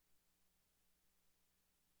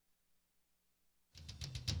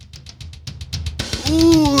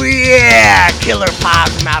Ooh yeah! Killer Pod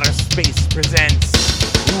from Outer Space presents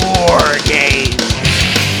War Games.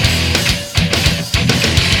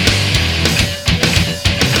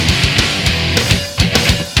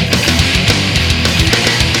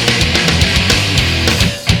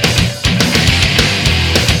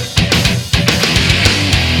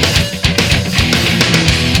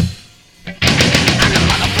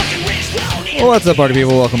 What's up, party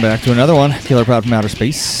people? Welcome back to another one, Killer Pod from Outer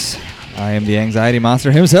Space. I am the anxiety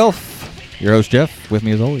monster himself, your host Jeff. With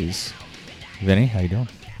me as always, Vinny. How you doing?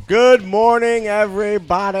 Good morning,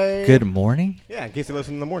 everybody. Good morning? Yeah, in case you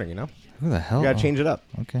listen in the morning, you know? Who the hell? You gotta change it up.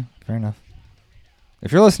 Okay, fair enough.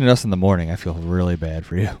 If you're listening to us in the morning, I feel really bad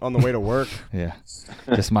for you. On the way to work. Yeah.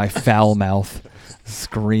 Just my foul mouth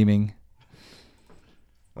screaming.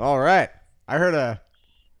 All right. I heard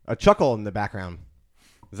a chuckle in the background.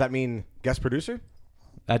 Does that mean guest producer?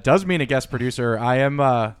 That does mean a guest producer. I am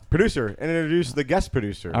Producer, and introduce the guest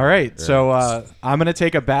producer. all right. So I'm going to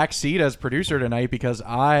take a back seat as producer tonight because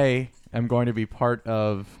I am going to be part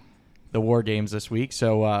of the War Games this week.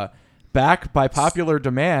 So back by popular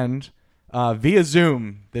demand via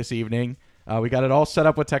Zoom this evening. We got it all set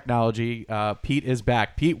up with technology. Pete is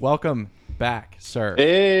back. Pete, welcome back, sir.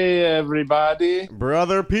 Hey, everybody.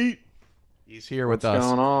 Brother Pete. He's here with What's us.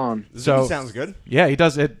 going on? So- sounds good. Yeah, he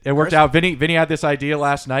does. It worked out. Vinny had this idea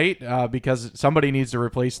last night because somebody needs to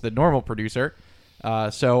replace the normal producer.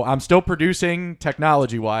 So I'm still producing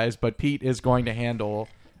technology-wise, but Pete is going to handle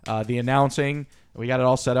the announcing. We got it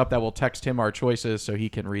all set up that we'll text him our choices so he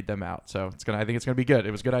can read them out. So I think it's gonna be good.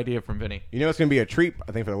 It was a good idea from Vinny. You know it's going to be a treat,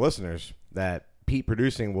 I think, for the listeners, that Pete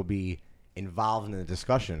producing will be involved in the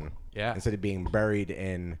discussion. Yeah. Instead of being buried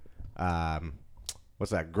in,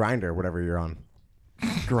 what's that, Grinder, whatever you're on.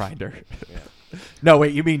 Grinder. No,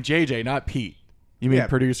 wait. You mean JJ, not Pete. You mean Yeah.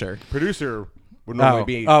 producer. Producer would normally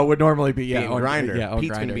be... would normally be being on Grindr. Yeah, on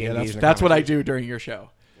Pete's gonna Grindr. be Yeah, engaged in a that's what I conversation. do during your show.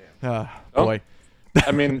 Oh. Boy.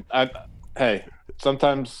 I mean, hey,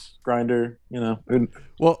 sometimes Grinder,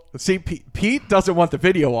 Well, see, Pete doesn't want the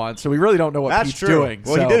video on, so we really don't know what That's Pete's true. doing.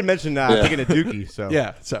 Well, so. he did mention taking a dookie, so...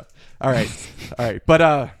 Yeah. So, all right. But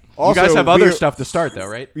you Also, guys have other we're- stuff to start, though,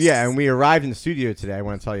 right? Yeah, and we arrived in the studio today. I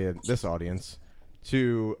want to tell you, this audience,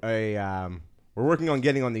 to a we're working on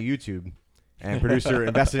getting on the YouTube, and producer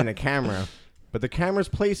invested in a camera, but the camera's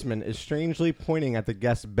placement is strangely pointing at the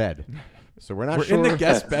guest's bed. So we're We're sure. in the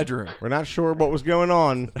guest bedroom. We're not sure what was going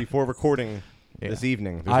on before recording this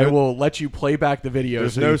evening. I will let you play back the video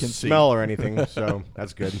There's so no you can smell or anything, so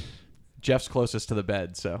that's good. see. Jeff's closest to the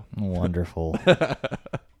bed, so. Wonderful.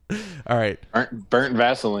 All right. burnt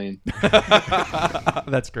Vaseline.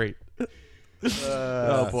 That's great.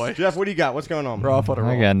 Oh, boy. Jeff, what do you got? What's going on? We're off on a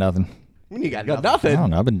roll. I got nothing. When you got You got nothing. I nothing. don't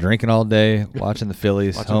know. I've been drinking all day, watching the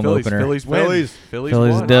Phillies Watching home Phillies. opener. Phillies win. Phillies. Phillies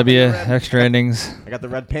Phillies won. W, Red. extra innings. I got the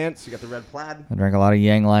red pants. You got the red plaid. I drank a lot of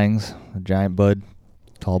Yang Langs, a giant bud,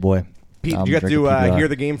 tall boy. Pete, I'm you got drinking to PBR. hear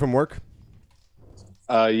the game from work?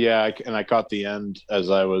 Yeah, and I caught the end as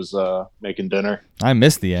I was making dinner. I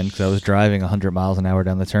missed the end because I was driving 100 miles an hour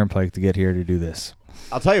down the turnpike to get here to do this.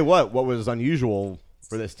 I'll tell you what was unusual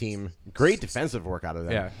for this team. Great defensive work out of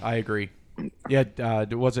them. Yeah, I agree. Yeah,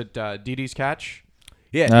 was it Didi's catch?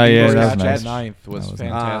 Yeah. Oh, yeah, Didi's that was catch nice. at ninth was That was nice.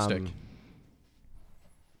 fantastic.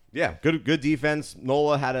 Yeah, good defense.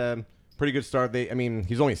 Nola had a pretty good start.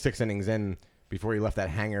 He's only 6 innings in before he left that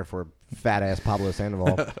hanger for fat ass Pablo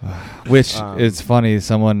Sandoval. Which it's funny.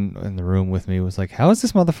 Someone in the room with me was like, "How is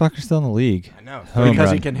this motherfucker still in the league?" I know. Home Because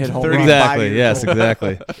run. he can hit home 35 runs. Exactly. years Yes. old.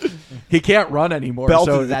 Exactly. He can't run anymore,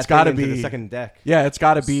 Belted so that it's got to thing into be the second deck. Yeah, it's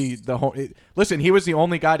got to be the home. Listen, he was the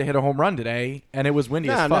only guy to hit a home run today, and it was windy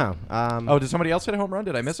as fuck. No. Oh, did somebody else hit a home run?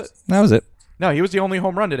 Did I miss it? That was it. No, he was the only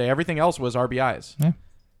home run today. Everything else was RBIs. Yeah.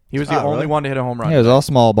 He was the Oh, only really? one to hit a home run. Yeah, it was all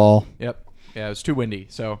small ball. Yep. Yeah, it was too windy,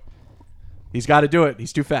 so he's got to do it.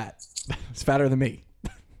 He's too fat. He's fatter than me.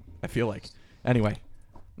 I feel like. Anyway,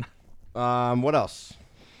 What else?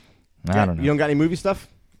 I don't know. You don't got any movie stuff?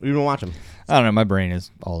 You don't watch them? I don't know. My brain is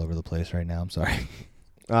all over the place right now. I'm sorry.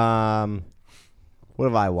 What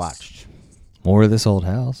have I watched? More of This Old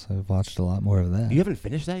House. I've watched a lot more of that. You haven't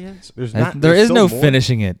finished that yet? There there's is still no more?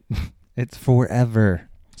 finishing it. It's forever.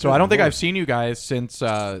 so I don't think I've seen you guys since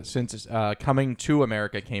Coming to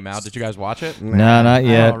America came out. Did you guys watch it? No, not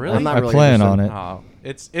yet. Oh, really? I'm not I really plan interested. on it. Oh,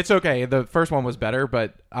 it's okay. The first one was better,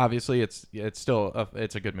 but obviously it's still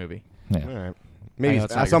it's a good movie. Yeah. All right. Maybe I know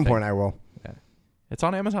it's not at your some thing. point I will. It's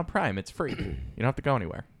on Amazon Prime. It's free. You don't have to go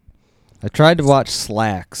anywhere. I tried to watch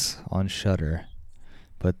Slacks on Shudder,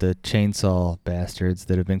 but the chainsaw bastards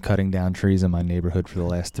that have been cutting down trees in my neighborhood for the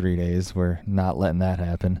last 3 days were not letting that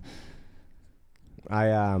happen.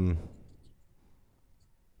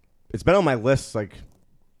 it's been on my list. Like,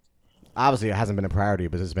 obviously, it hasn't been a priority,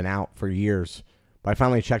 but it's been out for years. But I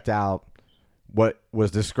finally checked out what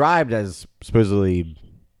was described as supposedly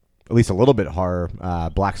at least a little bit horror,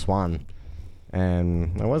 Black Swan,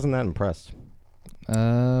 and I wasn't that impressed.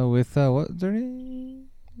 With what's her name?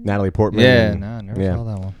 Natalie Portman. Yeah, and- no, I never saw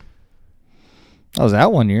that one. I was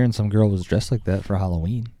out one year and some girl was dressed like that for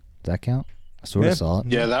Halloween. Does that count? I sort of saw it.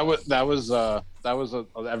 Yeah, that was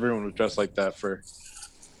everyone was dressed like that for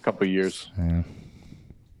a couple of years. Yeah.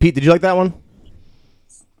 Pete, did you like that one?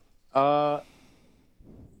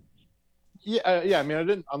 Yeah. I mean, I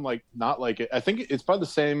didn't. I'm like not like it. I think it's probably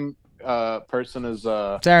the same person as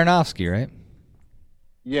It's Aronofsky, right?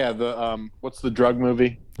 yeah. The what's the drug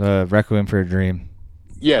movie? Requiem for a Dream.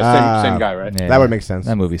 Yeah, same guy, right? Yeah, That would make sense.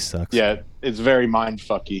 That movie sucks. Yeah, it's very mind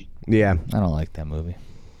fucky. Yeah, I don't like that movie.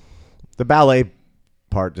 the ballet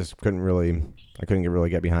part just couldn't really. I couldn't really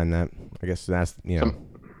get behind that. I guess that's the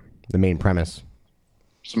main premise.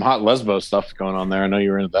 Some hot lesbo stuff going on there. I know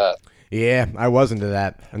you were into that. Yeah, I was into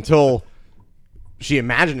that until she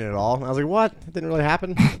imagined it all. And I was like, what? It didn't really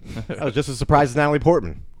happen. I was just as surprised as Natalie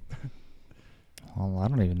Portman. Well, I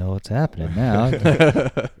don't even know what's happening now.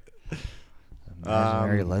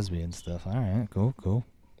 Imaginary lesbian stuff. All right, cool.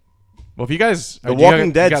 Well, if you guys, The you Walking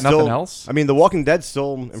got, Dead you got still. nothing else? I mean, The Walking Dead's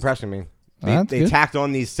still impressing me. That's They good. tacked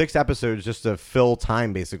on these 6 episodes just to fill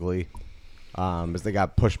time, basically, as they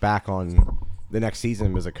got pushed back on the next season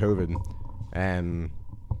because of COVID, and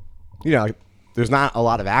there's not a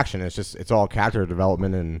lot of action. It's all character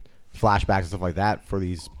development and flashbacks and stuff like that for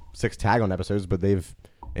these 6 tag-on episodes, but they've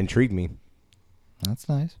intrigued me. That's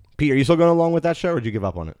nice. Pete, are you still going along with that show, or did you give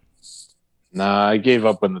up on it? Nah, I gave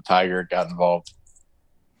up when the tiger got involved.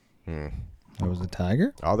 There was a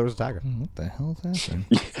tiger? Oh, there was a tiger. What the hell is happening?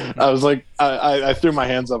 I was like, I threw my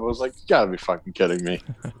hands up. I was like, you gotta be fucking kidding me.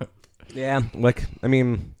 Yeah, like, I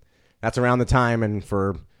mean, that's around the time and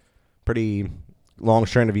for pretty long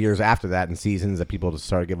string of years after that and seasons that people just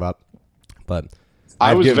started to give up. But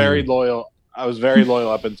I I've was given- very loyal. I was very loyal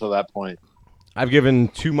up until that point. I've given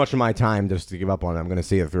too much of my time just to give up on it. I'm going to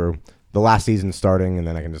see it through. The last season starting, and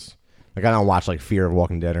then I can just... Like, I don't watch, like, Fear of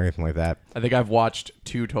Walking Dead or anything like that. I think I've watched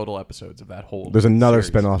 2 total episodes of that whole. There's another series.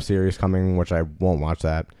 spin-off series coming, which I won't watch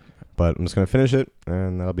that. But I'm just going to finish it,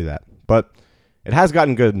 and that'll be that. But it has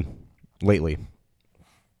gotten good lately.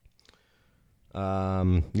 You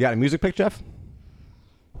got a music pick, Jeff?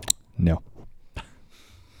 No.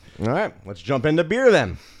 All right, let's jump into beer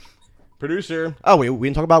then. Producer. Oh, we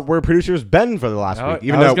didn't talk about where producer's been for the last No,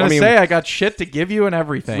 week. I was going to say I got shit to give you and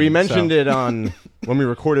everything. we mentioned it on when we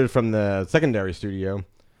recorded from the secondary studio,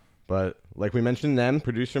 but like we mentioned then,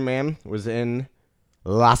 producer man was in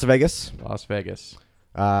Las Vegas, Las Vegas.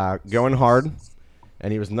 going hard,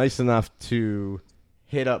 and he was nice enough to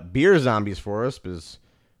hit up Beer Zombies for us because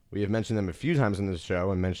we have mentioned them a few times in this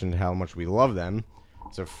show and mentioned how much we love them.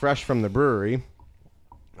 So fresh from the brewery.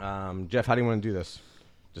 Jeff, how do you want to do this?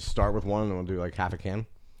 Just start with one and we'll do like half a can.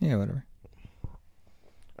 Yeah, whatever.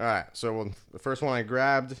 All right, so the first one I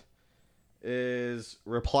grabbed is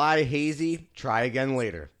Reply Hazy, Try Again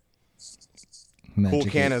Later. Cool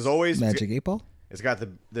can as always. Magic 8 Ball? It's got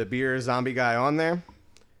the beer zombie guy on there.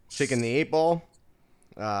 Shaking the 8 ball.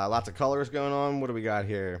 Lots of colors going on. What do we got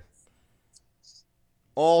here?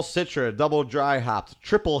 All Citra, double dry hopped,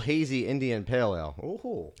 triple hazy Indian Pale Ale.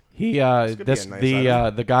 Ooh. He could be this a nice the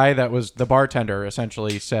item. the guy that was the bartender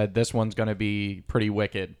essentially said this one's going to be pretty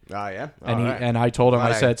wicked. Oh, yeah? And All right. and I told him,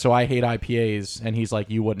 Glad I said, so I hate IPAs, and he's like,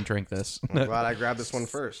 you wouldn't drink this. I'm glad I grabbed this one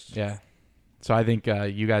first. Yeah. So I think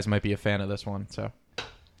you guys might be a fan of this one. So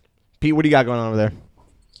Pete, what do you got going on over there?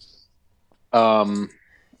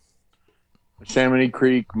 Chamonix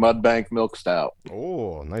Creek Mudbank Milk Stout.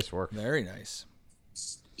 Oh, nice work. Very nice.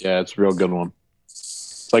 Yeah, it's a real good one.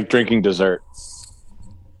 It's like drinking dessert.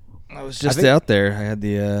 I was just think- out there. I had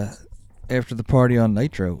the after the party on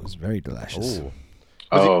Nitro. It was very delicious. Ooh.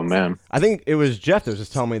 Oh man, I think it was Jeff that was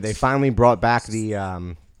just telling me they finally brought back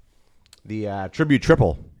the Tribute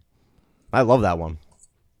Triple. I love that one.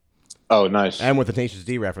 oh nice. And with the Tenacious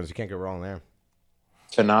D reference, you can't go wrong there.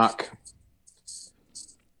 Tanakh.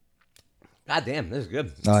 God damn, this is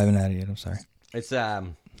good. No, I haven't had it yet. I'm sorry. It's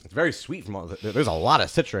very sweet from all. There's a lot of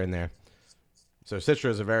Citra in there. So Citra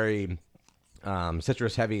is a very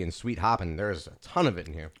citrus heavy and sweet hop, and there's a ton of it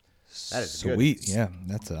in here. That is good. Sweet. Yeah,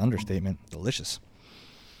 that's an understatement. Delicious.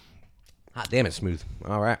 Hot damn, it's smooth.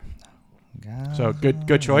 All right. so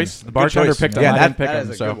good choice. The bartender choice. picked them. Yeah, I that- didn't pick that them.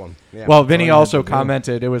 is a So good one. Yeah. well, Vinny Oh, yeah, also good deal.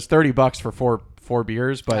 commented it was $30 for four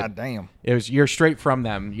beers, but God damn. it was you're straight from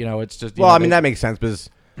them. You know, it's just you Well, know, I mean that makes sense because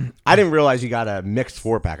I didn't realize you got a mixed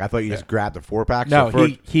 4-pack. I thought you just grabbed a 4-pack. No, so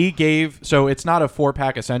he gave. So it's not a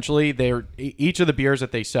 4-pack. Essentially, each of the beers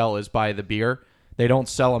that they sell is by the beer. They don't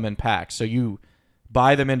sell them in packs. So you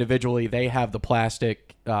buy them individually. They have the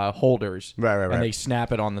plastic holders, Right. and they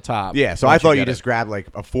snap it on the top. Yeah, so once I thought you get just grabbed like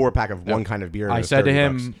a 4-pack of one kind of beer. And I it was said to 30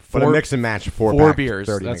 him, bucks. But a mix and match 4-pack, four beers.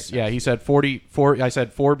 30 That's makes sense. He said 44. I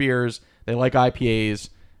said 4 beers. They like IPAs,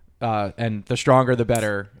 and the stronger the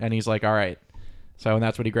better. And he's like, all right. So and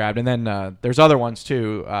that's what he grabbed. And then there's other ones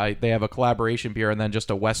too. They have a collaboration beer and then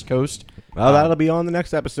just a West Coast. Well, that'll be on the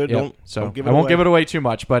next episode. Yep. Don't give it I won't away. give it away too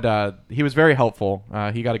much, but he was very helpful.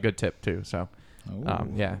 He got a good tip too. So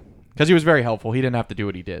yeah, because he was very helpful. He didn't have to do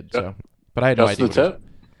what he did. So, but I had no Just idea. the what it tip.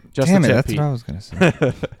 was. Just Damn the it, tip. that's Pete. what I was gonna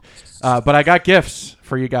say. But I got gifts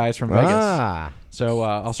for you guys from Vegas. Ah, So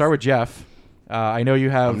I'll start with Jeff. I know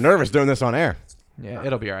you have. I'm nervous doing this on air. Yeah,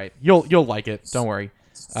 it'll be all right. You'll like it. Don't worry.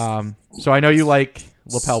 So I know you like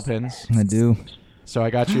lapel pins. I do. So I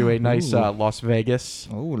got you a nice Las Vegas.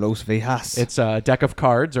 Oh, Los Vegas. It's a deck of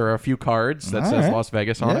cards or a few cards that All says right. Las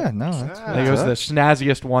Vegas on yeah, it. no, that's I think it was the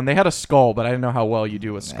snazziest one. They had a skull, but I didn't know how well you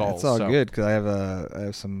do with skulls. It's all so. good because I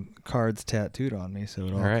have some cards tattooed on me, so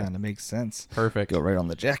it all right. kind of makes sense. Perfect. Go right on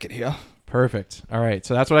the jacket here. Perfect. All right.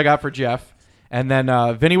 So that's what I got for Jeff. And then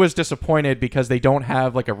Vinny was disappointed because they don't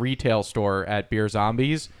have like a retail store at Beer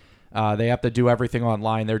Zombies. They have to do everything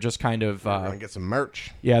online. They're just kind of We're gonna get some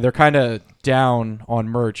merch. yeah, they're kind of down on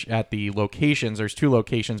merch at the locations. There's 2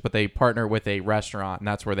 locations, but they partner with a restaurant, and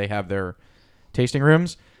that's where they have their tasting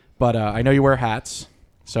rooms. But I know you wear hats,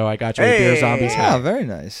 so I got you a Beer Hey! Zombies Yeah, hat. very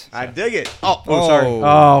nice. I dig it. Oh, sorry.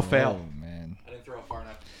 Oh, fail. Man. I didn't throw it far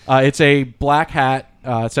enough. It's a black hat.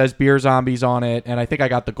 It says Beer Zombies on it, and I think I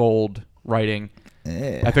got the gold writing.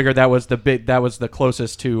 Yeah. I figured that was the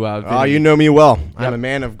closest to Oh, Vinny. you know me well. I'm Yep. a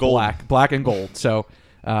man of gold. black and gold. So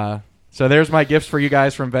there's my gifts for you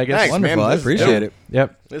guys from Vegas. Thanks, man. Wonderful. I This is appreciate dope. it.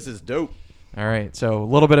 Yep. This is dope. All right, so a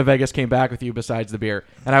little bit of Vegas came back with you besides the beer.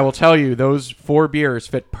 And I will tell you, those 4 beers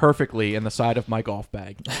fit perfectly in the side of my golf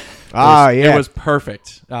bag. Yeah. It was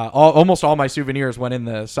perfect. Almost all my souvenirs went in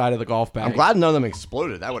the side of the golf bag. I'm glad none of them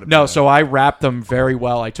exploded. That would have No, been so I wrapped them very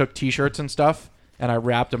well. I took T-shirts and stuff, and I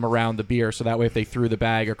wrapped them around the beer, so that way if they threw the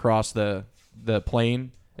bag across the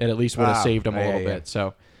plane, it at least would have saved them a little bit.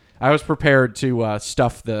 So I was prepared to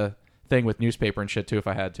stuff the thing with newspaper and shit, too, if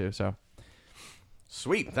I had to, so...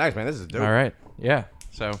 Sweet. Thanks, man. This is dope. All right. Yeah.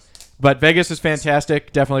 So, but Vegas is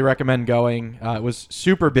fantastic. Definitely recommend going. It was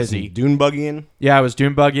super busy. Dune buggying. Yeah, I was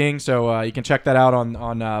dune buggying. So you can check that out on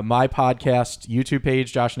my podcast YouTube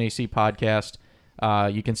page, Josh and AC podcast.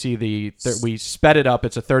 You can see we sped it up.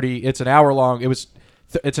 It's an hour long.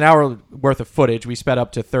 It's an hour worth of footage. We sped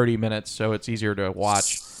up to 30 minutes, so it's easier to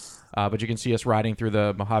watch. But you can see us riding through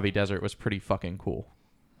the Mojave Desert. It was pretty fucking cool.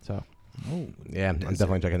 So. Yeah, I'm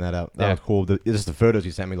definitely checking that out. That Yeah. was cool. Just the photos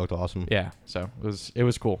you sent me looked awesome. Yeah. So it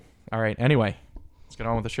was cool. All right. Anyway, let's get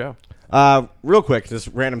on with the show. Real quick, just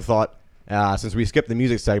random thought. Since we skipped the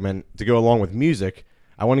music segment, to go along with music,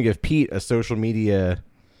 I want to give Pete a social media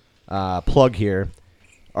plug here.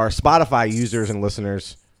 Our Spotify users and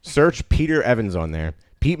listeners, search Peter Evans on there.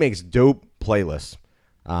 Pete makes dope playlists.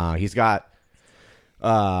 He's got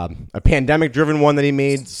a pandemic-driven one that he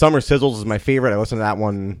made. Summer Sizzles is my favorite. I listen to that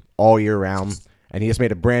one all year round. And he just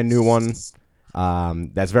made a brand new one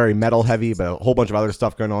that's very metal-heavy, but a whole bunch of other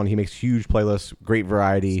stuff going on. He makes huge playlists, great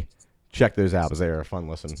variety. Check those out because they are a fun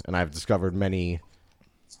listen. And I've discovered many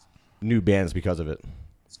new bands because of it.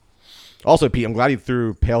 Also, Pete, I'm glad you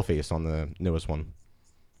threw Paleface on the newest one.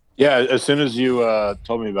 Yeah, as soon as you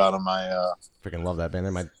told me about them, I Freaking love that band.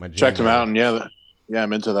 They're my jam. checked them out, and yeah,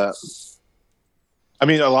 I'm into that. I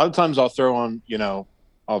mean, a lot of times I'll throw on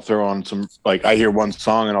some, like, I hear one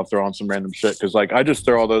song and I'll throw on some random shit because, like, I just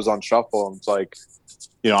throw all those on shuffle, and it's like,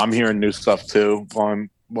 I'm hearing new stuff too while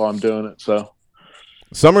I'm doing it. So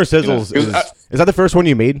Summer Sizzles is that the first one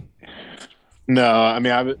you made? no, I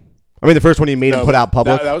mean, the first one you made and put out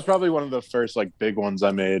public. That was probably one of the first like big ones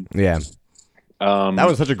I made. Yeah, that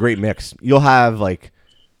was such a great mix. You'll have like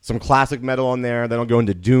some classic metal on there. Then I'll go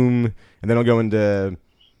into doom, and then I'll go into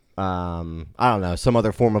I don't know, some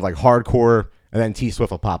other form of like hardcore, and then T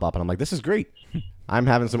Swift will pop up, and I'm like, this is great. I'm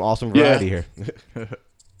having some awesome variety here.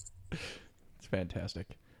 It's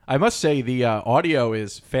fantastic. I must say the audio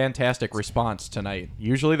is fantastic response tonight.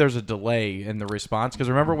 Usually there's a delay in the response because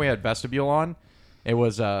remember when we had Vestibule on? It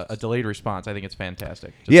was a delayed response. I think it's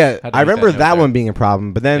fantastic. Just Yeah, had to I make remember note that there. one being a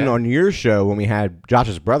problem, but then Yeah. on your show when we had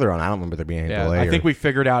Josh's brother on, I don't remember there being any Yeah, delay. I think we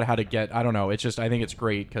figured out how to get. I don't know. It's just I think it's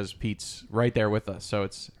great because Pete's right there with us, so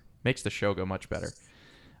it's makes the show go much better.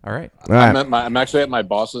 All right. All right. I'm actually at my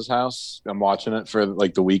boss's house. I'm watching it for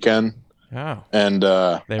like the weekend, Oh. and They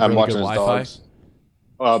have I'm really watching good his Wi-Fi?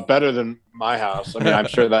 dogs. Better than my house. I mean, I'm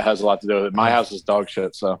sure that has a lot to do with it. My house is dog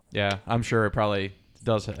shit, so Yeah, I'm sure it probably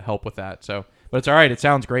does help with that. So, but it's all right. It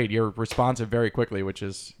sounds great. You're responsive very quickly, which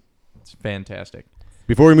is it's fantastic.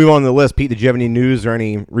 Before we move on to the list, Pete, did you have any news or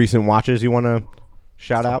any recent watches you want to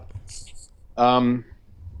shout out?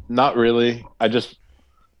 not really.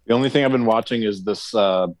 The only thing I've been watching is this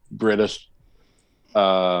British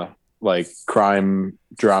like crime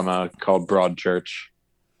drama called Broadchurch.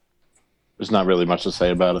 There's not really much to say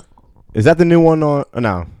about it. Is that the new one on?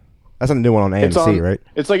 No, that's not the new one on It's AMC, on- right?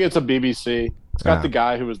 It's a BBC. It's got Ah. the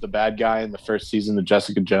guy who was the bad guy in the first season of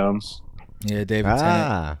Jessica Jones. Yeah, David Tennant.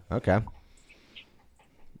 Ah, okay.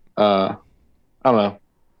 I don't know.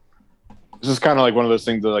 This is kind of like one of those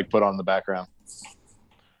things to like put on in the background.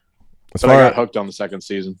 As But I far got hooked on the second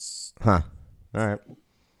season. All right.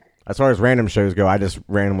 As far as random shows go, I just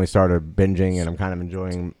randomly started binging, and I'm kind of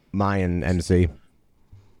enjoying Mayan MC.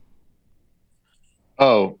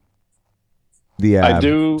 Oh, The I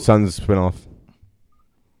do- Sons spinoff.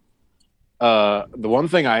 the one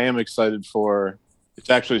thing I am excited for, it's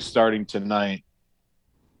actually starting tonight.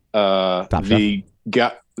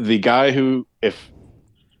 The guy who, if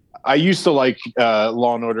I used to like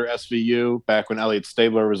Law and Order SVU back when Elliot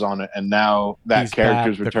Stabler was on it, and now that He's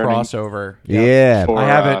character's back, returning. The crossover. Yeah. For, I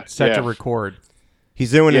have it set yeah. to record.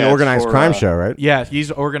 He's doing Yeah, an it's organized for, crime show, right? Yeah, he's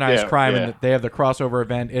organized Yeah, crime, yeah. and they have the crossover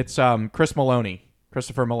event. It's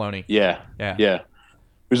Christopher Maloney. Yeah, Yeah. yeah.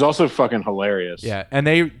 Who's also fucking hilarious. Yeah, and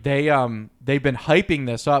they've been hyping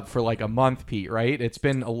this up for like a month, Pete. Right? It's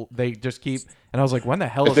been they just keep, and I was like, when the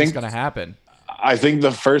hell is this think- going to happen? I think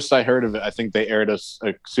the first I heard of it, I think they aired a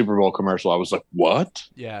Super Bowl commercial. I was like, what?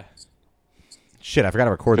 Yeah, Shit, I forgot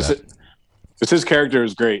to record that. Because his character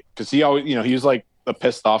is great. Because he always, he was like a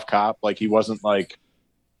pissed off cop. Like he wasn't like,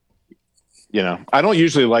 I don't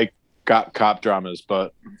usually like cop dramas,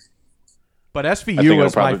 but but I SVU think it'll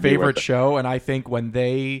was my probably be favorite worth it. show, and I think when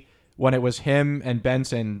it was him and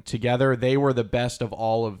Benson together, they were the best of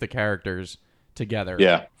all of the characters together.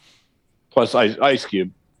 yeah. Plus Ice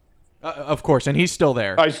Cube. Of course, and he's still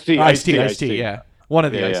there. Ice-T. Yeah, one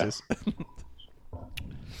of the Yeah, yeah. Ices.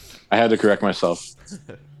 I had to correct myself.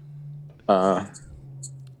 All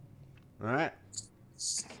right.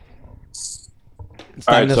 It's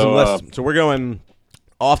All time right, to so, list. So we're going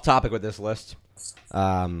off topic with this list.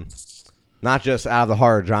 Not just out of the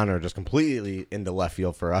horror genre, just completely into left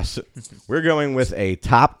field for us. We're going with a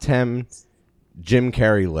top 10 Jim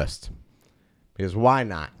Carrey list. Because why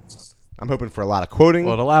not? I'm hoping for a lot of quoting,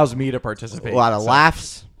 Well, it allows me to participate. a lot of so-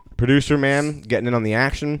 laughs. Producer man getting in on the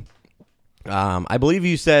action. I believe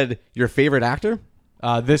you said your favorite actor.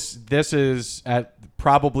 This is at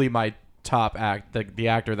probably my top act, the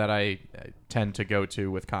actor that I tend to go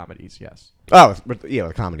to with comedies. Yes. Oh,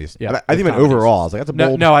 with comedies. Yeah, But I think with even comedies. overall, I was like, that's a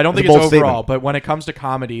bold. No, I don't that's think a it's bold overall. statement. But when it comes to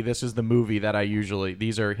comedy, this is the movie that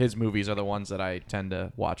his movies are the ones that I tend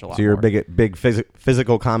to watch a lot. So you're more. a big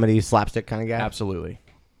physical comedy slapstick kind of guy. Absolutely.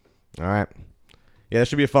 All right. Yeah, that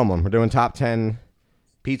should be a fun one. We're doing top 10.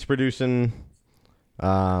 Pete's producing.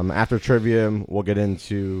 After trivia, we'll get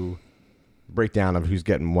into breakdown of who's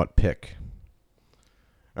getting what pick.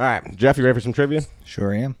 All right, Jeff, you ready for some trivia?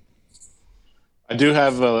 Sure am. I do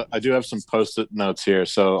have some post-it notes here,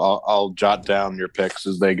 so I'll jot down your picks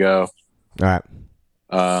as they go. All right.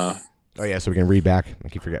 Uh, Oh yeah, so we can read back. I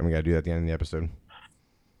keep forgetting we got to do that at the end of the episode.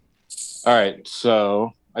 all right,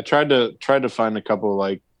 so I tried to find a couple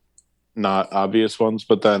like not obvious ones,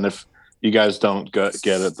 but then if you guys don't get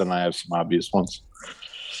it, then I have some obvious ones.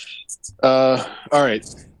 All right,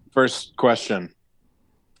 first question.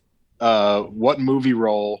 What movie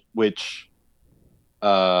role, which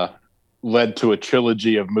led to a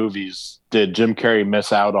trilogy of movies, did Jim Carrey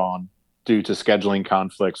miss out on due to scheduling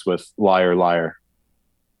conflicts with Liar Liar?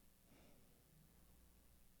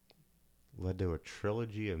 Led to a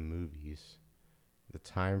trilogy of movies. The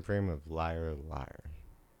time frame of Liar Liar.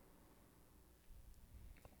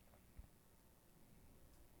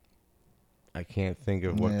 I can't think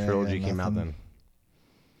of what Yeah, trilogy came out nothing. then.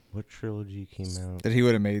 What trilogy came out? That he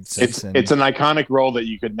would have made sense in. It's an iconic role that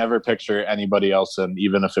you could never picture anybody else in,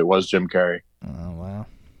 even if it was Jim Carrey. Oh, wow.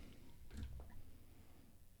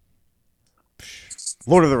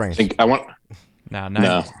 Lord of the Rings. I want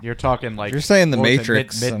No, you're talking like You're saying The what was it,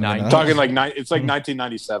 Matrix, mid I mean, '90s. talking like it's like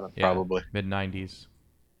 1997 probably. mid '90s.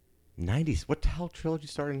 90s. What the hell trilogy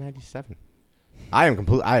started in 97? I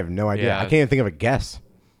have no idea. Yeah. I can't even think of a guess.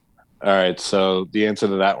 All right, so the answer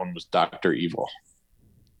to that one was Dr. Evil.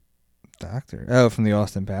 Doctor. Oh, from the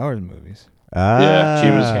Austin Powers movies. Yeah, he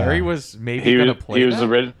was Harry was maybe He gonna was play he was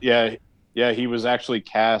that? he was actually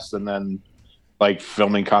cast, and then like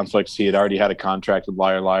filming conflicts. He had already had a contract with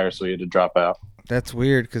Liar Liar, so he had to drop out. That's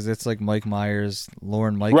weird because it's like Mike Myers,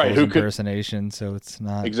 Lorne Michaels who could- impersonation, so it's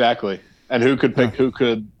not. Exactly. And who could pick? Who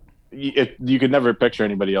could? You could never picture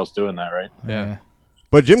anybody else doing that, right? Yeah.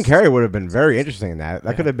 But Jim Carrey would have been very interesting in that.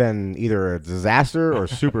 That could have been either a disaster or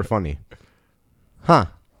super funny. Huh.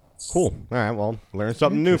 Cool. All right. Well, learn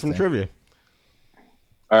something new from trivia.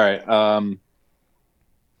 All right.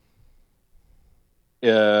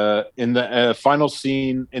 In the final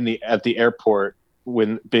scene at the airport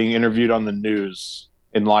when being interviewed on the news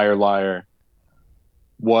in Liar Liar,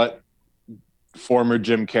 what former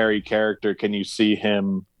Jim Carrey character can you see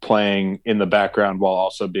him playing in the background while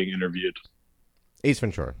also being interviewed? Ace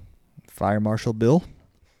Ventura. Fire Marshal Bill.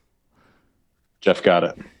 Jeff got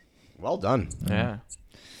it. Well done. Yeah.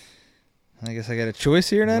 I guess I got a choice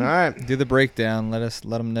here then. All right. Do the breakdown. Let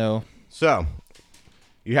them know. So,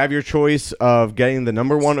 you have your choice of getting the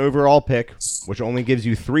number 1 overall pick, which only gives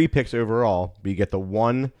you 3 picks overall, but you get the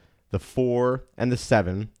 1, the 4, and the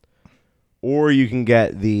 7. Or you can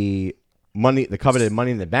get the coveted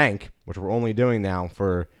Money in the Bank, which we're only doing now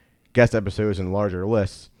for guest episodes and larger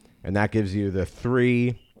lists, and that gives you the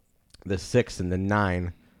 3, the 6, and the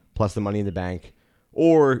 9, plus the Money in the Bank.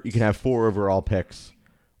 Or you can have 4 overall picks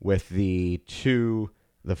with the 2,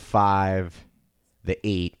 the 5, the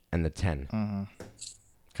 8, and the 10.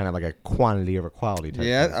 Kind of like a quantity over quality type.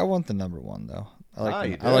 Yeah, thing. I want the number 1 though.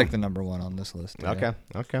 you do? I like the number 1 on this list. yeah.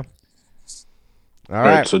 Okay. All All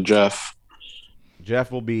right. right. So Jeff.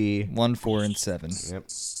 Jeff will be 1, 4, and 7. Yep.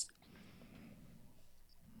 So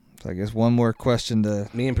I guess one more question to.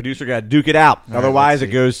 Me and producer got to duke it out. All right, Otherwise, it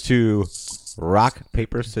let's goes to rock,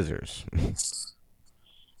 paper, scissors.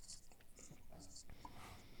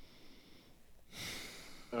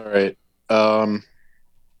 All right.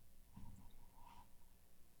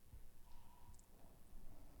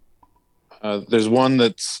 There's one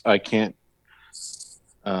that's I can't.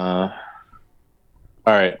 All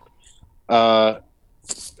right.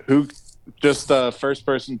 Who? Just the first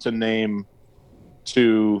person to name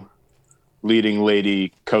 2 leading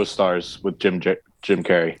lady co-stars with Jim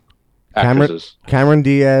Carrey. Actresses. Cameron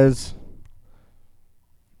Diaz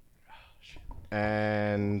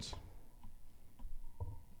and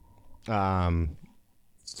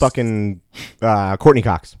fucking Courtney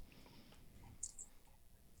Cox.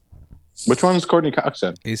 Which one is Courtney Cox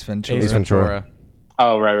in? Ace Ventura. Ace Ventura.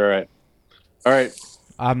 Oh, right. All right.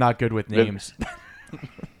 I'm not good with names.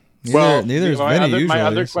 Neither is Vinny usually. My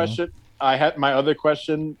other so. question, my other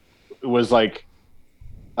question was like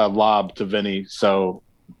a lob to Vinny, so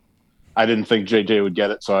I didn't think JJ would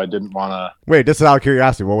get it, so I didn't want to. Wait, just out of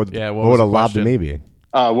curiosity, what would Yeah, what what was would a the lob to question? me be?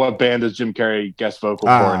 What band does Jim Carrey guest vocal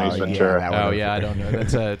for in Ace Ventura? that Oh one. yeah, I don't know.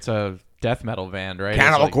 It's a death metal band, right?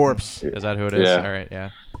 Cannibal It's like- Corpse. Is that who it is? Yeah. All right, yeah.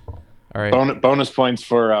 All right. Bonus points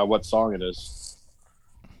for what song it is.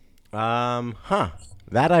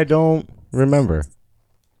 That I don't remember.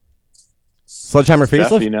 Sledgehammer Jeff,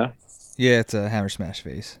 Facelift? you know? Yeah, it's a Hammer Smash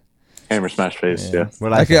Face. Hammer Smash Face, yeah.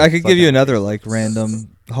 What'd I say? could give you another like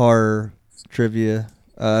random horror trivia.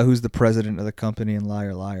 Who's the president of the company in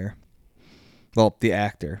Liar Liar? Well, the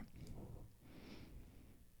actor.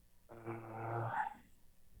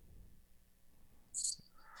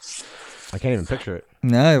 I can't even picture it.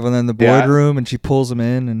 No, well, in the Yeah. boardroom, and she pulls him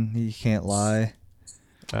in, and he can't lie.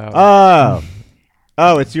 Oh,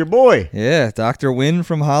 it's your boy. Yeah, Dr. Wynn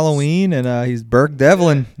from Halloween, and he's Burke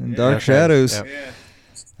Devlin in Dark Okay. Shadows. Yep.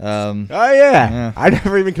 Oh yeah. Yeah. I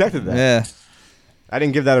never even connected that. Yeah. I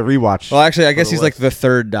didn't give that a rewatch. Well, actually, I For guess the he's like list. the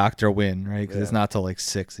third Dr. Wynn, right? Because it's Yeah. not till like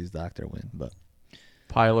 6 he's Dr. Wynn. But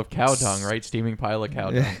Pile of cow dung, right? Steaming pile of cow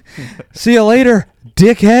dung. yeah. See you later,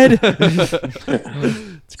 dickhead.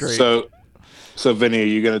 It's great. So Vinny, are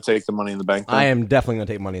you going to take the Money in the Bank? then? I am definitely gonna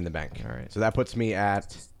take Money in the Bank. All right. So that puts me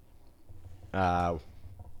at 9,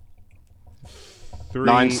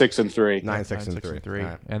 6, and 3. 9, 6, and 6 3. and 3. All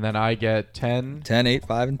right. And then I get 10, 10, 8,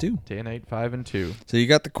 5, and 2. 10, 8, 5, and 2. So you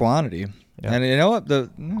got the quantity. Yeah. And you know what? It's a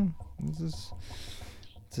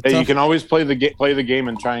Hey, you tough- can always play the game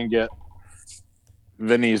and try and get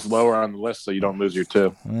Vinny's lower on the list so you don't lose your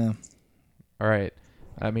 2. Yeah. All right.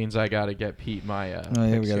 That means I got to get Pete my Oh, yeah,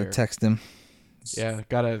 we picks got to here. text him. Yeah,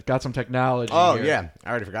 got some technology Oh here. yeah, I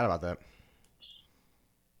already forgot about that.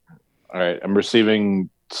 All right, I'm receiving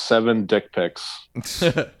 7 dick pics.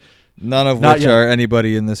 None of Not which yet. are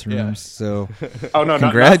anybody in this room. Yeah. So Oh no!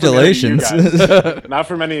 congratulations. Not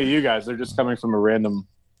from any of you guys. They're just coming from a random.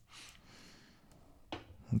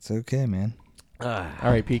 It's okay, man. All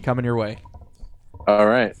right, Pete, coming your way. All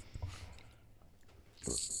right.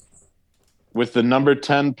 With the number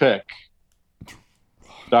 10 pick,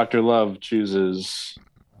 Dr. Love chooses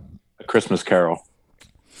A Christmas Carol.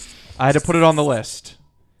 I had to put it on the list.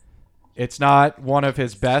 It's not one of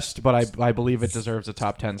his best, but I believe it deserves a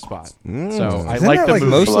top 10 spot. So I Isn't like that the like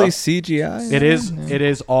movie. mostly CGI? It is. It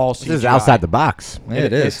is all CGI. This is outside the box. Yeah,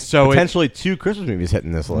 it is. So Potentially 2 Christmas movies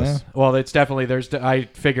hitting this list. well, it's definitely I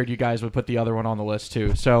figured you guys would put the other one on the list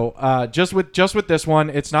too. So just with this one,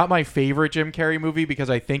 it's not my favorite Jim Carrey movie because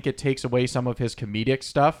I think it takes away some of his comedic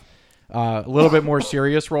stuff. A little bit more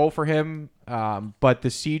serious role for him, but the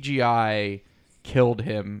CGI killed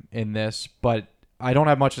him in this. But I don't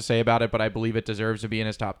have much to say about it, but I believe it deserves to be in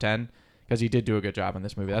his top 10 because he did do a good job in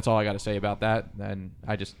this movie. That's all I got to say about that. And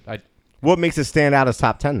What makes it stand out as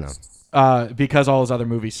top 10 though? because all his other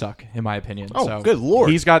movies suck, in my opinion. Oh, so good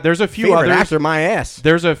Lord. there's a few Favorite others. actor, my ass.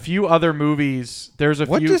 There's a few other movies.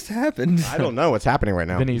 What just happened? I don't know what's happening right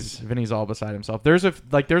now. Vinny's all beside himself. There's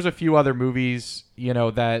a few other movies,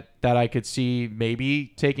 that I could see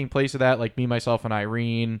maybe taking place of that, like Me, Myself, and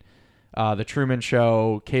Irene, The Truman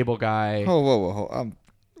Show, Cable Guy.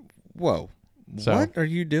 Whoa. So- What are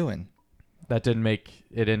you doing? That didn't make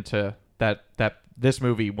it into that. This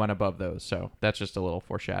movie went above those, so that's just a little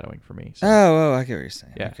foreshadowing for me. So. Oh, I get what you're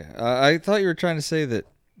saying. Yeah. Okay. I thought you were trying to say that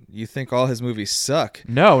you think all his movies suck.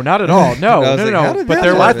 No, not at all. No, I was no, like, no. how did But that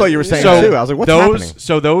there Well, I happen? thought you were saying So too. I was like, what's happening?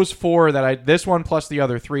 So those 4 this one plus the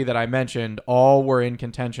other 3 that I mentioned, all were in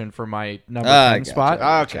contention for my number 10 gotcha. spot.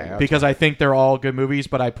 Okay. Because I think they're all good movies,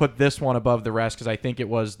 but I put this one above the rest because I think it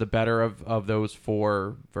was the better of those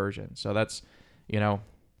 4 versions. So that's,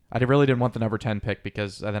 I really didn't want the number 10 pick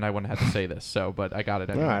because then I wouldn't have to say this. So, but I got it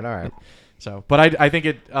anyway. All right. So, but I think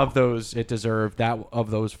it deserved that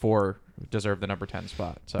of those 4 deserved the number 10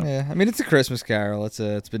 spot. So Yeah, I mean it's a Christmas Carol.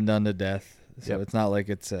 It's been done to death, so Yep. it's not like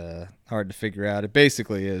it's hard to figure out. It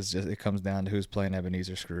basically is just it comes down to who's playing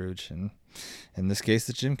Ebenezer Scrooge, and in this case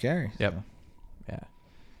it's Jim Carrey. Yep. So, Yeah.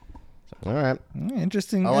 Mm, All right.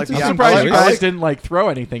 interesting. I like interesting the- I'm surprised I you like- guys didn't throw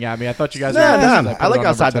anything at me. I thought you guys. No, were no. put I it like on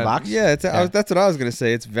outside number the 10. box. Yeah, Yeah. that's what I was gonna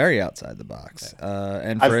say. It's very outside the box,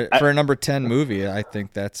 and for a number 10 movie, I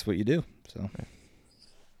think that's what you do. So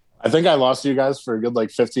I think I lost you guys for a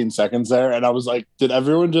good 15 seconds there, and I was like, did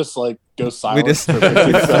everyone just go silent? we just for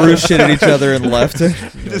 15 threw seconds? shit at each other and left.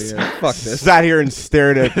 Fuck this. Sat here and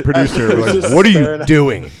stared at the producer. Like, Just what are you staring at-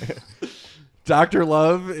 doing? Dr.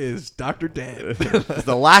 Love is Dr. Dan. It's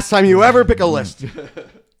the last time you ever pick a list.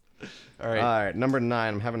 All right. All right, number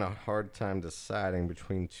 9. I'm having a hard time deciding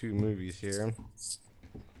between 2 movies here.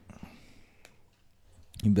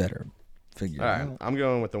 You better figure All it right, out. I'm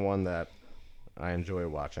going with the one that I enjoy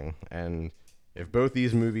watching. And if both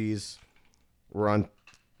these movies were on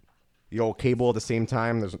the old cable at the same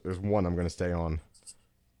time, there's one I'm going to stay on.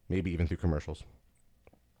 Maybe even through commercials.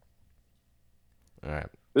 All right.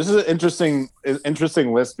 This is an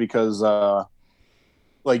interesting list because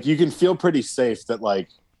you can feel pretty safe that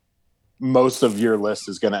most of your list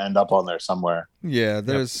is going to end up on there somewhere, Yeah,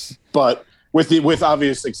 there's. but with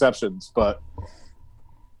obvious exceptions. But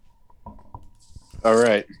all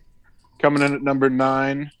right, coming in at number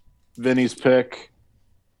 9, Vinny's pick,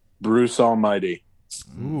 Bruce Almighty.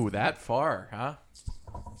 Ooh, that far, huh?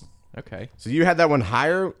 Okay, So you had that one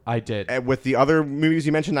higher I did. with the other movies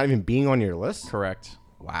you mentioned not even being on your list? Correct.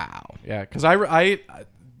 Wow. Yeah, because I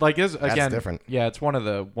like is again different. Yeah, it's one of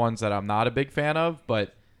the ones that I'm not a big fan of,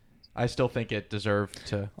 but I still think it deserved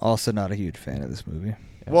to. Also, not a huge fan of this movie.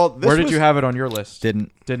 Well, this Where did was- you have it on your list?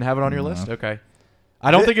 Didn't. Didn't have it on your list? Okay.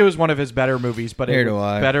 I don't think it was one of his better movies, but Neither it do was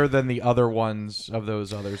I. better than the other ones of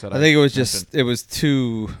those others that I I think it was mentioned. just. It was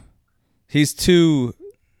too. He's too.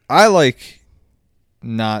 I like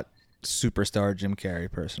not superstar Jim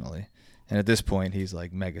Carrey personally, and at this point he's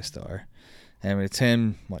like megastar. I mean, it's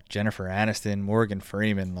him, Jennifer Aniston, Morgan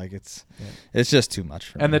Freeman. It's just too much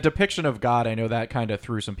for me. And the depiction of God, I know that kind of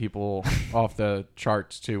threw some people off the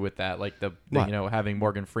charts too with that, like the What? having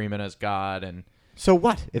Morgan Freeman as God and. So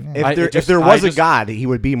what? If I there was a just- god, he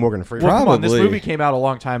would be Morgan Freeman. Well, come on, this Probably. movie came out a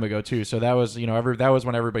long time ago too, so that was that was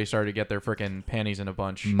when everybody started to get their freaking panties in a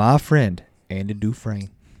bunch. My friend Andy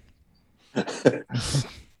Dufresne, I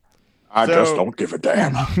So- just don't give a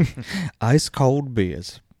damn. ice cold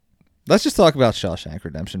beers. Let's just talk about Shawshank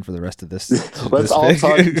Redemption for the rest of this. Let's this all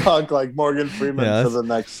pick. talk like Morgan Freeman Yeah, for that's- the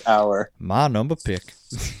next hour. My number pick.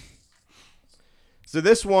 So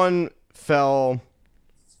this one fell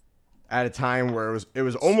at a time where it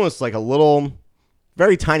was almost like a little,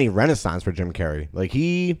 very tiny renaissance for Jim Carrey. Like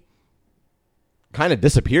he kind of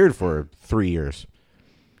disappeared for 3 years.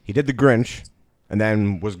 He did The Grinch, and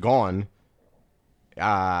then was gone.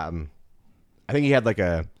 I think he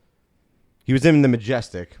had he was in The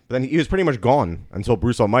Majestic, but then he was pretty much gone until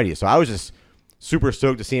Bruce Almighty. So I was just super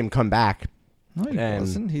stoked to see him come back No, he And-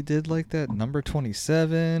 wasn't. He did like that number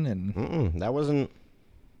 27 and That wasn't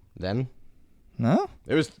then. no.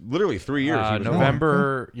 It was literally 3 years. he was gone.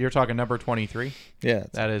 November. You're talking number 23. Yeah, it's-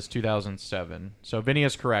 That is 2007. So Vinny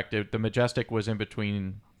is correct. The Majestic was in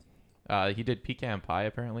between. He did Pecan Pie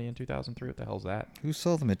apparently in 2003. What the hell's that? who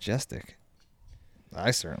saw the Majestic?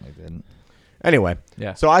 I certainly didn't. Anyway,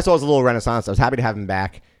 Yeah. so I saw his little renaissance. I was happy to have him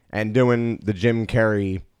back and doing the Jim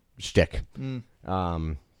Carrey shtick.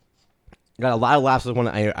 Got a lot of laughs. This one,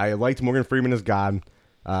 I liked Morgan Freeman as God.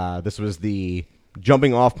 This was the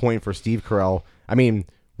jumping off point for Steve Carell. I mean,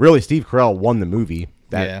 really, Steve Carell won the movie.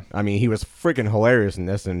 Yeah. I mean, he was freaking hilarious in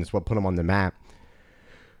this, and it's what put him on the map.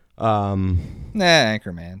 Nah,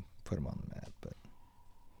 Anchorman put him on the map, but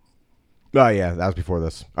Oh yeah, that was before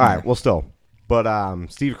this. All right, well, still, but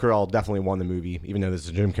Steve Carell definitely won the movie, even though this is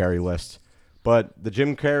a Jim Carrey list. But the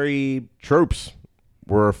Jim Carrey tropes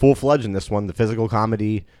were full fledged in this one. The physical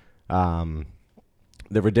comedy, the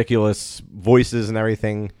ridiculous voices and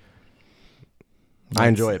everything. I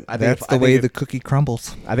enjoy it. I think that's the way the cookie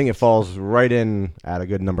crumbles. I think it falls right in at a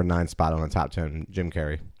good number 9 spot on the top 10. Jim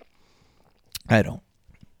Carrey. I don't.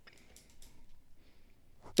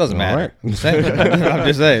 Doesn't All matter. right. I'm just saying. I'm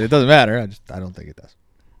just saying it doesn't matter. I don't think it does.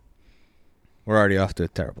 We're already off to a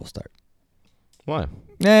terrible start. Why?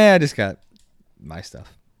 Yeah, I just got my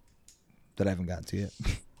stuff that I haven't gotten to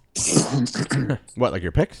yet. What, like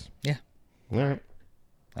your picks? Yeah. All right.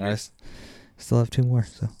 And I still have 2 more.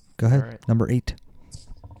 So go ahead. All right. Number 8.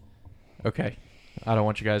 Okay. I don't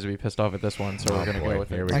want you guys to be pissed off at this one, so we're Oh, gonna boy. go with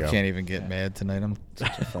Here it. we I go. can't even get mad tonight. I'm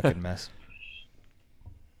such a fucking mess.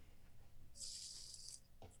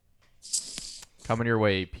 Coming your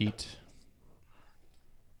way, Pete.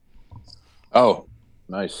 Oh,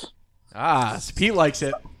 nice. Pete likes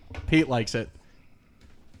it. Pete likes it.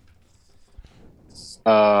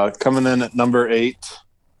 Coming in at number 8,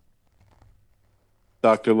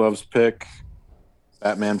 Dr. Love's pick,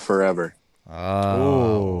 Batman Forever.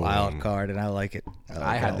 Oh, Ooh. wild card, and I like it. I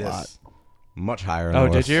like had it a lot. this much higher. On Oh, the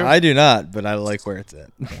did list. you? I do not, but I like where it's at.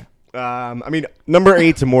 I mean, number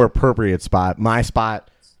 8's a more appropriate spot. My spot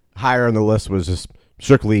higher on the list was just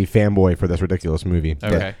strictly fanboy for this ridiculous movie.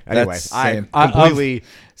 Okay. Anyway, That's I same. completely.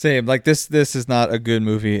 Same. Like this is not a good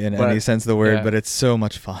movie in But- any sense of the word, yeah. but it's so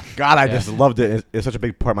much fun. God, I Yeah. just loved it. It's such a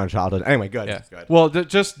big part of my childhood. Anyway, good. Yeah. Good. Well,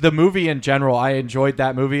 just the movie in general, I enjoyed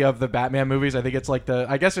that movie of the Batman movies. I think it's like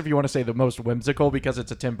I guess if you want to say the most whimsical because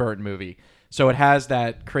it's a Tim Burton movie. So it has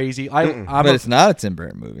that crazy. But it's not a Tim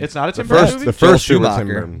Burton movie. It's not a The Tim Burton first, movie. the first Joel two were Tim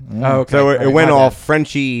Schumacher. Burton. Oh, okay. So it Right, went my all bad.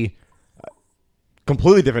 Frenchy,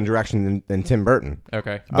 completely different direction than Tim Burton.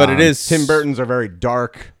 Okay. But it is Tim Burton's are very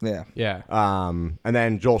dark. Yeah. Yeah. And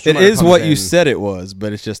then Joel It Schumacher is comes what in, you said it was,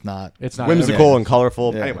 but it's just not. It's not whimsical Yeah. and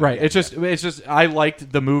colorful. Yeah. Anyway, Right. It's just I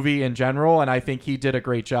liked the movie in general, and I think he did a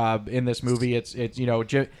great job in this movie. It's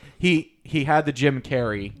he had the Jim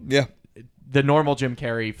Carrey, Yeah. the normal Jim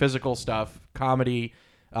Carrey, physical stuff, comedy,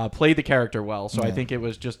 played the character well. So I think it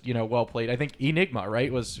was just well played. I think Enigma,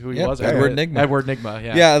 right, was who he Yep, was. Edward Nygma. Edward Nygma.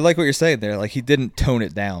 Yeah. Yeah, I like what you're saying there. Like he didn't tone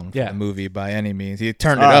it down for Yeah. the movie by any means. He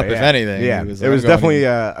turned it Oh, up, if yeah. anything. Yeah, He was it like, was I'm going definitely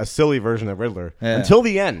to- a silly version of Riddler Yeah. until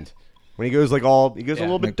the end when he goes a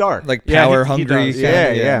little bit dark. like Yeah, power he hungry. does.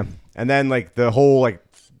 kinda, yeah. And then like the whole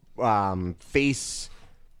face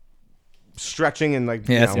stretching and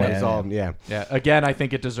Yeah, when it's all yeah. Yeah. Again, I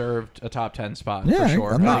think it deserved a top 10 spot Yeah, for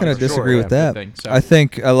sure. I'm not Oh, going for to sure, disagree with yeah, that. good thing, so. I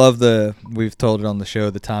think I love we've told it on the show,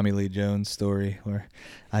 the Tommy Lee Jones story where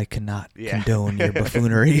I cannot Yeah. condone your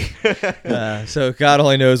buffoonery. So God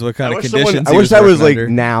only knows what kind of conditions I he wish was that was working like under.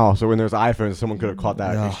 now, so when there's iPhones, someone could have caught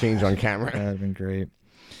that Oh. exchange on camera. That'd have been great.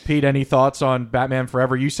 Pete, any thoughts on Batman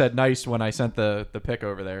Forever? You said nice when I sent the pick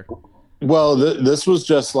over there. Well, this was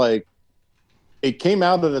just like, it came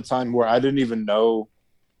out at a time where I didn't even know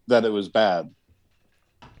that it was bad.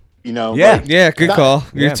 Yeah. like, Yeah, good That- call.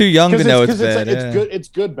 You're yeah. too young to 'cause know it's 'cause bad. like, yeah. it's good. It's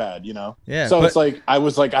good, bad. Yeah, So but- it's like I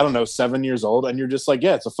was like, I don't know, 7 years old, and you're just like,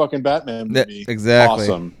 yeah, it's a fucking Batman Yeah, movie. exactly.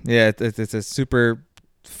 Awesome. Yeah, it's a super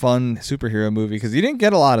fun superhero movie because you didn't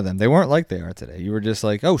get a lot of them. They weren't like they are today. You were just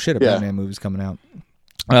like, oh shit, a Yeah. Batman movie's coming out.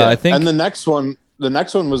 Yeah. I think And the next one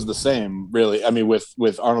was the same, really. I mean, with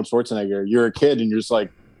Arnold Schwarzenegger, you're a kid and you're just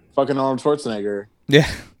like, fucking Arnold Schwarzenegger. yeah,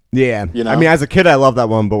 Yeah. You know? I mean, as a kid, I loved that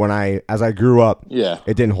one, but as I grew up, Yeah.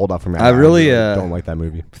 it didn't hold up for me. I really, don't like that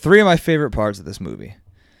movie. 3 of my favorite parts of this movie: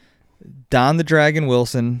 Don the Dragon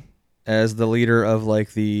Wilson as the leader of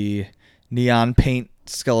like the neon paint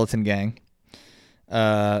skeleton gang,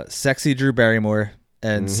 sexy Drew Barrymore,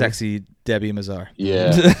 and sexy Debbie Mazar.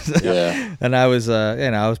 Yeah. Yeah. And I was,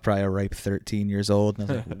 I was probably a ripe 13 years old, and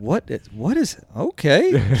I was like, what is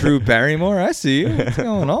okay? Drew Barrymore, I see you. What's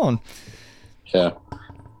going on? Yeah.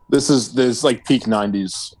 This is like peak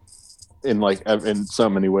 '90s in so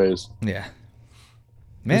many ways. Yeah.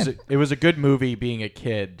 It Man, was a good movie being a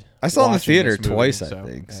kid. I saw it in the watching theater this movie, twice, I so,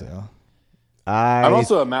 think. yeah. So I'm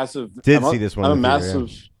also a massive. did I'm see this one I'm a in the theater,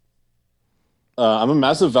 massive. I'm a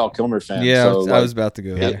massive Val Kilmer fan. yeah, so, I was about to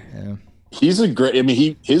go there. Yeah. He's a great. I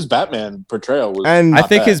mean, his Batman portrayal was. And I not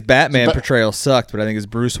think bad. his Batman But- portrayal sucked, but I think his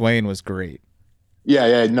Bruce Wayne was great.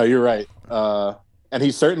 Yeah, no, you're right. And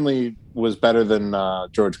he certainly was better than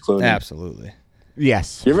George Clooney. Absolutely.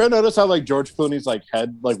 yes. You ever notice how like George Clooney's like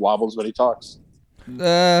head like wobbles when he talks?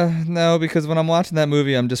 No, because when I'm watching that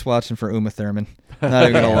movie, I'm just watching for Uma Thurman. Not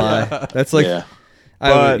even gonna lie. That's like, Yeah. I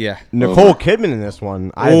would, But yeah. Nicole Kidman in this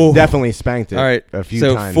one, I Oh. definitely spanked it All right, a few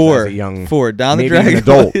so times four, as a young Don the maybe even Dragon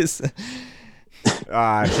adult. is-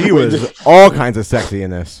 She was all kinds of sexy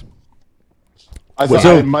in this. I thought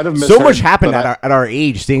So, I might have so misheard, much happened but at our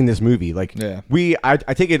age seeing this movie. Like Yeah. I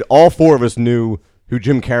take it all four of us knew who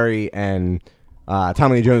Jim Carrey and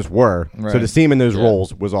Tommy Lee Jones were. So Right. to see him in those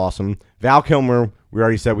roles was awesome. Val Kilmer, we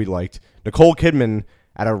already said we liked. Nicole Kidman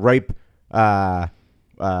at a ripe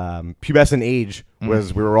pubescent age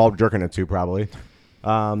was we were all jerking it to probably.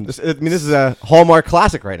 This is a Hallmark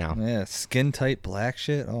classic right now. yeah, skin tight black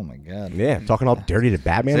shit. Oh my god. Yeah, talking all dirty to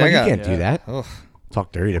Batman. See, I Like, got- you can't do that. Oh,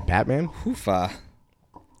 Talk dirty to Batman. hoofa.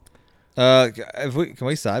 Can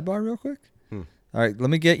we sidebar real quick? Hmm. All right, let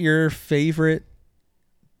me get your favorite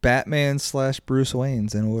Batman / Bruce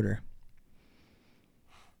Waynes in order.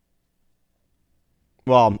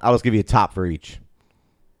 Well, I'll just give you a top for each.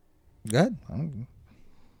 Good.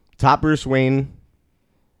 Top Bruce Wayne,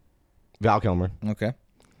 Val Kilmer. Okay.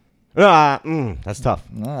 That's tough.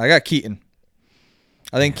 No, I got Keaton.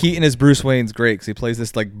 I think Keaton as Bruce Wayne's great because he plays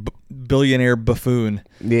this like billionaire buffoon.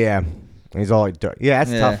 Yeah, he's all like, yeah,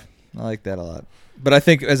 that's tough. I like that a lot. But I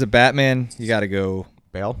think as a Batman, you got to go.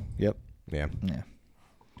 Bale. Yep. Yeah. Yeah.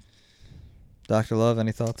 Dr. Love,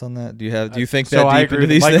 any thoughts on that? Do you think So that I deep agree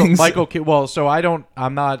into with these things? Michael. Well, so I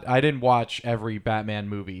didn't watch every Batman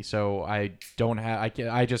movie, so I don't have.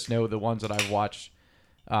 I just know the ones that I've watched.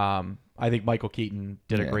 I think Michael Keaton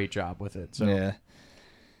did a Yeah. great job with it. So Yeah.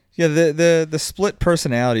 Yeah, the split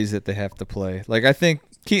personalities that they have to play. Like I think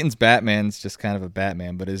Keaton's Batman's just kind of a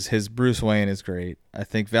Batman, but his Bruce Wayne is great. I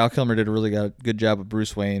think Val Kilmer did a really good job with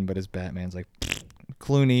Bruce Wayne, but his Batman's like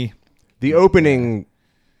Clooney. The opening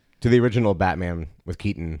to the original Batman with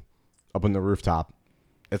Keaton up on the rooftop.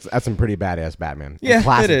 That's some pretty badass Batman. Yeah,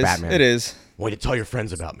 classic it is. Batman. It is. Way to tell your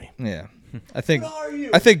friends about me. Yeah. I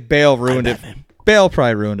think Bale ruined it. Bale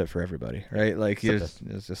probably ruined it for everybody, right? Like it's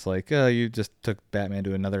just like you just took Batman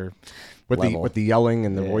to another level. with the yelling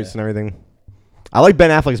and the Yeah. voice and everything. I like Ben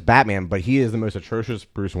Affleck's Batman, but he is the most atrocious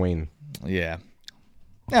Bruce Wayne. Yeah.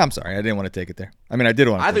 Yeah, I'm sorry. I didn't want to take it there. I mean, I did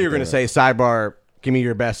want to. I thought you were going to say sidebar. Give me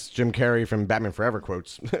your best Jim Carrey from Batman Forever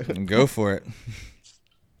quotes. Go for it.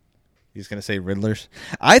 He's going to say Riddlers.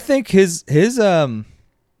 I think his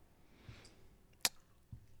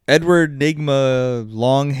Edward Nygma,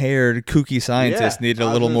 long-haired, kooky scientist Yeah, needed a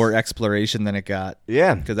I little was- more exploration than it got.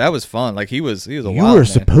 Yeah. Because that was fun. Like he was a You wild were man.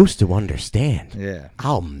 supposed to understand. Yeah.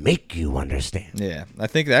 I'll make you understand. Yeah. I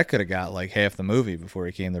think that could have got like half the movie before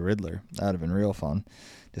he became the Riddler. That would have been real fun.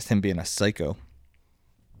 Just him being a psycho.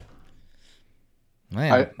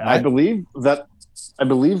 Man, I believe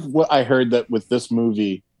what I heard that with this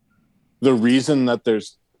movie, the reason that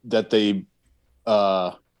they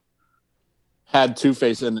had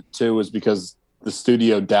Two-Face in it too was because the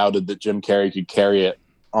studio doubted that Jim Carrey could carry it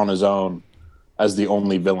on his own as the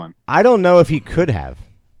only villain. I don't know if he could have.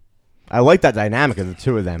 I like that dynamic of the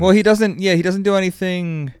two of them. Well, he doesn't. Yeah, he doesn't do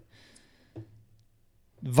anything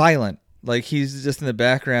violent. Like he's just in the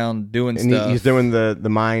background doing and stuff. he's doing the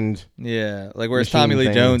mind. Yeah, like whereas machine Tommy Lee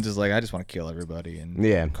thing. Jones is like, I just want to kill everybody and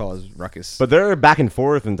Yeah. cause ruckus. But their back and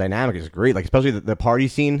forth and dynamic is great. Like especially the party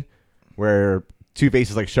scene where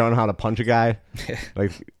Two-Face is like showing how to punch a guy,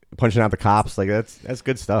 like punching out the cops. Like that's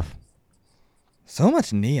good stuff. So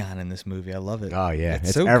much neon in this movie. I love it. Oh, yeah. it's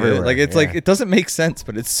It's so everywhere. good. Like it's Yeah. like it doesn't make sense,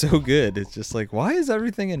 but it's so good. It's just like, why is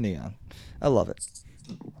everything in neon? I love it.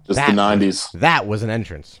 Just That- the 90s. That was an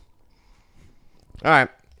entrance. All right.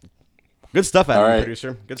 Good stuff, Adam, All right.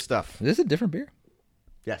 producer. Good stuff. Is this a different beer?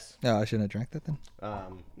 Yes. No, I shouldn't have drank that then.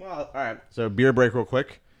 Well, all right. So beer break real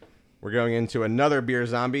quick. We're going into another Beer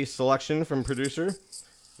Zombie selection from producer.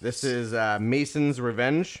 This is Mason's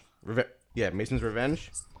Revenge. Mason's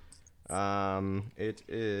Revenge. It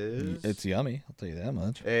is It's yummy. I'll tell you that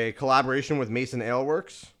much. a collaboration with Mason Ale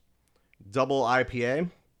Works. Double IPA.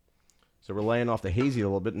 So we're laying off the hazy a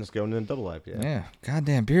little bit and just going into double IPA. Yeah.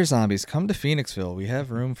 Goddamn beer zombies. Come to Phoenixville. We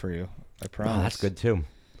have room for you. I promise. Oh, that's good too.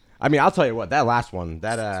 I mean, I'll tell you what. That last one,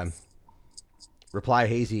 that reply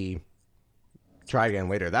hazy, try again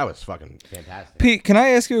later. That was fucking fantastic. Pete, can I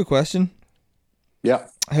ask you a question? Yeah.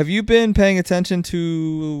 Have you been paying attention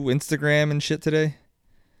to Instagram and shit today?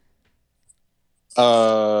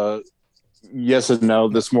 Yes and no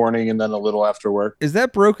this morning, and then a little after work. Is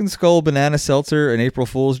that Broken Skull Banana Seltzer an April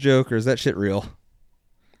Fool's joke, or is that shit real?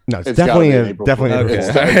 No, it's It's definitely gotta be an a April definitely.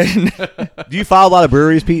 Fool's. A Okay. Do you follow a lot of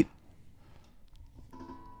breweries, Pete?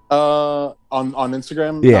 On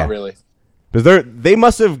Instagram, Yeah. not really. Because they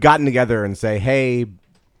must have gotten together and say, hey,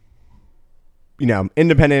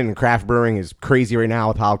 independent and craft brewing is crazy right now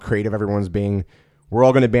with how creative everyone's being. We're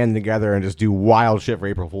all going to band together and just do wild shit for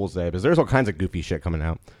April Fool's Day because there's all kinds of goofy shit coming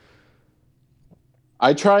out.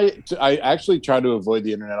 I actually try to avoid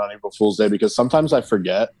the internet on April Fool's Day because sometimes I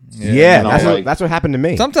forget. Yeah, And that's, I'll, that's what happened to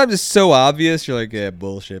me. Sometimes it's so obvious, you're like, yeah,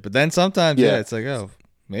 bullshit. But then sometimes, Yeah. it's like, oh,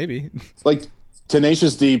 maybe. Like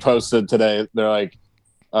Tenacious D posted today, they're like,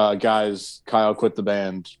 guys, Kyle quit the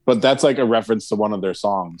band, but that's like a reference to one of their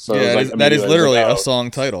songs. So yeah, it was like, that is immediately literally like, a song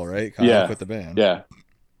title, right? Kyle Yeah. Quit the Band. Yeah,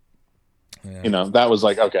 Yeah. that was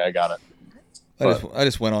like, okay, I got it. I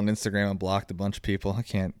just went on Instagram and blocked a bunch of people. I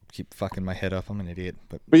can't keep fucking my head up. I'm an idiot,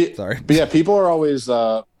 but But, sorry. but yeah, people are always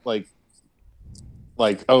like,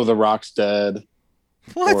 oh, The Rock's dead.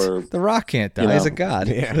 What? Or, The Rock can't die. you know, He's a god.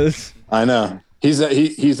 yeah. I know he's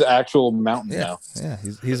the actual mountain Yeah, now. yeah.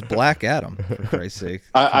 He's Black Adam, for Christ's sake.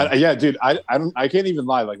 Yeah, dude, I can't even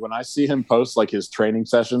lie. Like when I see him post like his training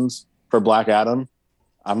sessions for Black Adam,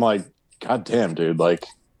 I'm like, God damn, dude, like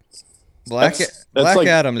that's Black like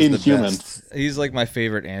Adam is inhuman. the best. He's like my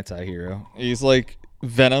favorite anti-hero. He's like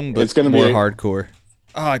Venom, but It's gonna more be- hardcore.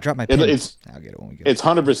 Oh, I dropped my pen. it's I'll get it when we get it. it's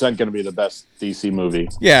 100% going to be the best DC movie.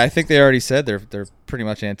 Yeah, I think they already said they're pretty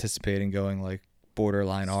much anticipating going like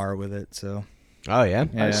borderline R with it. So Oh, yeah?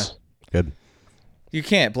 yeah, Nice. Good. you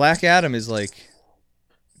can't. Black Adam is like.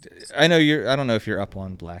 I know you're. I don't know if you're up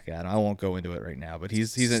on Black Adam. I won't go into it right now, but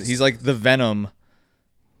he's like the Venom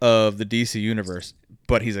of the DC universe,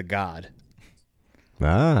 but he's a god.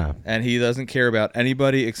 Ah. And he doesn't care about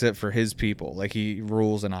anybody except for his people. Like he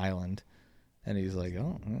rules an island, and he's like,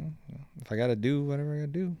 "Oh, well, if I gotta do whatever I gotta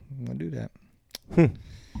do, I'm gonna do that."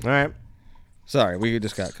 All right. Sorry, we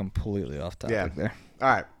just got completely off topic Yeah. there. All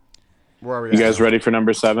right. Where are we You at guys now? ready for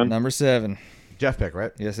number 7? Number 7. Jeff pick,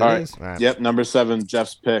 right? Yes, it All right. is. All right. Yep, number 7,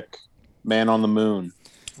 Jeff's pick, Man on the Moon.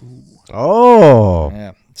 Oh.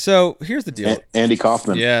 Yeah. So here's the deal. Andy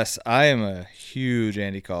Kaufman. Yes, I am a huge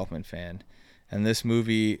Andy Kaufman fan, and this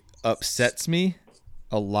movie upsets me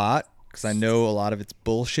a lot because I know a lot of it's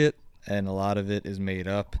bullshit and a lot of it is made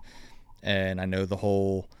up, and I know the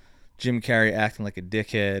whole Jim Carrey acting like a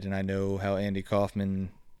dickhead, and I know how Andy Kaufman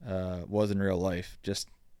was in real life. Just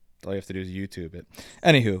all you have to do is YouTube it.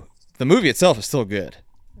 Anywho, the movie itself is still good.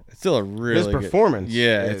 It's still a really His good- performance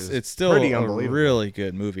Yeah, is it's still pretty a unbelievable. really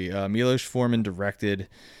good movie. Milos Forman directed,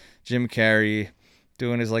 Jim Carrey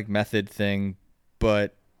doing his like method thing,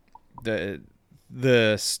 but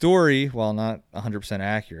the story, while not 100%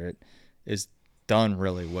 accurate, is done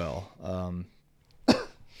really well.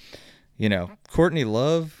 Courtney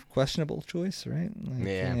Love, questionable choice, right? Like,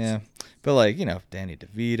 Yeah. But like, Danny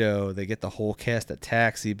DeVito, they get the whole cast of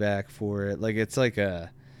Taxi back for it. Like it's a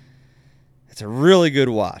really good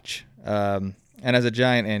watch. And as a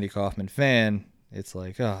giant Andy Kaufman fan, it's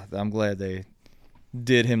like, oh, I'm glad they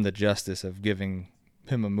did him the justice of giving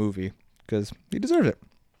him a movie because he deserves it.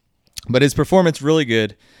 But his performance really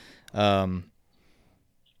good. I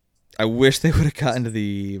wish they would have gotten to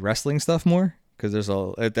the wrestling stuff more because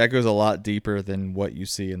that goes a lot deeper than what you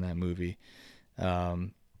see in that movie.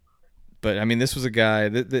 But I mean, this was a guy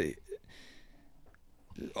that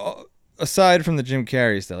aside from the Jim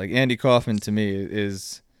Carrey stuff, like Andy Kaufman to me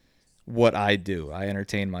is what I do. I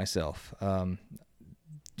entertain myself.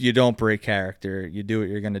 You don't break character. You do what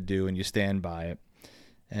you're going to do and you stand by it.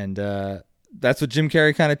 And that's what Jim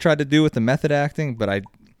Carrey kind of tried to do with the method acting, but I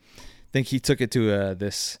think he took it to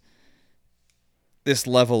this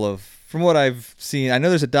level of, from what I've seen, I know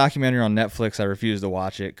there's a documentary on Netflix. I refuse to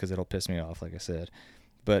watch it because it'll piss me off, like I said.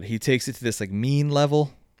 But he takes it to this like mean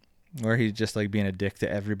level where he's just like being a dick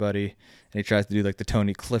to everybody, and he tries to do like the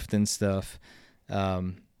Tony Clifton stuff.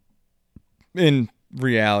 In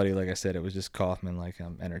reality, like I said, it was just Kaufman, like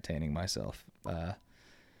I'm entertaining myself. But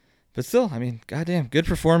still, I mean, goddamn, good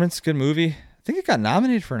performance, good movie. I think it got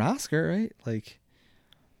nominated for an Oscar, right? Like,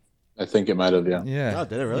 I think it might have, yeah. yeah. Oh,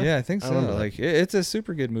 did it really? Yeah, I think I so. don't know that. Like, it's a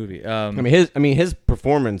super good movie. I mean his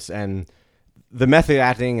performance and the method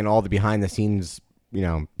acting and all the behind the scenes,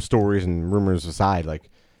 stories and rumors aside, like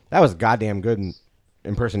that was goddamn good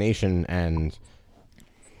impersonation and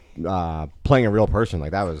playing a real person.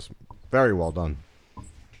 Like that was very well done.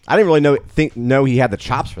 I didn't really know he had the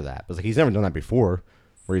chops for that. I was like, he's never done that before,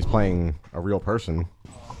 where he's playing a real person.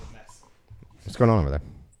 What's going on over there?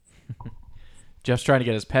 Jeff's trying to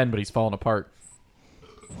get his pen, but he's falling apart.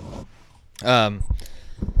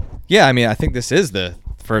 Yeah, I mean, I think this is the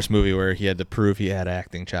first movie where he had to prove he had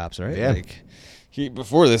acting chops, right? Yeah. Like,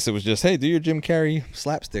 before this, it was just, hey, do your Jim Carrey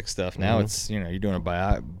slapstick stuff. Now it's, you're doing a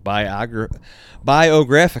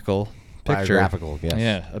biographical picture. Biographical, yes.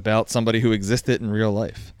 Yeah, about somebody who existed in real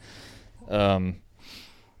life. So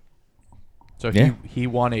Yeah. he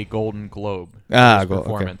won a Golden Globe for his Okay.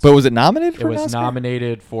 performance. But was it nominated It for an was Oscar?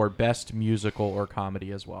 nominated for Best Musical or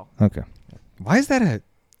Comedy as well. Okay. Why is that a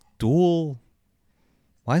dual?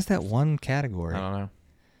 Why is that one category? I don't know.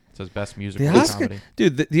 It says Best Musical The or Oscar, Comedy.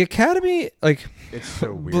 dude, the Academy, like, It's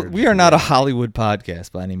so weird. we are not a Hollywood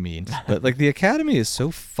podcast by any means, but like the Academy is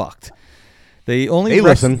so fucked. They only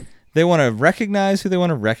listen. They want to recognize who they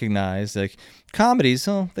want to recognize. Like comedies,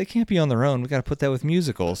 they can't be on their own. We got to put that with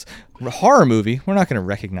musicals. Horror movie, we're not going to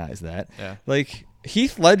recognize that. Yeah. Like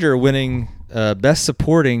Heath Ledger winning Best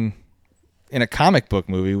Supporting in a comic book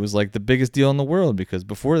movie was like the biggest deal in the world, because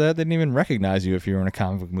before that they didn't even recognize you if you were in a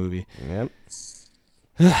comic book movie. Yep.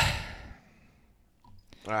 All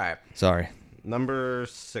right. Sorry. Number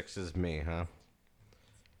 6 is me, huh?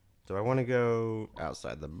 Do I want to go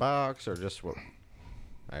outside the box or just what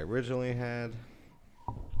I originally had?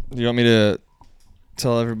 Do you want me to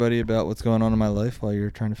tell everybody about what's going on in my life while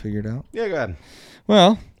you're trying to figure it out? Yeah, go ahead.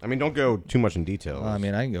 Well, I mean, don't go too much in detail. I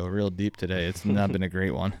mean, I can go real deep today. It's not been a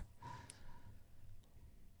great one.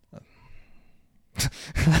 You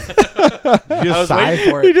I just was sighed? waiting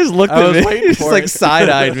for He it. just looked I at was me. waiting He just for like it.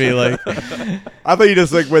 side-eyed me like, I thought you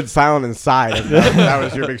just like went silent and sighed. That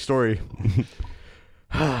was your big story.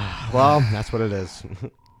 Well, that's what it is.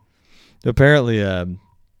 apparently,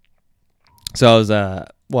 so I was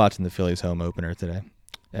watching the Phillies home opener today,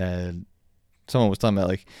 and someone was talking about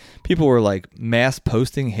like people were like mass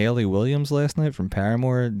posting Haley Williams last night from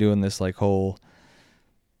Paramore doing this like whole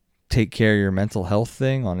take care of your mental health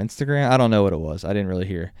thing on Instagram. I don't know what it was. I didn't really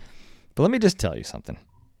hear. But let me just tell you something.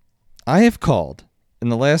 I have called in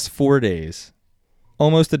the last 4 days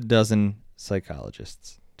almost a dozen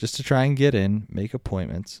psychologists just to try and get in, make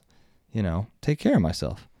appointments, take care of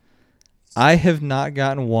myself. I have not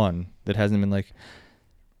gotten one that hasn't been like,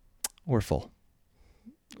 we're full.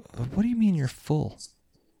 What do you mean you're full?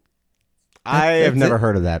 I have that's never it.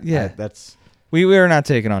 heard of that. Yeah. That's We are not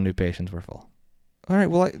taking on new patients. We're full. All right.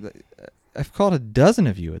 Well, I've called a dozen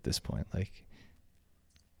of you at this point. Like,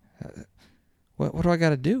 what do I got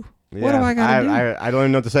to do? What do I got to do? I don't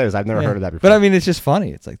even know what to say because I've never Yeah. heard of that before. But I mean, it's just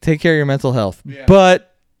funny. It's like, take care of your mental health,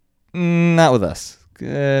 but not with us.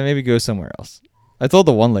 Maybe go somewhere else. I told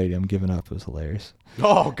the one lady I'm giving up. It was hilarious.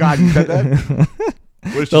 Oh God, you said that? What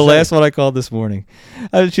did she The say? last one I called this morning,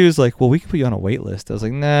 she was like, well, we can put you on a wait list. I was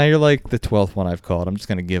like, nah, you're like the 12th one I've called. I'm just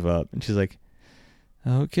going to give up. And she's like,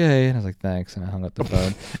 okay. And I was like, thanks. And I hung up the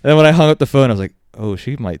phone. And then when I hung up the phone, I was like, oh,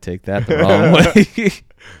 she might take that the wrong way.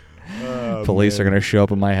 Oh, Police are man. going to show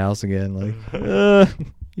up at my house again. Like, are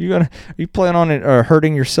you planning on it or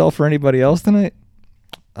hurting yourself or anybody else tonight?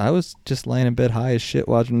 I was just laying in bed high as shit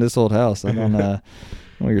watching This Old House. I don't know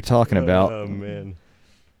what you're talking about. Oh man.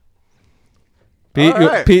 Pete, all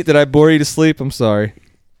right. Pete, did I bore you to sleep? I'm sorry.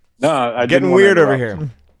 No, I didn't Getting wanna weird over interrupt.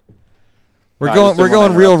 here. We're I going just didn't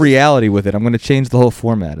wanna real interrupt. reality with it. I'm going to change the whole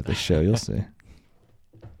format of this show. You'll see.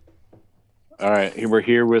 All right, we're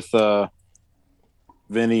here with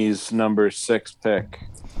Vinny's number 6 pick.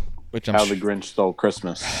 Which How the Grinch Stole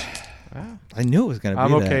Christmas. I knew it was going to be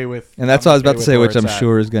I'm that. okay with. And that's I'm what I was about okay to with say, where which I'm it's at.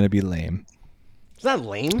 sure is going to be lame. Is that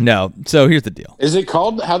lame? No. So here's the deal. Is it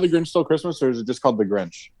called How the Grinch Stole Christmas, or is it just called The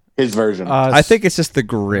Grinch? His version. I think it's just the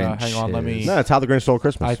Grinch. hang on, let me- No, it's How the Grinch Stole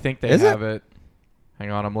Christmas. I think they Is it? have it?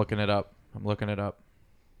 Hang on, I'm looking it up.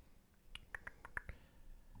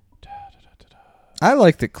 I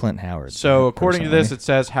like that Clint Howard. So according to this, personally. it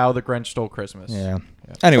says How the Grinch Stole Christmas. Yeah.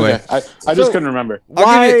 Anyway. Okay, I just couldn't remember.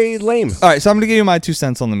 Why lame? All right, so I'm going to give you my 2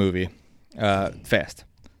 cents on the movie. Fast.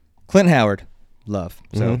 Clint Howard. Love.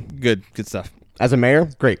 So good stuff. As a mayor,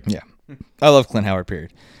 great. Yeah. I love Clint Howard,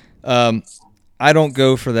 period. I don't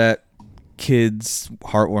go for that kids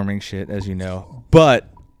heartwarming shit, as you know. But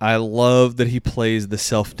I love that he plays the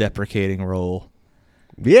self-deprecating role.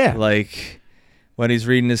 Yeah. Like, when he's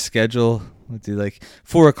reading his schedule, what's he like,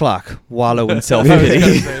 4 o'clock, wallow in self-pity.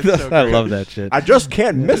 It's so I great. love that shit. I just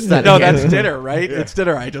can't miss that. No, again. that's dinner, right? It's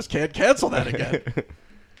dinner. I just can't cancel that again.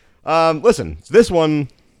 Listen, this one,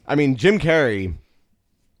 I mean, Jim Carrey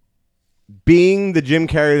being the Jim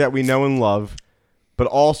Carrey that we know and love, but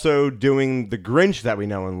also doing the Grinch that we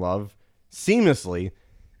know and love seamlessly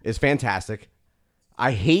is fantastic.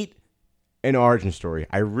 I hate an origin story.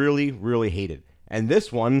 I really, really hate it. And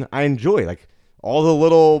this one, I enjoy. Like, all the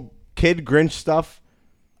little kid Grinch stuff,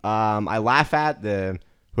 I laugh at.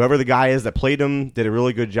 Whoever the guy is that played him did a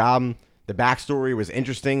really good job. The backstory was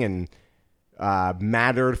interesting and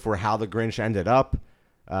mattered for how the Grinch ended up.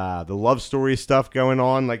 The love story stuff going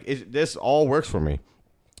on. Like, this all works for me.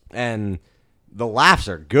 And the laughs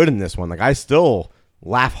are good in this one. Like, I still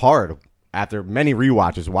laugh hard after many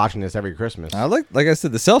rewatches watching this every Christmas. I like I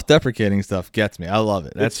said, the self-deprecating stuff gets me. I love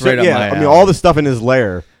it. That's It's right up my I mean, alley. all the stuff in his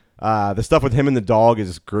lair. The stuff with him and the dog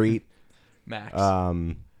is great. Max.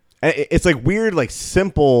 It's like weird, like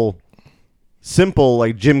simple,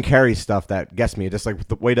 like Jim Carrey stuff that gets me. Just like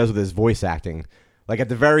the way he does with his voice acting. Like at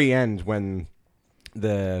the very end when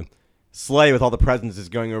the sleigh with all the presents is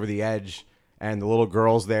going over the edge and the little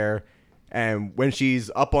girl's there, and when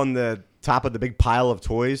she's up on the top of the big pile of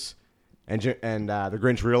toys, and the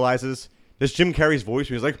Grinch realizes this Jim Carrey's voice.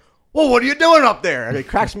 He's like, "Well, what are you doing up there?" And it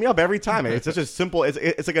cracks me up every time. It's such a simple.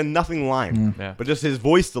 It's like a nothing line, Yeah. but just his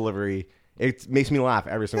voice delivery. It makes me laugh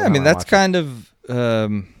every single Yeah, I time. mean, that's watch kind of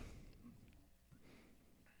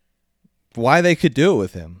why they could do it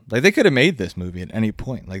with him. Like, they could have made this movie at any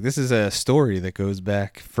point. Like, this is a story that goes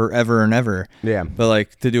back forever and ever. Yeah. But,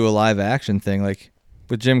 like, to do a live action thing, like,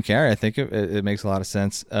 with Jim Carrey, I think it makes a lot of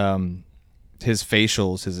sense. His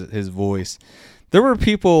facials, his voice. There were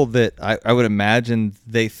people that I would imagine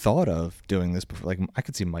they thought of doing this before. Like, I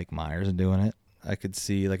could see Mike Myers doing it. I could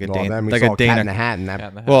see, like, Well, then we saw Cat in the Hat and that. Cat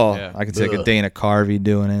in the Hat, Well, yeah. I could see like a Dana Carvey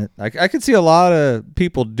doing it. I could see a lot of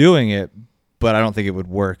people doing it, but I don't think it would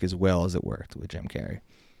work as well as it worked with Jim Carrey.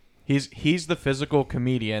 He's the physical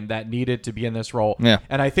comedian that needed to be in this role. Yeah.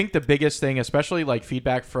 And I think the biggest thing, especially like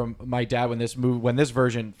feedback from my dad when this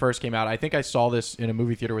version first came out, I think I saw this in a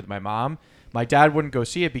movie theater with my mom. My dad wouldn't go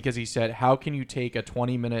see it because he said, "How can you take a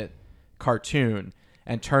 20-minute cartoon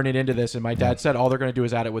and turn it into this?" And my dad said all they're going to do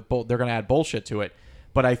is add it with they're going to add bullshit to it.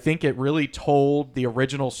 But I think it really told the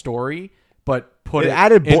original story, but put it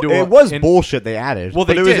added. into It was bullshit they added. Well,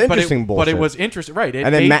 but they it was did, interesting but bullshit. it was interesting, right? It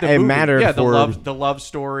And it made the it movie. mattered yeah, for the love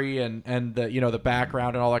story and the the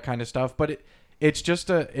background and all that kind of stuff. But it's just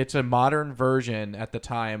a modern version at the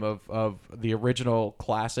time of the original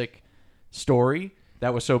classic story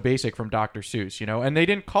that was so basic from Dr. Seuss, and they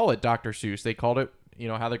didn't call it Dr. Seuss. They called it,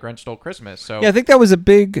 How the Grinch Stole Christmas. So Yeah, I think that was a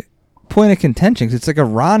big point of contention because it's like a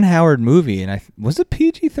Ron Howard movie, and was it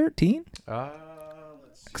PG-13?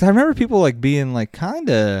 Because I remember people like being like kind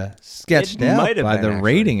of sketched It out might have by been, the actually.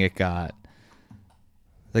 rating it got.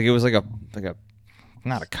 Like, it was like a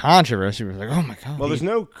not a controversy. It was like, oh my god. Well, there's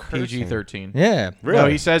no cursing. PG-13. Yeah. Really? No,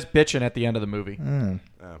 he says bitchin' at the end of the movie.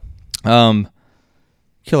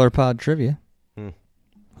 Killer Pod trivia.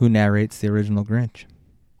 Who narrates the original Grinch?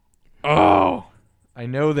 Oh, I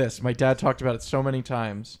know this. My dad talked about it so many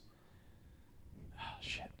times. Oh,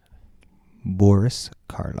 shit. Boris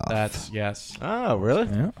Karloff. That's, yes. Oh, really?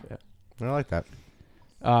 Yeah. I like that.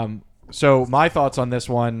 So my thoughts on this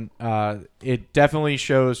one, it definitely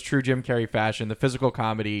shows true Jim Carrey fashion, the physical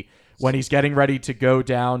comedy, when he's getting ready to go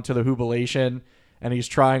down to the Hubilation and he's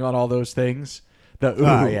trying on all those things. The ooh,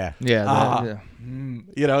 Oh, yeah. Yeah.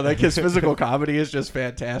 like his physical comedy is just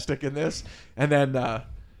fantastic in this. And then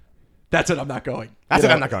that's it, I'm not going. That's You it.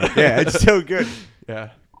 know? I'm not going. Yeah, it's so good. Yeah.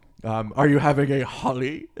 Are you having a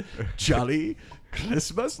holly jolly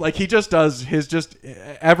Christmas? Like, he just does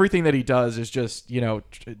everything that he does is just,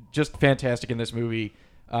 just fantastic in this movie.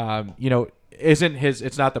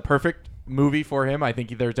 It's not the perfect movie for him. I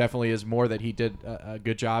think there definitely is more that he did a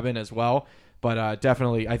good job in as well. But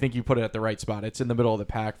definitely, I think you put it at the right spot. It's in the middle of the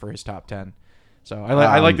pack for his top 10. So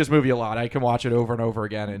I like this movie a lot. I can watch it over and over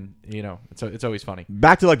again, and it's always funny.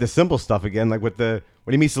 Back to like the simple stuff again, like with when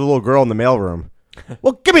he meets the little girl in the mailroom.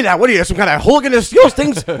 Well, give me that. What are you, some kind of hooligan that steals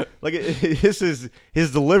things? Like his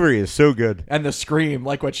delivery is so good. And the scream,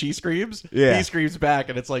 like when she screams, Yeah. he screams back,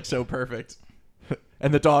 and it's like so perfect.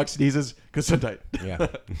 And the dog sneezes, Gesundheit. Yeah.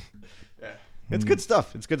 It's good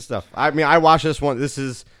stuff. It's good stuff. I mean, I watch this one.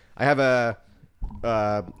 I have a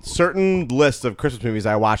certain list of Christmas movies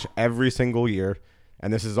I watch every single year,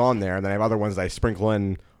 and this is on there. And then I have other ones that I sprinkle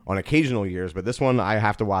in on occasional years, but this one I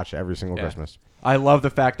have to watch every single Yeah. Christmas. I love the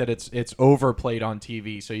fact that it's overplayed on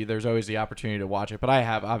TV, so there's always the opportunity to watch it. But I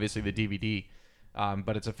have obviously the DVD,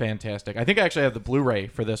 but it's a fantastic. I think I actually have the Blu-ray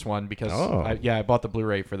for this one because I bought the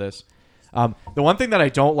Blu-ray for this. The one thing that I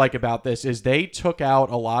don't like about this is they took out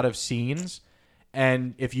a lot of scenes,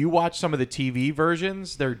 and if you watch some of the TV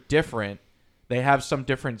versions, they're different. They have some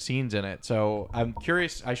different scenes in it, so I'm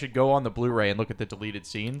curious. I should go on the Blu-ray and look at the deleted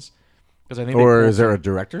scenes. Because I think Or is there a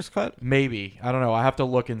director's cut? maybe, I don't know. I have to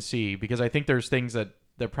look and see because I think there's things that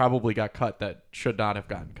that probably got cut that should not have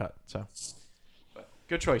gotten cut. So, but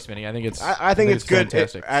good choice, Vinny. I think it's I think it's good.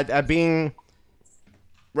 Fantastic. At being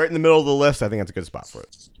right in the middle of the list, I think it's a good spot for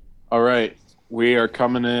it. All right, we are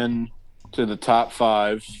coming in to the top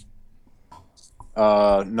 5.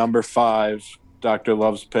 Number 5, Dr.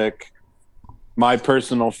 Love's pick. My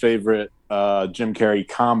personal favorite Jim Carrey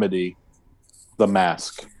comedy, The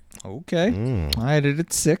Mask. Okay. I had it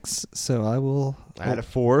at 6, so I will. I had a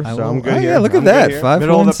 4, I so will- I'm good oh, here. yeah, look I'm at good that. here. 5,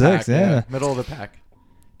 middle 4, of and the 6. pack. Yeah. Middle of the pack.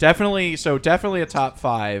 Definitely a top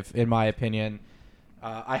 5 in my opinion.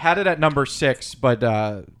 I had it at number 6,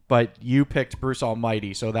 but you picked Bruce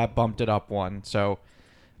Almighty, so that bumped it up one. So,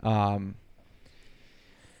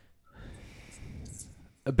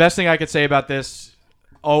 the best thing I could say about this,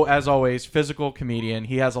 as always, physical comedian.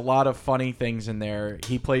 He has a lot of funny things in there.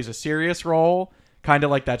 He plays a serious role, kind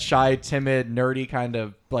of like that shy, timid, nerdy kind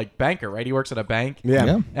of like banker, right? He works at a bank.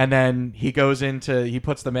 Yeah. And then he goes he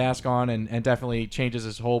puts the mask on and definitely changes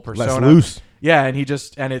his whole persona. Less loose. Yeah, and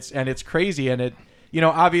it's crazy, and it,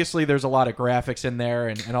 obviously there's a lot of graphics in there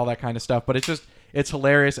and all that kind of stuff, but it's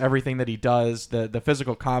hilarious everything that he does. The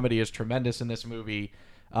physical comedy is tremendous in this movie.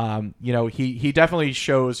 He definitely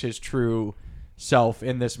shows his true self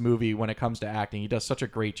in this movie when it comes to acting. He does such a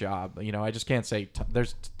great job. I just can't say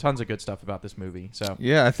there's tons of good stuff about this movie. So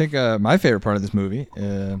Yeah, I think my favorite part of this movie,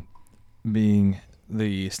 being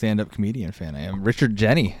the stand-up comedian fan I am, Richard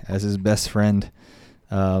Jeni as his best friend.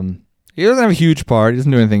 He doesn't have a huge part. He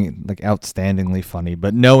doesn't do anything like outstandingly funny,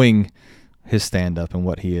 but knowing his stand-up and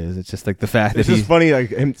what he is, it's just like the fact It's that just funny, like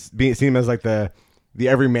him seeing him as like the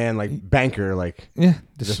everyman, like banker, like yeah,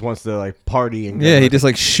 just wants to like party and he just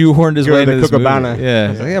like shoehorned his Go way to into the this movie. Copacabana. Yeah,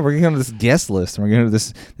 he's like, yeah, we're going to this guest list, and we're going to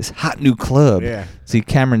this hot new club. Yeah. See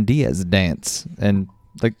Cameron Diaz dance, and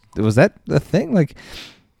like, was that the thing? Like,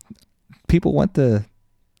 people went to.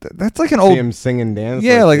 That's like an see old. him sing and dance.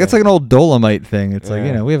 Yeah, like that's like an old Dolomite thing. It's like,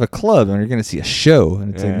 Yeah. we have a club and you're going to see a show.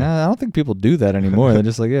 And it's like, Yeah. nah, I don't think people do that anymore. They're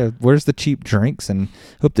just like, yeah, where's the cheap drinks? And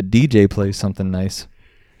hope the DJ plays something nice.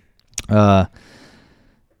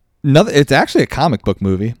 It's actually a comic book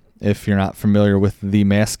movie, if you're not familiar with the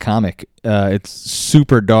Mask comic. It's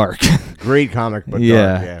super dark. great comic, but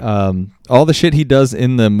yeah. dark, yeah. All the shit he does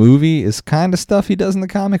in the movie is kind of stuff he does in the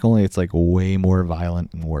comic, only it's like way more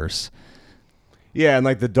violent and worse. Yeah, and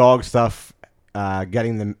like the dog stuff,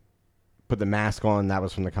 getting them put the mask on, that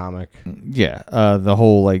was from the comic. Yeah, the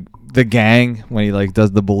whole like the gang when he like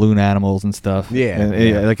does the balloon animals and stuff. Yeah, and,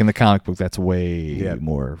 yeah. like in the comic book, that's way Yeah.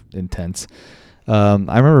 more intense. I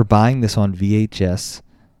remember buying this on VHS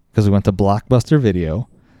because we went to Blockbuster Video,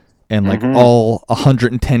 and like all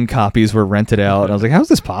 110 copies were rented out. And I was like, "How's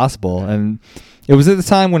this possible?" And it was at the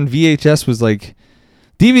time when VHS was like,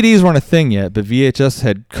 DVDs weren't a thing yet, but VHS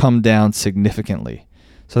had come down significantly.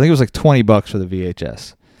 So I think it was like $20 for the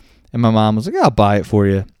VHS. And my mom was like, I'll buy it for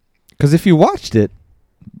you. Because if you watched it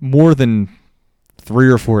more than 3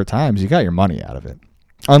 or 4 times, you got your money out of it.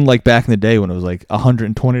 Unlike back in the day when it was like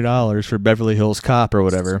 $120 for Beverly Hills Cop or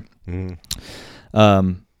whatever. Mm.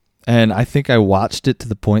 And I think I watched it to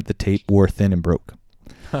the point the tape wore thin and broke.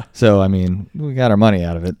 So, I mean, we got our money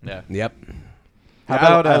out of it. yeah. Yep. How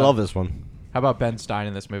about I love this one. How about Ben Stein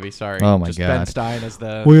in this movie? Sorry. Oh my Just God. Ben Stein as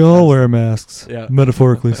the. We all wear masks, Yeah.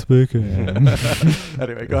 metaphorically speaking.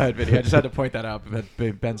 Anyway, go ahead, Vinny. I just had to point that out. But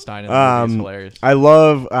Ben Stein in the movie is hilarious. I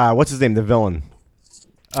love what's his name, the villain.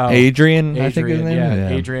 Oh, Adrian, I think his name. yeah,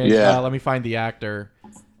 Adrian. Yeah. Let me find the actor.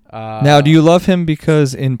 Now, do you love him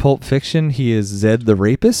because in Pulp Fiction he is Zed the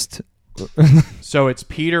rapist? So it's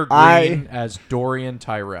Peter Green as Dorian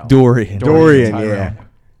Tyrell. Dorian. Dorian, Tyrell.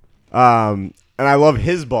 yeah. And I love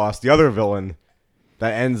his boss, the other villain,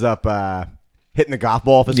 that ends up hitting the golf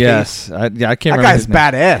ball off his face. Yes, I can't That remember. guy's his name.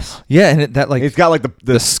 badass. Yeah, and that like He's got like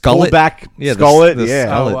the skullet? back yeah, skullet. the yeah.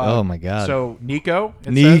 skullet. Oh, Oh my god. So Nico.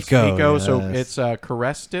 It Nico, says. Nico. So yes. it's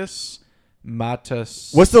Carestis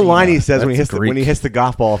Matas. What's the line he says when he That's hits when he Greek. hits the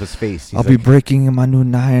golf ball off his face? He's I'll like, be breaking my new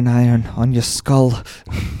 9-iron on your skull.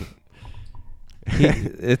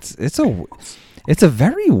 It's a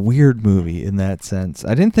very weird movie in that sense.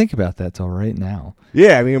 I didn't think about that till right now.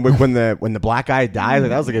 yeah. I mean, when the black guy died, like,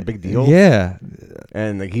 that was like a big deal. Yeah,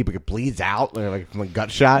 And like he bleeds out like from a gut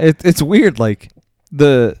shot. it's weird. Like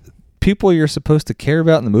the people you're supposed to care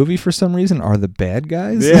about in the movie for some reason are the bad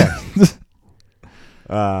guys. Yeah.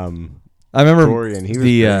 I remember Dorian, he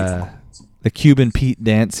was the Cuban Pete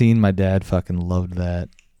dance scene. My dad fucking loved that.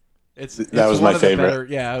 It's That was one my of the favorite. better-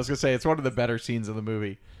 yeah, I was gonna say it's one of the better scenes in the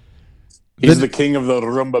movie. He's the king of the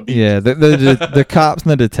rumba beat. Yeah, the cops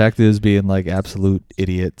and the detectives being like absolute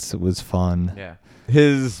idiots. It was fun. Yeah.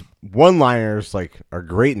 his one-liners like are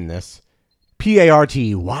great in this PART.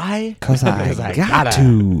 Why? Because I 'Cause I got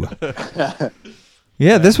gotta. to.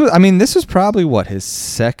 Yeah, this was probably what, his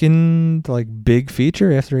second like big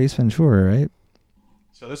feature after Ace Ventura, right?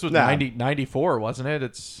 So this was Nah. 94, wasn't it?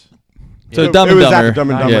 It's So It Dumb and was Dumber. after Dumb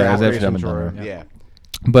and Dumber. Yeah, it was after after Ace Dumb and Ventura. Dumber. Yeah.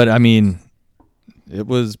 But I mean, it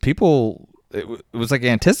was people. It was like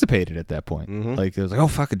anticipated at that point. Mhm. Like it was like, oh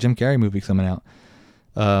fuck, a Jim Carrey movie coming out.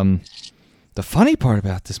 The funny part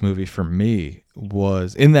about this movie for me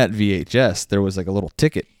was in that VHS there was like a little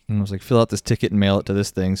ticket, and it was like, fill out this ticket and mail it to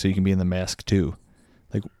this thing so you can be in The Mask 2.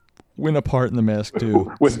 Like, win a part in The Mask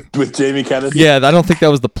 2. with Jamie Kennedy. Yeah, I don't think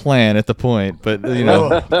that was the plan at the point, but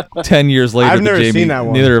 10 years later, I've the never Jamie, seen that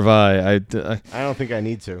one. neither have I I don't think I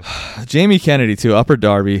need to. Jamie Kennedy too, Upper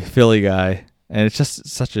Darby, Philly guy, and it's just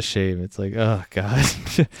such a shame. It's like, oh god.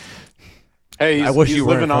 Hey, he's, I wish he's you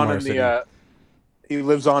weren't living from on our in city. the. He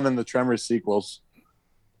lives on in the Tremors sequels.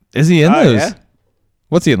 Is he in Oh, those? yeah?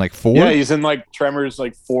 What's he in, like 4? Yeah, he's in like Tremors,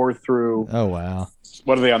 like 4 through. Oh wow.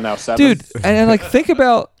 What are they on now? 7. Dude, and like think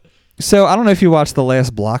about, so I don't know if you watched the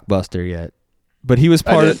last Blockbuster yet, but he was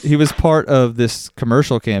I part of this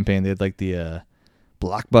commercial campaign. They had like the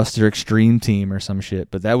Blockbuster Extreme Team or some shit,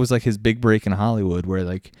 but that was like his big break in Hollywood, where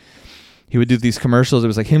like he would do these commercials. It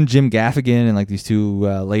was like him, Jim Gaffigan, and like these two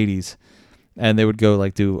ladies, and they would go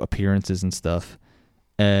like do appearances and stuff.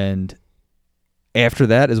 And after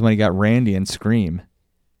that is when he got Randy in Scream.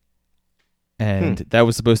 And that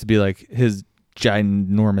was supposed to be like his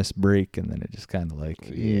ginormous break, and then it just kind of like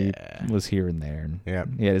was here and there. And Yeah.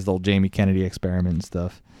 he had his little Jamie Kennedy experiment and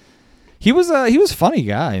stuff. He was a funny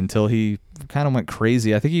guy until he kind of went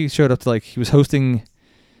crazy. I think he showed up to like, he was hosting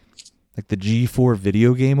like the G4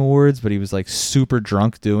 Video Game Awards, but he was like super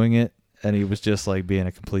drunk doing it, and he was just like being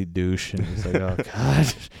a complete douche, and he was like, oh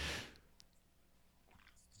god.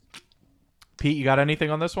 Pete, you got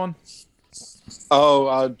anything on this one?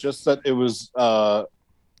 Oh, just that it was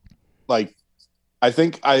like I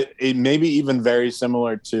think it maybe even very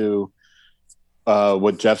similar to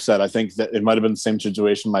what Jeff said. I think that it might have been the same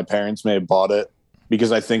situation. My parents may have bought it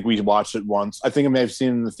because I think we watched it once. I think I may have seen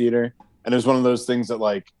it in the theater, and it was one of those things that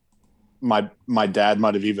like my dad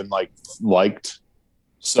might have even like liked.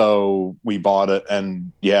 So we bought it,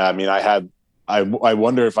 and yeah, I mean, I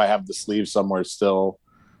wonder if I have the sleeve somewhere still.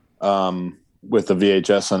 With the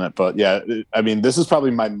VHS in it, but yeah, I mean, this is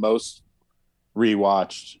probably my most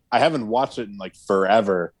rewatched. I haven't watched it in like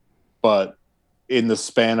forever, but in the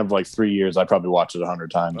span of like 3 years, I probably watched it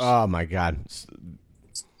 100 times. Oh my god.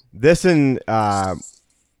 This and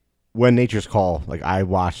When Nature's Call, like I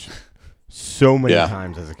watched so many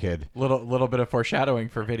times as a kid. Little bit of foreshadowing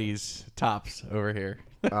for Viddy's tops over here.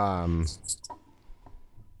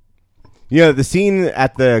 The scene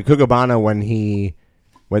at the Kugabana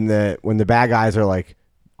when the bad guys are like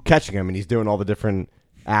catching him and he's doing all the different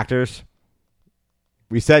actors.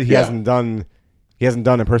 We said he hasn't done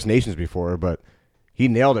impersonations before, but he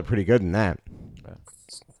nailed it pretty good in that.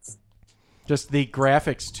 Just the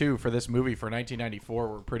graphics too for this movie for 1994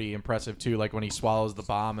 were pretty impressive too. Like when he swallows the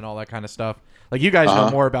bomb and all that kind of stuff. Like you guys know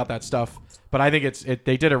more about that stuff, but I think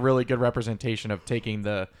they did a really good representation of taking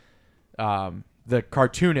the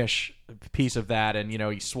cartoonish piece of that, and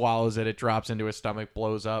he swallows it, it drops into his stomach,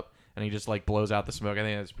 blows up, and he just like blows out the smoke. I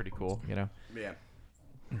think that's pretty cool. Yeah,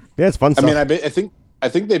 it's fun stuff. I mean, I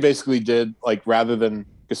think they basically did like, rather than,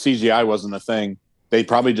 because CGI wasn't a thing, they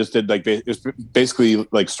probably just did like it was basically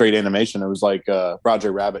like straight animation. It was like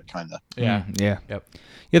Roger Rabbit kind of. Yeah. Yeah. Yep.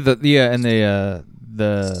 Yeah. And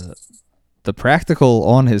the practical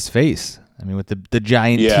on his face. I mean, with the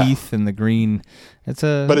giant teeth and the green, but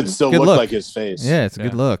it still good looked look. like his face. Yeah, it's a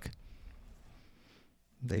good look.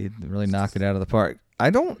 They really knocked it out of the park. I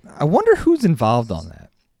wonder who's involved on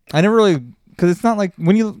that. I never really, because it's not like,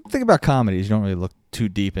 when you think about comedies, you don't really look too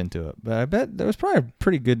deep into it. But I bet there was probably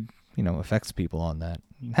pretty good, effects people on that.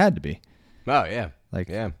 It had to be. Oh yeah,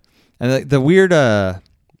 And the weird,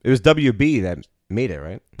 it was WB that made it,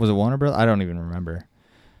 right? was it Warner Bros? I don't even remember.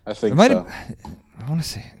 I think It might so. have. I want to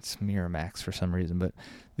say it's Miramax for some reason, but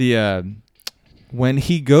the when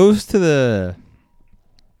he goes to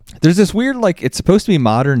there's this weird, like, it's supposed to be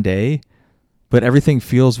modern day, but everything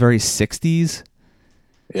feels very 60s.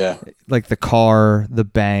 Yeah. Like the car, the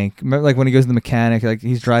bank. Remember, like when he goes to the mechanic, like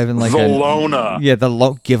he's driving like The Lona. Yeah,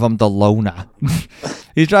 give him the Lona.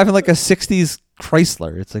 He's driving like a 60s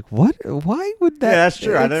Chrysler. It's like, what? Why would that? Yeah, that's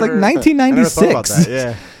true. It's like 1996. I never thought about that.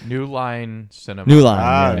 Yeah. New Line Cinema. New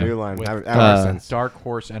Line. Yeah. New Line. With, That makes sense. Dark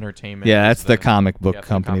Horse Entertainment. Yeah, is that's the comic book yeah, the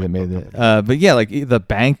company that comic made book it. company. But yeah, like the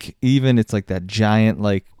bank, even, it's like that giant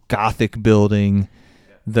like Gothic building.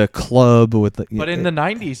 the club with the. But in the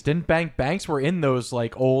 90s, didn't banks were in those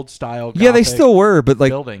like old style? Yeah, they Gothic still were, but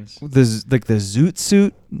like buildings. the zoot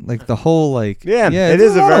suit, like the whole like. Yeah, it it's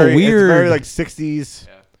is a lot of very weird. It's very like 60s,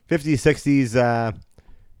 50s, 60s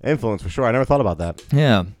influence for sure. I never thought about that.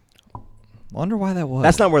 Yeah. Wonder why that was.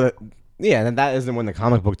 That's not where the. Yeah, and that isn't when the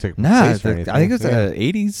comic book took Nah, place. Or anything. I think it's Yeah. a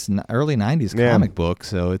 80s, early 90s Yeah. comic book,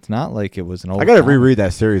 so it's not like it was an old. I gotta comic. reread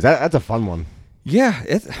that series. That's a fun one. Yeah,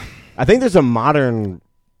 I think there's a modern,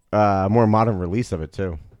 more modern release of it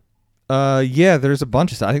too. yeah. There's a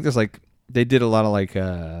bunch of stuff. I think there's like they did a lot of like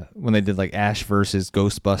when they did like Ash versus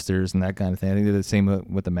Ghostbusters and that kind of thing. I think they did the same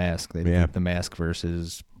with the Mask. They Yeah. did the Mask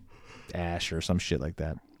versus Ash or some shit like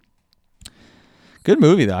that. Good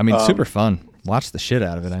movie though. I mean, super fun. Watch the shit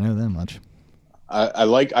out of it. I know that much.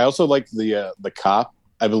 I also like the cop.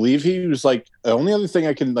 I believe he was like the only other thing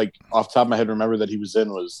I can like off the top of my head remember that he was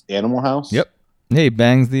in was Animal House. Yep. Hey,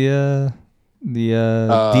 bangs the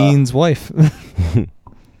Dean's wife.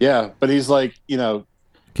 Yeah, but he's like, you know,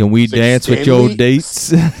 Can we It's like dance with your Stanley-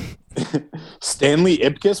 dates? Stanley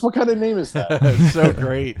Ipkiss. What kind of name is that? It's so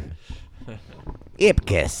great.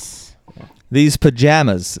 Ipkiss. These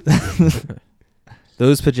pajamas.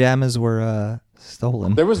 Those pajamas were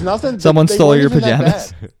stolen. There was nothing. Someone they stole weren't your even that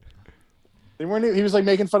pajamas. bad. They weren't. He was like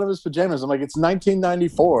making fun of his pajamas. I'm like, it's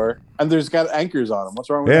 1994, and there's got anchors on them. What's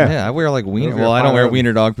wrong with Yeah. that? Yeah, I wear like wiener. Those are Well, I don't wear fine.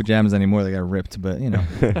 wiener dog pajamas anymore. They got ripped, but you know,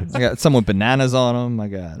 I got some with bananas on them. I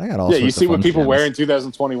got all. Yeah, sorts you of see what fun people pajamas. wear in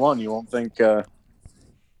 2021. You won't think.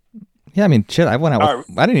 Yeah, I mean, shit. I went out. All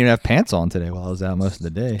I didn't even have pants on today while I was out most of the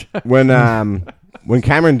day. When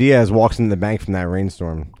Cameron Diaz walks into the bank from that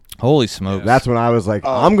rainstorm, Holy smoke! that's when I was like,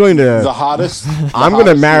 I'm going the to hottest. I'm going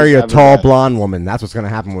to marry a tall blonde woman. That's what's going to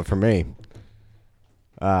happen for me.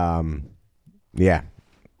 Yeah,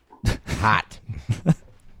 hot.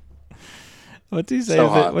 What's he say? So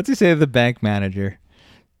hot. What's he say to the bank manager?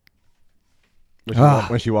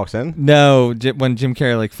 When she walks in. No, when Jim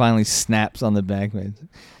Carrey like finally snaps on the bank manager.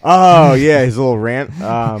 Oh yeah, his little rant.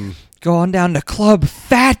 Go on down to club,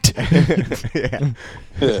 fat. Yeah.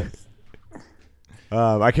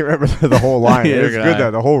 I can't remember the whole line. Yeah, It's good good eye.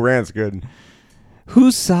 though. The whole rant's good.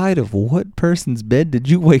 Whose side of what person's bed did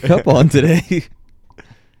you wake up on today?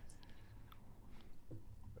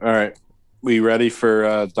 All right, we ready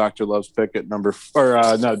for Dr. Love's pick at number?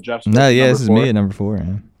 No, Jeff's. pick No, at yeah, number this is 4. me at number 4.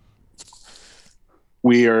 Yeah.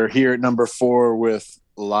 We are here at number 4 with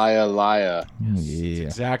Liar Liar. Yeah.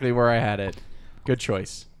 Exactly where I had it. Good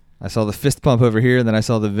choice. I saw the fist pump over here, and then I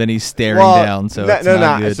saw the Vinny staring Well, down. So no, it's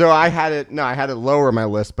not no. good. So I had it. No, I had it lower on my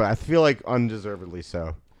list, but I feel like undeservedly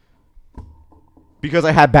so. Because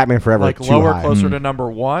I had Batman Forever Like too lower, high. closer to number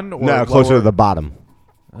 1, or No, closer lower- to the bottom.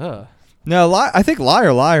 Ugh. No, I think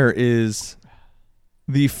Liar Liar is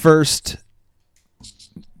the first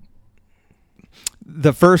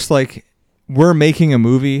like we're making a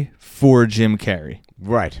movie for Jim Carrey,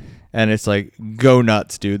 Right. and it's like go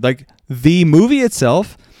nuts, dude. Like the movie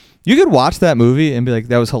itself, you could watch that movie and be like,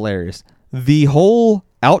 that was hilarious. The whole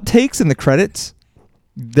outtakes and the credits,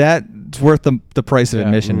 that's worth the price of Yeah.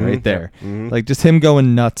 admission Mhm. right there. Mhm. Like just him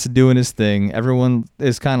going nuts, doing his thing. Everyone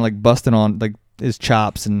is kind of like busting on like his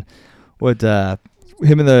chops, and what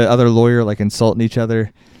him and the other lawyer like insulting each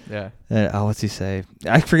other. Yeah. What's he say?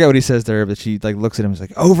 I forget what he says there, but she like looks at him and is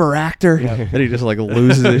like, overactor. And he just like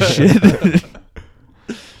loses his shit.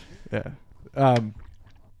 Yeah.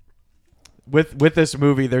 With this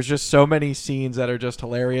movie, there's just so many scenes that are just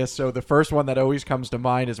hilarious. So the first one that always comes to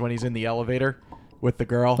mind is when he's in the elevator with the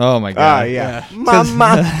girl. Oh my Ah, god. yeah. Yeah.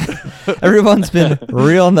 Mama. Everyone's been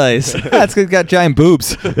real nice. That's good. Got giant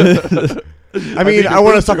boobs. I mean, I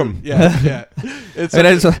want to suck him. Yeah, yeah. It's And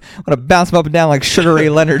I just want to bounce him up and down like Sugar Ray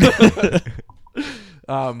Leonard.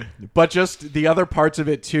 but just the other parts of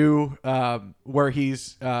it too, where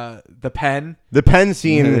he's the pen The pen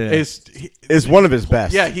scene Yeah. is one of his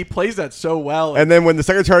best. yeah, he plays that so well. And then when the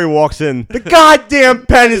secretary walks in, the goddamn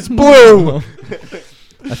pen is blue.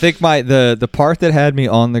 I think the part that had me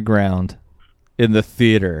on the ground in the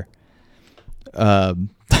theater,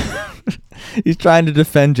 he's trying to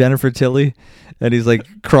defend Jennifer Tilly, and he's like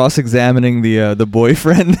cross-examining the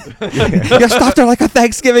boyfriend. You stuffed her like a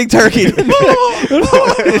Thanksgiving turkey.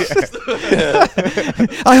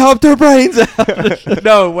 I hopped her brains out.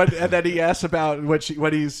 No, and then he asks about when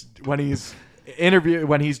he's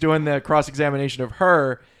doing the cross examination of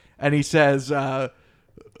her, and he says,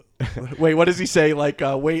 "Wait, what does he say? Like,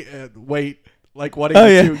 wait, like what? Oh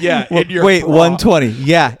yeah, do? Yeah, in your wait, bra. 120.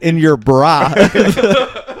 Yeah, in your bra.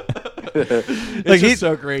 It's just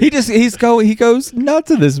so great. He goes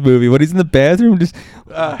nuts in this movie when he's in the bathroom, just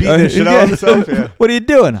Beating the shit out of himself. Yeah. What are you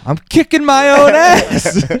doing? I'm kicking my own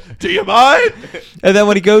ass. Do you mind? And then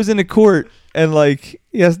when he goes into court and like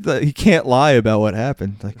he can't lie about what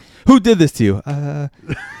happened. Like, who did this to you?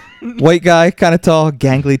 White guy, kind of tall,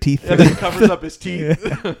 gangly teeth. And then he covers up his teeth.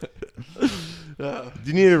 Do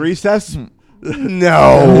you need a recess?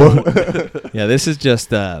 No. Yeah, this is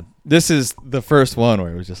just this is the first one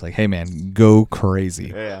where it was just like, hey man, go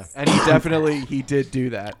crazy. Yeah. And he did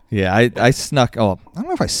do that. Yeah, I snuck. Oh, I don't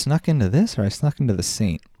know if I snuck into this or I snuck into The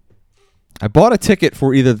Saint. I bought a ticket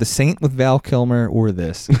for either The Saint with Val Kilmer or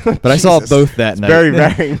this, but I saw both that night. Very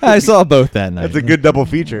varying. I saw both that night. That's a good double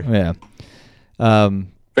feature. Yeah.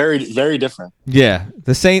 Very, very different. Yeah,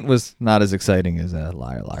 The Saint was not as exciting as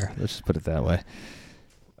Liar Liar. Let's just put it that way.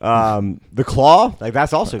 The Claw, like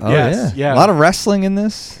that's also good. Oh, Yes, yeah. A lot of wrestling in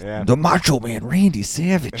this. Yeah. The Macho Man, Randy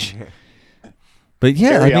Savage. But yeah,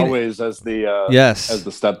 Harry I mean, Always as the yes, as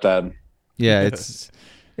the stepdad. yeah,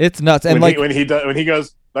 it's nuts. And when he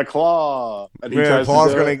goes the Claw, and he Yeah, tries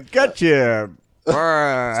Claw's to do gonna it. get you.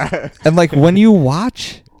 and like when you're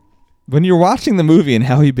watching the movie and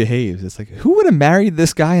how he behaves, it's like, who would have married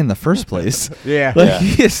this guy in the first place? Yeah. Like Yeah.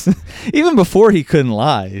 he is, even before he couldn't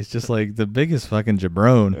lie, he's just like the biggest fucking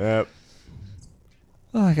jabron. Yep.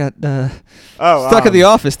 Oh, I got Oh, stuck at the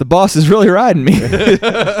office. The boss is really riding me.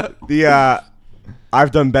 the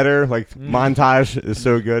I've done better like montage is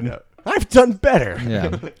so good. I've done better.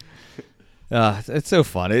 Yeah. It's so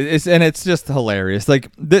fun. It's just hilarious. Like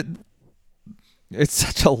it's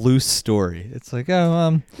such a loose story. It's like,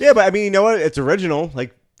 oh, Yeah, but I mean, you know what? It's original.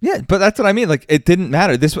 Like yeah, but that's what I mean. Like it didn't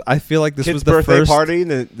matter. I feel like this kids' was the birthday first party.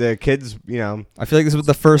 The kids, you know. I feel like this was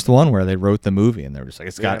the first one where they wrote the movie and they were just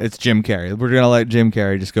like, it's Jim Carrey. We're gonna let Jim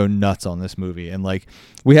Carrey just go nuts on this movie, and like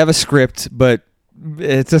we have a script, but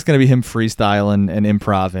it's just gonna be him freestyling and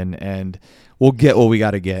improving, and we'll get what we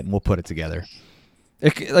got to get, and we'll put it together.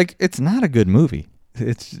 It's not a good movie.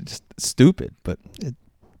 It's just stupid, but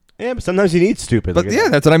Yeah, but sometimes you need stupid. but Like, yeah,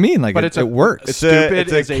 that's what I mean. Like But it works. it's Stupid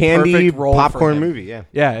it's is a a candy perfect role for popcorn him. movie. Yeah.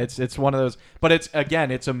 Yeah, it's one of those. But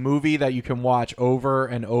it's a movie that you can watch over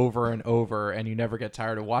and over and over, and you never get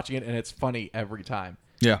tired of watching it, and it's funny every time.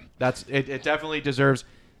 Yeah. That's it. It definitely deserves.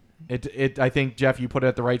 It. I think Jeff, you put it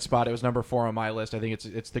at the right spot. It was number 4 on my list. I think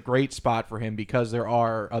it's the great spot for him because there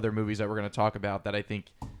are other movies that we're going to talk about that I think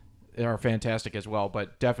are fantastic as well,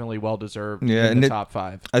 but definitely well deserved. Yeah, in and the it- top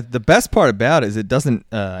 5. The best part about it is it doesn't.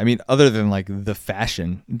 I mean, other than like the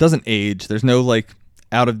fashion, it doesn't age. There's no like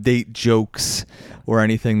out of date jokes or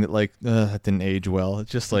anything that like that didn't age well.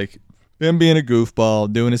 It's just like him being a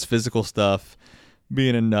goofball, doing his physical stuff,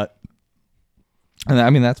 being a nut. And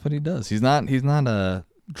I mean, that's what he does. He's not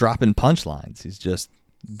dropping punchlines. He's just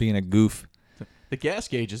being a goof. The gas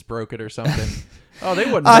gauge is broken or something. Oh, they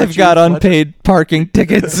wouldn't. I've got unpaid parking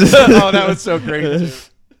tickets. Oh, that was so great. Too.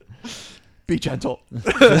 Be gentle.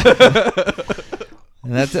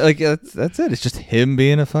 And that's it. It's just him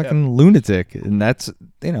being a fucking lunatic, and that's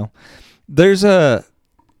there's a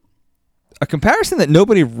comparison that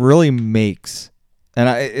nobody really makes, and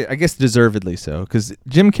I guess deservedly so, because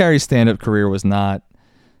Jim Carrey's stand-up career was not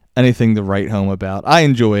anything to write home about. I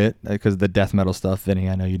enjoy it because of the death metal stuff, Vinny.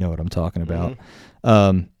 I know you know what I'm talking about.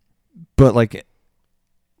 But like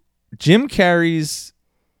Jim Carrey's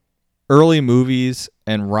early movies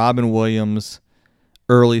and Robin Williams'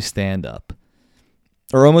 early stand-up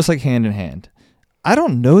are almost like hand in hand. I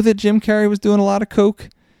don't know that Jim Carrey was doing a lot of coke,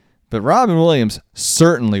 but Robin Williams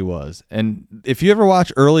certainly was. And if you ever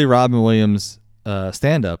watch early Robin Williams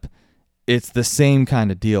stand-up, it's the same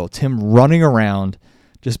kind of deal. It's him running around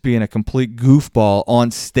just being a complete goofball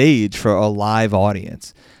on stage for a live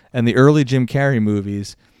audience. And the early Jim Carrey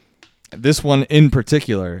movies, this one in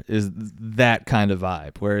particular, is that kind of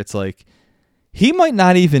vibe where it's like he might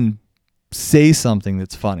not even say something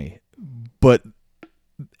that's funny, but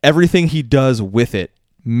everything he does with it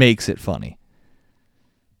makes it funny.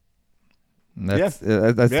 That's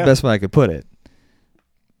the best way I could put it.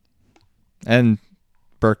 And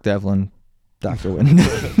Burke Devlin, Dr. Wynn.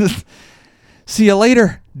 See you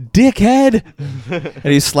later, dickhead.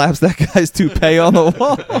 And he slaps that guy's toupee on the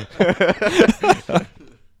wall.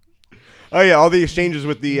 Oh yeah, all the exchanges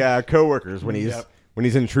with the coworkers when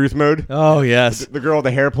he's in truth mode. Oh yes, The girl with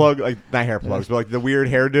the hair plug, like not hair plugs, but like the weird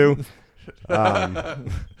hairdo.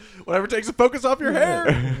 Whatever takes the focus off your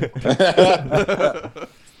hair.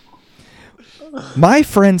 my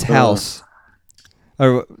friend's house.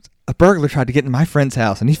 Or a burglar tried to get in my friend's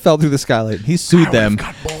house, and he fell through the skylight. And he sued them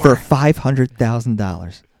for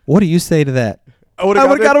 $500,000. What do you say to that? I would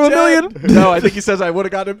have got him $1 million. No, I think he says I would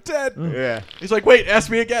have got him 10. Yeah. He's like, wait, ask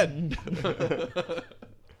me again.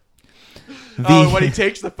 When he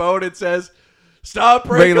takes the phone and says, stop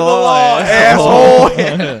breaking the law, asshole.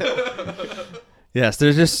 Yes,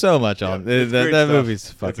 there's just so much on that great stuff.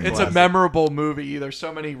 movie's fucking. It's a memorable movie. There's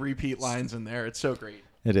so many repeat lines in there. It's so great.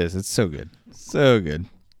 It is. It's so good. So good.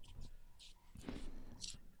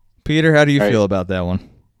 Peter, how do you feel about that one?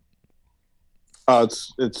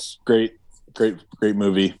 It's great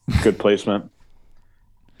movie. Good placement.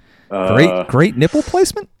 Great nipple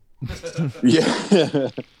placement. Yeah.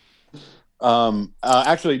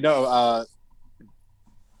 Actually, no.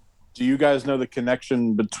 Do you guys know the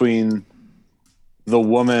connection between the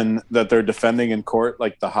woman that they're defending in court,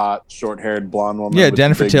 like the hot, short-haired blonde woman? Yeah, with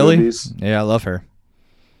Jennifer the big Tilly. boobies? Yeah, I love her.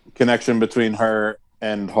 Connection between her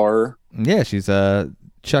and horror. Yeah, she's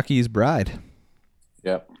Chucky's bride.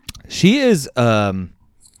 Yep. She is an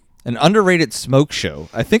underrated smoke show.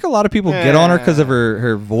 I think a lot of people get on her because of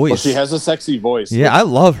her voice. Well, she has a sexy voice. Yeah, I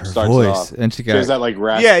love her starts it voice, off. and she She has got. that like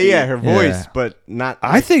raspy. Yeah, her voice, Yeah. but not.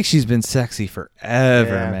 I think she's been sexy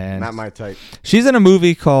forever, yeah, man. Not my type. She's in a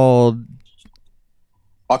movie called.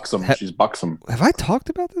 buxom. She's buxom. Have I talked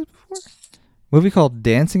about this before? Movie called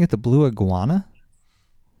Dancing at the Blue Iguana.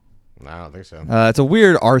 No, I don't think so. It's a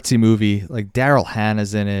weird artsy movie. Like Daryl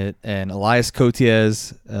Hannah's in it, and Elias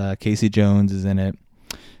Koteas, Casey Jones is in it.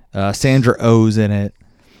 Sandra Oh's in it.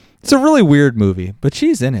 It's a really weird movie, but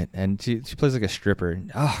she's in it, and she plays like a stripper.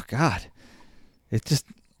 Oh God, it's just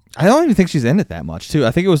I don't even think she's in it that much too.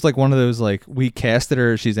 I think it was like one of those like we casted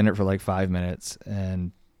her, she's in it for like 5 minutes,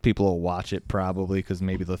 and people will watch it probably because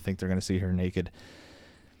maybe they'll think they're gonna see her naked.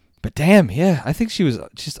 But damn, yeah, I think she was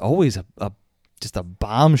just always just a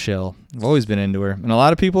bombshell. I've always been into her, and a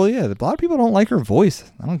lot of people don't like her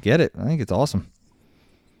voice. I don't get it. I think it's awesome.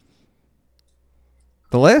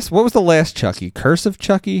 What was the last Chucky? Curse of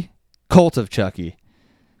Chucky? Cult of Chucky.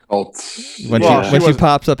 Cult. When she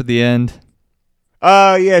pops up at the end.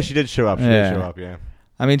 Yeah, she did show up. She did show up. Yeah.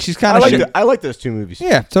 I mean, she's kind of. I like those two movies.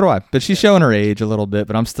 Yeah, so do I. But she's showing her age a little bit.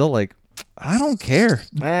 But I'm still like, I don't care.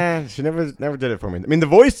 She never did it for me. I mean, the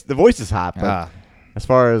voice is hot, but as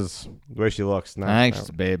far as the way she looks, I think she's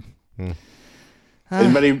a babe.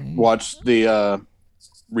 Anybody watch the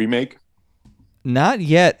remake? Not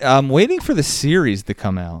yet. I'm waiting for the series to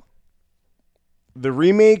come out. The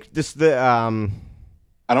remake, I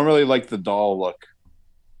don't really like the doll look.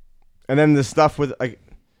 And then the stuff with like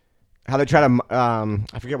how they try to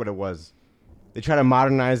I forget what it was. They try to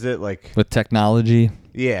modernize it like With technology.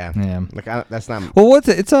 yeah. Like that's not Well, what's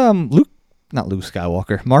it? It's not Luke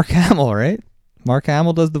Skywalker. Mark Hamill, right? Mark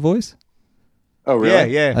Hamill does the voice. Oh,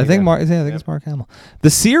 really? Yeah. I think it's Mark Hamill. The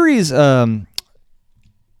series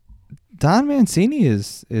Don Mancini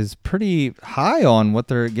is pretty high on what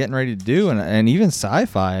they're getting ready to do, and even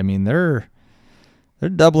sci-fi. I mean, they're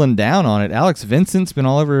doubling down on it. Alex Vincent's been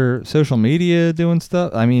all over social media doing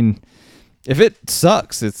stuff. I mean, if it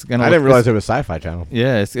sucks, it's gonna. I didn't realize it was Sci-Fi Channel.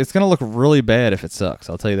 Yeah, it's gonna look really bad if it sucks.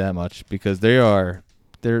 I'll tell you that much because they're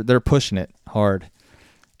pushing it hard.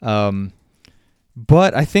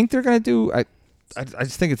 But I think they're gonna do. I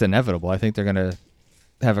just think it's inevitable. I think they're gonna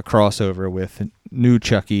have a crossover with new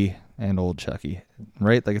Chucky and old Chucky,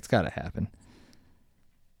 right? Like it's got to happen.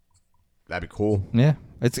 That'd be cool. Yeah,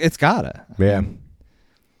 it's gotta. Yeah.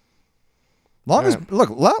 Long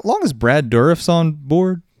as Brad Dourif's on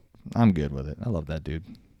board, I'm good with it. I love that dude.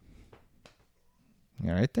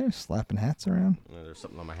 You right there, slapping hats around. There's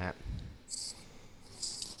something on my hat.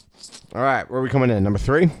 All right, where are we coming in? Number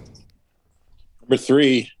 3? Number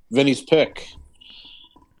 3, Vinny's pick.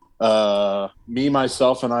 Me,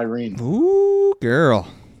 Myself, and Irene. Ooh, girl.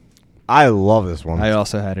 I love this one. I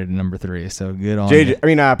also had it at number 3, so good on JJ, you. I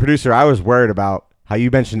mean, producer, I was worried about how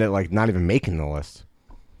you mentioned it like not even making the list.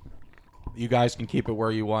 You guys can keep it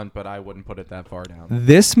where you want, but I wouldn't put it that far down.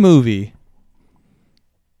 This movie,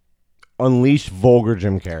 Unleashed vulgar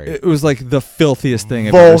Jim Carrey. it was like the filthiest thing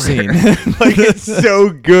I've ever seen. Like it's so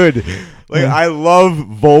good. Like I love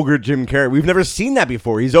vulgar Jim Carrey. We've never seen that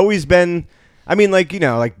before. He's always been, I mean, like, you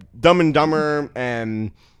know, like Dumb and Dumber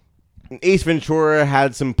and Ace Ventura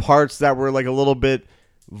had some parts that were like a little bit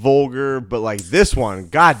vulgar, but like this one,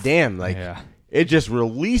 goddamn, like it just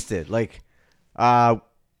released it. Like,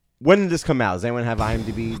 when did this come out? Does anyone have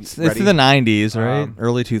IMDb It's ready? in the 90s, right?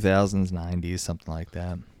 Early 2000s, 90s, something like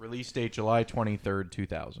that. Release date July 23rd,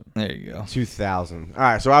 2000. There you go. 2000. All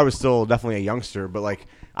right, so I was still definitely a youngster, but like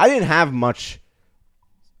I didn't have much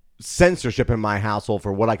censorship in my household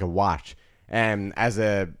for what I could watch. And as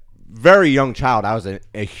a very young child, I was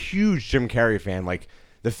a huge Jim Carrey fan. Like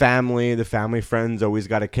the family friends always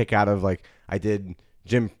got a kick out of like I did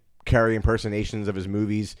Jim Carrey impersonations of his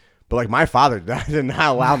movies. But like my father did not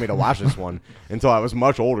allow me to watch this one until I was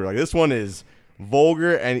much older. Like this one is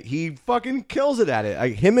vulgar and he fucking kills it at it.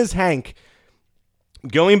 Like him as Hank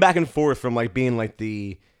going back and forth from like being like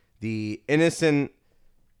the innocent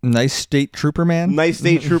Nice state trooper man.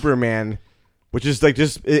 which is like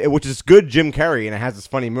which is good Jim Carrey and it has its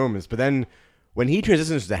funny moments. But then when he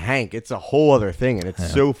transitions to Hank, it's a whole other thing and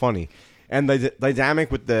it's so funny. And the dynamic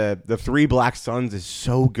with the three black sons is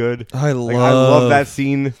so good. I love that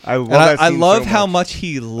scene. I love how much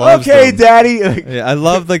he loves Okay, them. Daddy. Like, Yeah, I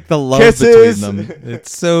love like the love Kisses. between them.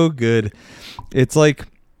 It's so good. It's like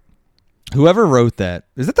whoever wrote that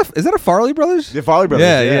is that a Farley brothers? the Farley brothers.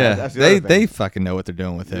 Yeah. That's the other thing. They fucking know what they're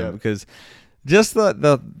doing with him Yeah. because just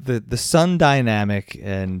the son dynamic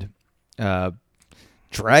and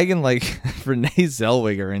dragging like Renee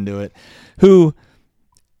Zellweger into it, who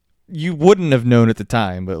you wouldn't have known at the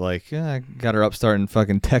time, but like I got her upstart in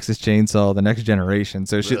fucking Texas Chainsaw: The Next Generation,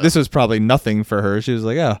 so this was probably nothing for her. She was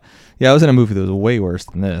like, oh yeah, I was in a movie that was way worse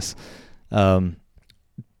than this.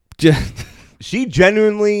 She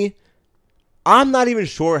genuinely, I'm not even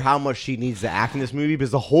sure how much she needs to act in this movie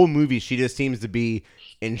because the whole movie she just seems to be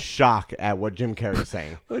in shock at what Jim Carrey is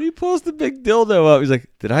saying. When he pulls the big dildo up, he's like,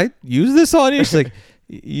 "Did I use this on you?" She's like,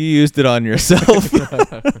 "You used it on yourself."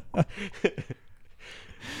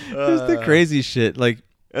 Just the crazy shit, like,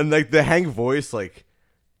 And like the Hank voice, like,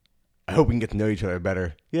 I hope we can get to know each other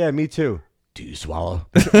better. Yeah, me too. Do you swallow?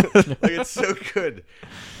 Like it's so good.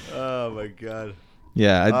 Oh my god.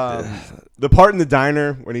 yeah, The part in the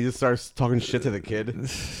diner when he just starts talking shit to the kid.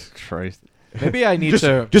 Christ. Maybe I need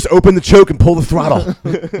to. Just open the choke and pull the throttle.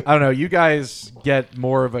 I don't know. You guys get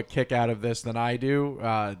more of a kick out of this than I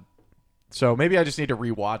do. So maybe I just need to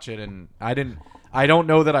rewatch it. And I don't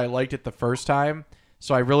know that I liked it the first time.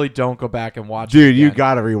 So I really don't go back and watch it. Dude, you again.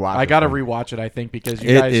 gotta rewatch. I gotta rewatch it. I think because you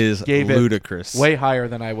It guys is gave ludicrous. it way higher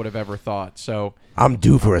than I would have ever thought. So I'm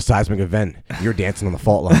due for a seismic event. You're dancing on the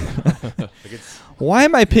fault line. Why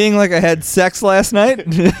am I peeing like I had sex last night?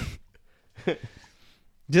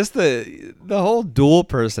 Just the whole dual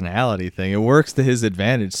personality thing. It works to his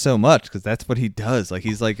advantage so much because that's what he does. Like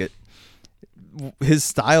he's like his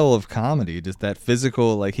style of comedy, just that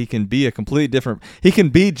physical. Like he can be a completely different. He can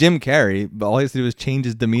be Jim Carrey, but all he has to do is change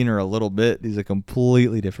his demeanor a little bit. He's a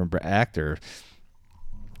completely different actor.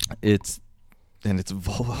 It's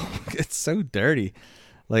it's so dirty.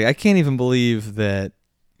 Like I can't even believe that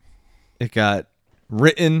it got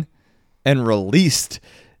written and released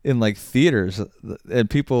in like theaters and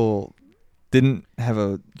people didn't have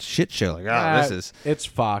a shit show like this is it's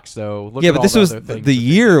Fox though. Look yeah at but all this the was other things the that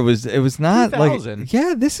year it was not 2000. like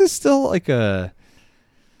yeah this is still like a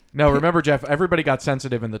No, remember, Jeff, everybody got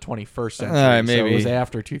sensitive in the 21st century. All right, So it maybe. was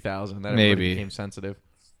after 2000 that Maybe. everybody became sensitive.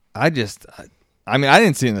 I mean I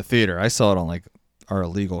didn't see it in the theater. I saw it on like our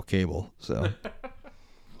illegal cable, so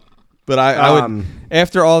but I would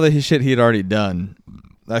after all the shit he had already done,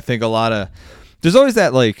 I think a lot of there's always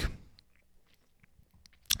that like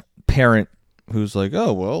parent who's like,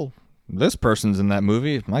 oh well, this person's in that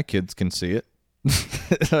movie, my kids can see it.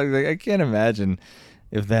 Like, I can't imagine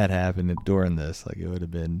if that happened during this. Like it would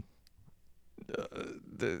have been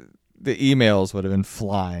the emails would have been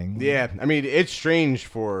flying. Yeah, I mean, it's strange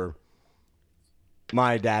for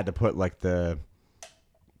my dad to put like the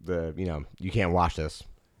you can't watch this.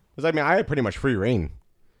 Because I mean, I had pretty much free reign,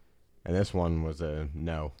 and this one was a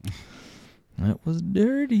no. That was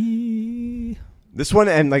dirty. This one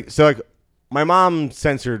and like my mom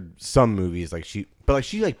censored some movies she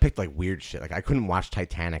picked like weird shit. Like I couldn't watch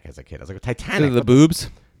Titanic as a kid. I was like, Titanic, The boobs,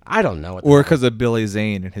 I don't know, or because of Billy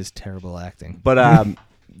Zane and his terrible acting. But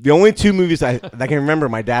the only two movies that I can remember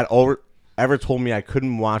my dad ever told me I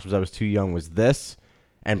couldn't watch because I was too young was this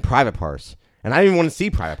and Private Parts. And I didn't even want to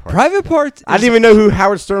see Private Parts. Private Parts. I didn't even know who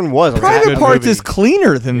Howard Stern was. Private Parts movie. is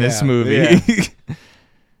cleaner than this Yeah. movie. Yeah.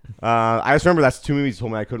 I just remember that's two movies he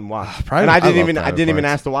told me I couldn't watch. Private- And I I didn't love even Private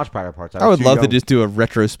Parts. ask to watch Private Parts. I was would too love to young. just do a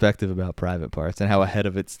retrospective about Private Parts and how ahead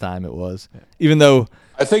of its time it was. Even though,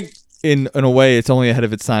 I think in a way, it's only ahead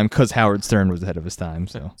of its time because Howard Stern was ahead of his time.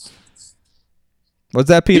 So, what's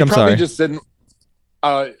that, Pete? he I'm probably sorry. just didn't.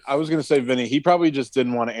 I was going to say, Vinny, he probably just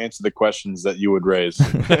didn't want to answer the questions that you would raise. You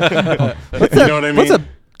know what I mean? What's a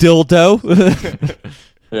dildo?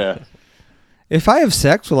 Yeah. If I have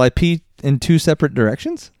sex, will I pee in two separate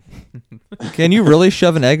directions? Can you really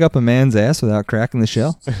shove an egg up a man's ass without cracking the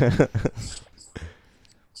shell?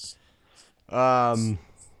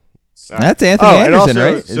 That's Anthony Oh, and Anderson,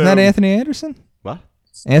 also, right? Isn't that Anthony Anderson? What?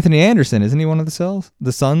 Anthony Anderson, isn't he one of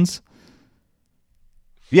the Sons?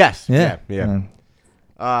 Yes. Yeah. Yeah.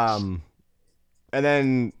 And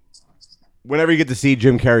then whenever you get to see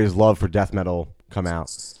Jim Carrey's love for death metal come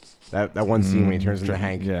out, that one scene when he turns into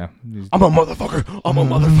Hank. Yeah. I'm a motherfucker. I'm a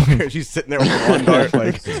motherfucker. She's sitting there with a lawn dart,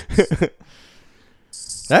 like.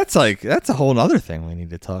 That's a whole other thing we need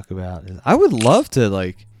to talk about. I would love to,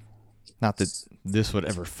 like, not that this would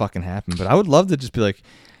ever fucking happen, but I would love to just be like,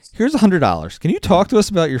 here's $100. Can you talk to us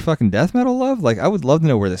about your fucking death metal love? Like, I would love to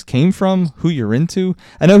know where this came from, who you're into.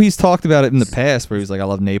 I know he's talked about it in the past where he was like, I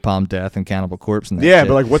love Napalm Death and Cannibal Corpse and that Yeah, shit.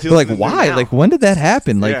 but like, what's he But, like, listening to why? now? Like, when did that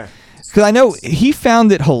happen? Like, Yeah. because I know he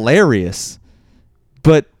found it hilarious,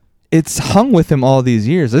 but it's hung with him all these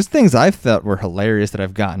years. There's things I felt were hilarious that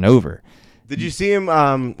I've gotten over. Did you see him?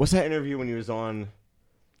 What's that interview when he was on?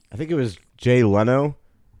 I think it was Jay Leno.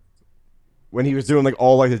 When he was doing like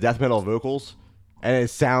all like the death metal vocals, and it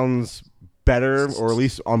sounds better, or at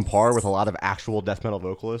least on par with a lot of actual death metal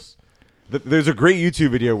vocalists. There's a great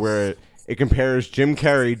YouTube video where it compares Jim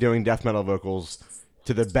Carrey doing death metal vocals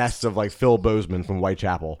to the best of like Phil Bozeman from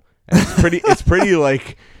Whitechapel. And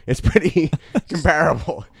it's pretty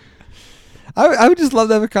comparable. I would just love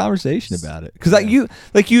to have a conversation about it because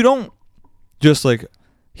you don't just like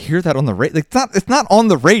hear that on the radio. Like, it's not on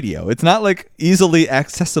the radio. It's not like easily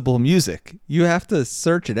accessible music. You have to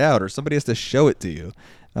search it out, or somebody has to show it to you.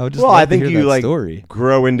 I would just love I to think hear you that like story.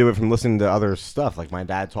 grow into it from listening to other stuff. Like my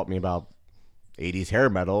dad taught me about 80s hair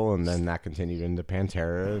metal, and then that continued into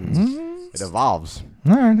Pantera, and it evolves.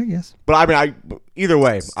 All right, I guess. But I mean, either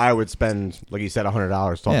way, I would spend, like you said, $100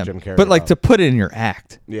 talking Yeah, to Jim Carrey. but like about- to put it in your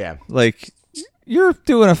act. yeah. Like, you're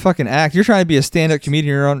doing a fucking act. You're trying to be a stand-up comedian.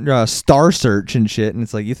 You're on Star Search and shit, and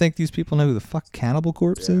it's like, you think these people know who the fuck Cannibal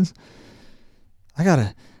Corpse is? I got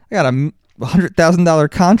a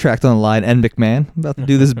 $100,000 contract on the line, Ed McMahon. I'm about to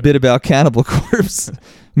do this bit about Cannibal Corpse.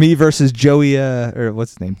 Me versus Joey, or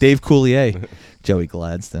what's his name? Dave Coulier. Joey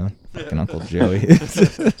Gladstone. Fucking Uncle Joey.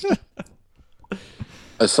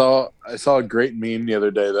 I saw a great meme the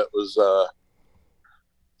other day that was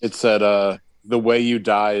it said "The Way You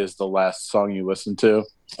Die" is the last song you listen to,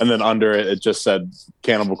 and then under it just said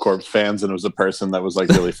Cannibal Corpse fans, and it was a person that was like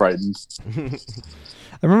really frightened.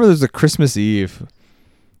 I remember there was a Christmas Eve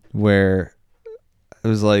where it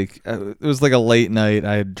was like a late night.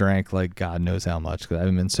 I had drank like God knows how much because I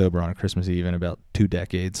haven't been sober on a Christmas Eve in about 2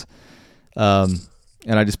 decades.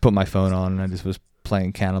 And I just put my phone on and I just was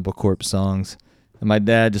playing Cannibal Corpse songs. And my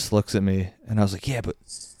dad just looks at me and I was like, yeah, but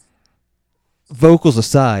vocals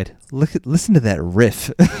aside, listen to that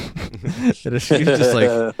riff. And she was just like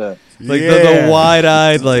Yeah. the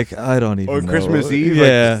wide-eyed, like, I don't even Or know. Christmas Eve.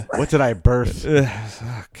 Yeah. Like, what did I birth?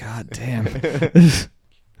 Oh, God damn.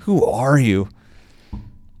 Who are you?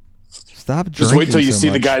 Stop drinking. Just wait till you so see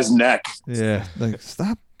the much. guy's neck. Yeah, like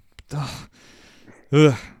stop. Ugh.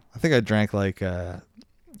 I think I drank like what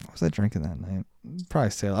was I drinking that night? Probably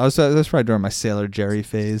Sailor. I was probably during my Sailor Jerry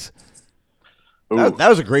phase. Ooh. That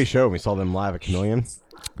was a great show. We saw them live at Chameleon.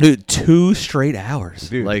 Dude, 2 straight hours.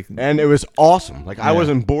 Dude, Like, and it was awesome. Like I Yeah.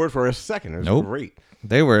 wasn't bored for a second. It was Nope. great.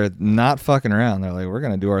 they were not fucking around. They're like, we're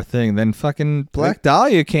gonna do our thing. Then fucking Black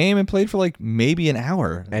Dahlia came and played for like maybe an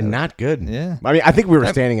hour. And not good. Yeah. I mean, I think we were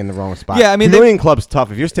standing in the wrong spot. Yeah, I mean, Chameleon Club's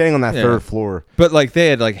tough. If you're standing on that Yeah. third floor, But like they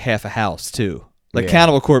had like half a house too. Like Yeah.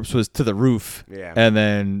 Cannibal Corpse was to the roof. Yeah. And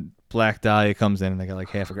then Black Dahlia comes in and they got like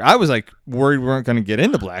half a. I was like worried we weren't gonna get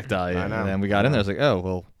into Black Dahlia. I know. And then we got in there. I was like, oh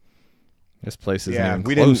well, this place isn't yeah, even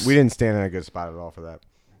we close. didn't stand in a good spot at all for that.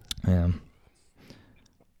 Yeah.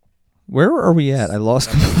 Where are we at? I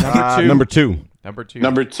lost. Number two. Number 2.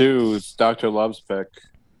 Number 2 is Dr. Love's pick.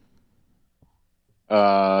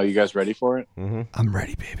 You guys ready for it? Mm-hmm. I'm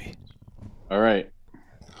ready, baby. All right.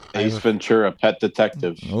 Ace Ventura, Pet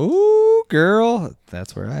Detective. Ooh, girl,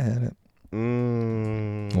 that's where I had it.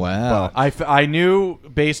 Mm, Wow. I knew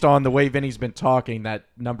based on the way Vinny's been talking that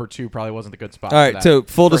number 2 probably wasn't a good spot. All for right, that. so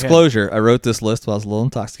full For him. disclosure, I wrote this list while I was a little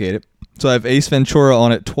intoxicated. So I have Ace Ventura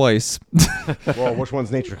on it twice. well, which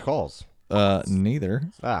one's Nature Calls? Neither.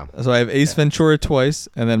 Ah, So I have Ace Ventura twice,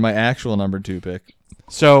 and then my actual number 2 pick.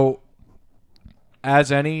 So,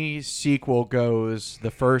 as any sequel goes,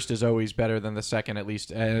 the first is always better than the second, at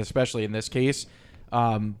least, and especially in this case.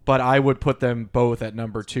 But I would put them both at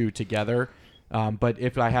number 2 together. But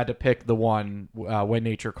if I had to pick the one, When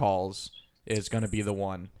Nature Calls is going to be the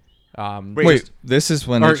one. Wait, this is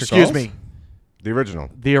when or Nature excuse Calls? me, the original.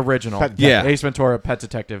 the original. Pet Yeah. Ace Ventura, Pet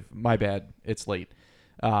Detective. My bad, it's late.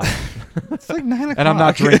 It's like 9 o'clock. And I'm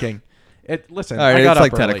not drinking. Listen, All right, I got it's up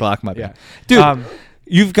like 10 early. o'clock, my Yeah. bad. Dude, Um,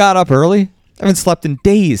 you've got up early? I haven't slept in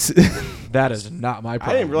days. that is not my I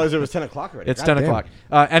problem. didn't realize it was 10 o'clock already. It's God 10 damn. o'clock.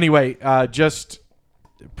 Anyway, just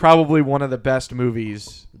probably one of the best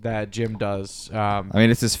movies that Jim does. I mean,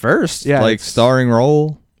 it's his first, Yeah, like, it's- starring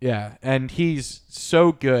role. Yeah, and he's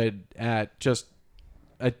so good at just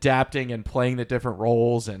adapting and playing the different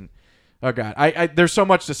roles. And oh god, I there's so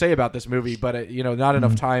much to say about this movie, but not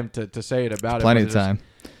enough time to say it about it. Plenty but of time.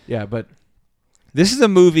 Yeah, but This is a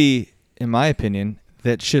movie, in my opinion,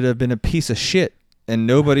 that should have been a piece of shit and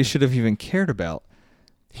nobody should have even cared about.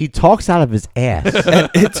 He talks out of his ass. And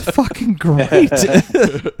it's fucking great.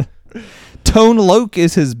 Tone Loc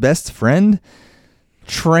is his best friend.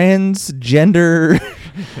 Transgender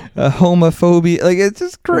homophobia. Like, it's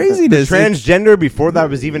just craziness. Transgender before that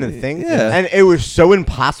was even a thing. Yeah. And it was so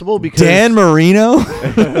impossible because Dan Marino.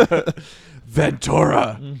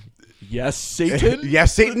 Ventura. Yes, Satan.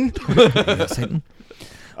 Yes, Satan. Satan.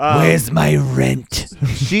 Where's my rent?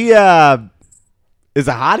 She is a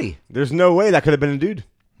hottie. There's no way that could have been a dude.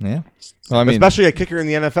 Yeah. Well, I mean, especially a kicker in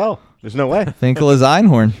the NFL. There's no way. Finkel is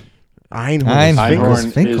Einhorn.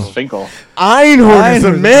 Einhorn Finkel. is Finkel. Einhorn is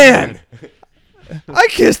a man. I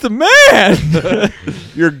kissed a man.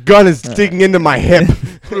 Your gun is digging into my hip.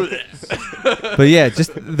 But yeah,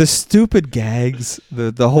 just the stupid gags,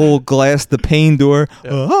 the whole glass, the pane door.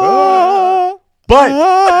 Ah,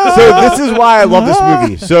 But so this is why I love this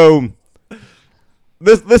movie. So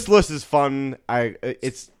this list is fun. I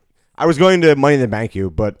was going to Money in the Bank you,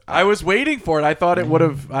 but I was waiting for it. I thought it would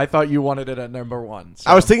have. I thought you wanted it at number one. So.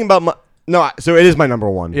 I was thinking about so it is my number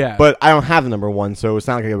one. Yeah. But I don't have the number one, so it's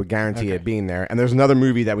not like I would guarantee it being there. And there's another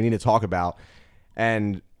movie that we need to talk about.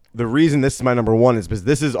 And the reason this is my number one is because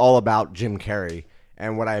this is all about Jim Carrey.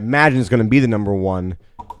 And what I imagine is going to be the number one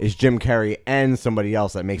is Jim Carrey and somebody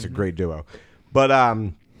else that makes a great duo. But I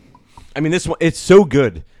mean, this one, it's so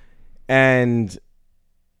good. And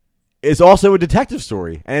it's also a detective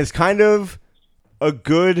story, and it's kind of a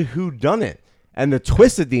good whodunit. And the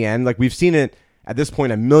twist at the end, like we've seen it at this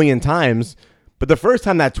point a million times, but the first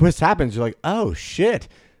time that twist happens, you're like, oh shit,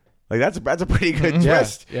 like that's a pretty good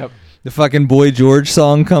twist. Yep. the fucking Boy George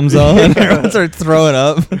song comes on. Everyone starts throwing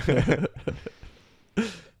up.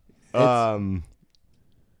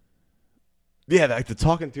 Yeah, like the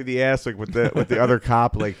talking through the ass, like with the other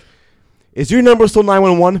cop, like, is your number still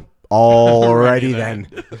 911? Alrighty then.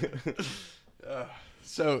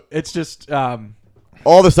 So it's just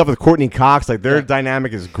All the stuff with Courtney Cox, like their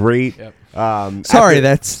dynamic is great. Yep. Sorry,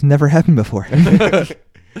 that's never happened before.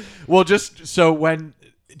 well, just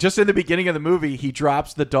in the beginning of the movie, he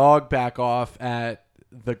drops the dog back off at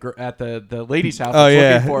the lady's house. Oh,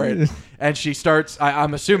 yeah. Looking for it, and she starts.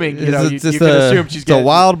 I'm assuming you can It's assume she's a getting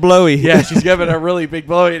wild blowy. Yeah, she's giving a really big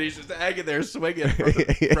blowy, and he's just hanging there swinging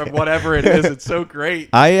from whatever it is. It's so great.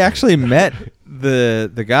 I actually met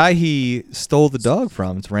the guy he stole the dog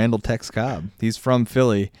from. It's Randall Tex Cobb. He's from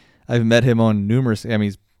Philly. I've met him on numerous. I mean,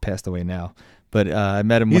 he's passed away now, but I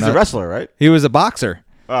met him. He's a wrestler, right? He was a boxer.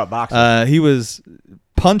 Oh, boxer. He was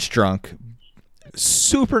punch drunk.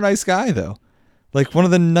 Super nice guy though. Like one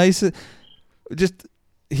of the nicest. Just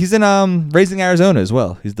he's in Raising Arizona as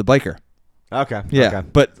well. He's the biker. Okay. Yeah, Okay.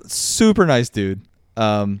 but super nice dude.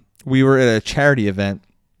 We were at a charity event,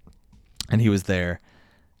 and he was there.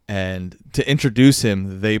 And to introduce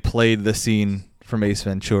him, they played the scene from Ace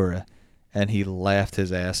Ventura, and he laughed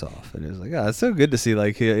his ass off. And it was like, oh, it's so good to see.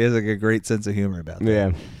 Like he has like a great sense of humor about that.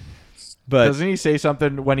 Yeah. But Doesn't he say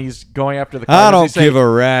something when he's going after the car? I Does he don't say- give a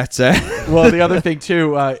rat's ass. Well, the other thing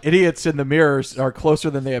too, idiots in the mirrors are closer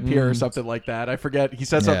than they appear, or something like that. I forget. He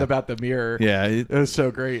said something Yeah. about the mirror. Yeah, It was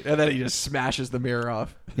so great, and then he just smashes the mirror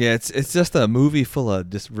off. yeah. It's just a movie full of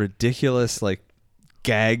just ridiculous like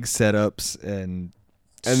gag setups and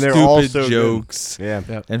they're stupid all so good. jokes Yeah.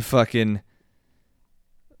 Yep. and fucking.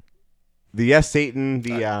 The Yes Satan,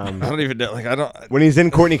 the I don't even know. Like I don't. when he's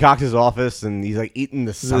in Courtney Cox's office and he's like eating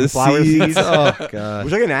the The sunflower seeds. Oh god.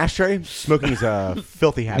 Was like an ashtray? Smoking's a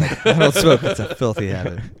filthy habit. I don't smoke. It's a filthy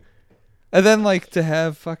habit. And then like to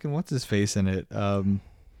have fucking what's his face in it.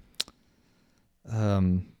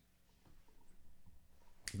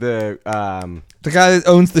 The The guy that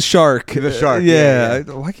owns the shark. The shark, Yeah.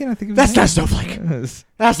 yeah. why can't I think of That's his not name? Snowflake.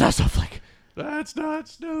 That's not Snowflake. That's not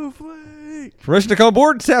Snowflake. Permission to come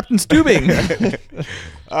aboard, Captain Stubing.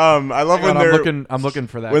 I love when they're I'm looking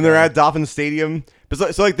for that. when they're guy. at Dolphin Stadium.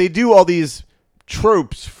 But so like they do all these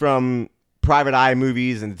tropes from private eye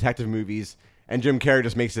movies and detective movies, and Jim Carrey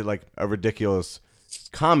just makes it like a ridiculous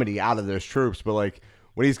comedy out of those tropes. But like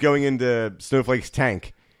when he's going into Snowflake's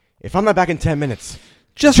tank, if I'm not back in 10 minutes,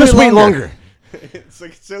 Just wait longer. It's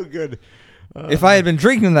like so good. If I had been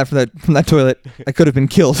drinking that from that toilet, I could have been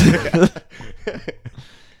killed.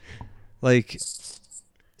 Like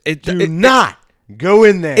Do not go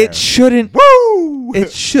in there. it shouldn't. Woo!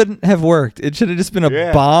 It shouldn't have worked. It should have just been a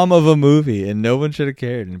Yeah. bomb of a movie, and no one should have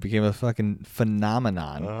cared, and it became a fucking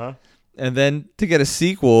phenomenon. and then to get a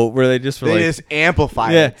sequel where they just were They like, just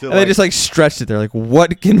amplify yeah, it. To and they just like stretched it. They're like,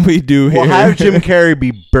 what can we do here? well, have Jim Carrey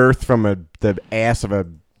be birthed from the ass of a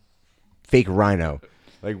fake rhino.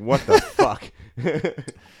 Like, what the fuck?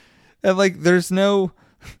 And like, there's no.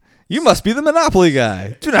 You must be the Monopoly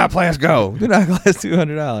guy. Do not play us go. Do not cost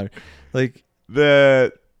 $200. Like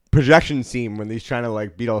The projection scene when he's trying to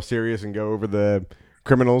like beat all serious and go over the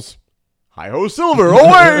criminals. Hi ho, Silver,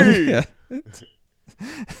 away! yeah.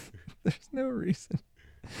 There's no reason.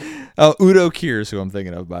 Oh, Udo Kier is who I'm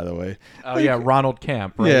thinking of, by the way. Oh yeah, Ronald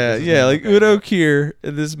Camp. Right? Yeah, This is yeah, him. like Udo Kier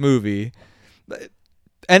in this movie.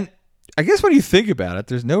 And I guess when you think about it,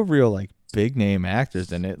 there's no real like big name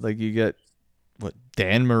actors in it. Like you get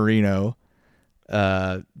Dan Marino,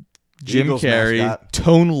 Jim Eagles Carrey, mascot.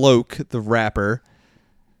 Tone Loc, the rapper,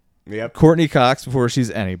 Yep. Courtney Cox before she's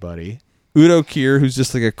anybody, Udo Kier, who's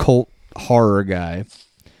just like a cult horror guy,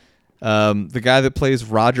 the guy that plays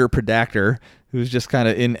Roger Predactor, who's just kind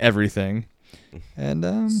of in everything, and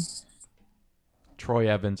Troy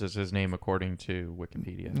Evans is his name according to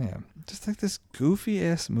Wikipedia. yeah, just like this goofy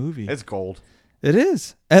ass movie. It's gold. It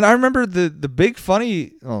is. And I remember the big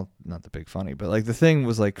funny, well, not the big funny, but like the thing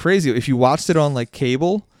was like crazy. If you watched it on like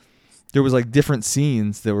cable, there was like different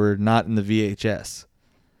scenes that were not in the VHS.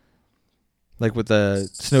 Like with the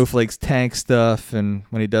Snowflake's tank stuff, and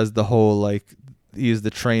when he does the whole like, he is the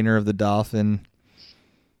trainer of the dolphin.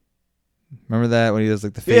 Remember that when he does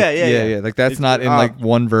like the fake? Yeah. Like that's It's, not in like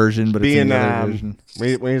one version, but it's in Being the other version.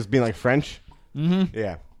 when he's being like French. Mm-hmm.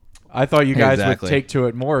 Yeah. I thought you guys Exactly. would take to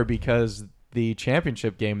it more because the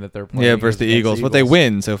championship game that they're playing. Yeah, versus is the against Eagles, but they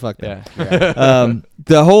win, so fuck them. Yeah.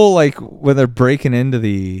 The whole like when they're breaking into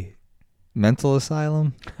the mental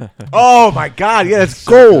asylum. Oh my God! Yeah, that's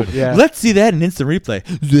gold. Yeah. Let's see that in instant replay.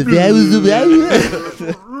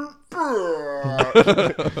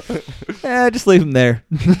 Yeah, just leave him there.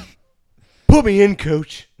 Put me in,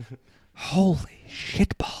 coach. Holy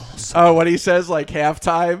shit balls. Oh, when he says like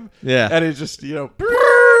halftime, Yeah. and it just and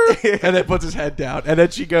then puts his head down, and then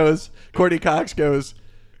she goes. Courtney Cox goes,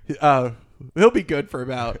 he'll be good for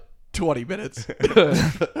about 20 minutes.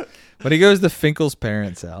 When he goes to Finkel's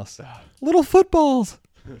parents' house, little footballs.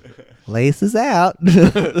 Laces out.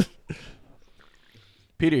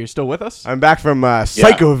 Peter, you still with us? I'm back from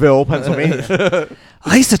Psychoville, Pennsylvania.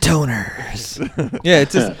 Isotoners. Yeah,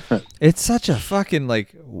 it's just, it's such a fucking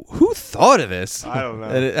like, who thought of this? I don't know.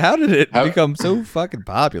 And how did it become so fucking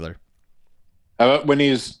popular? How about when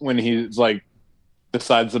he's like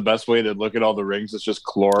decides the best way to look at all the rings is just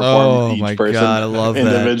chloroform Oh each my person god, I love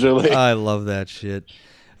individually. that. I love that shit.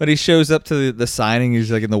 When he shows up to the signing, he's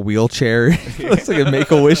like in the wheelchair. He looks like a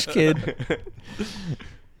Make-A-Wish kid.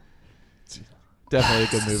 Definitely a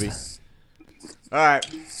good movie. All right,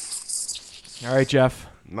 All right, Jeff.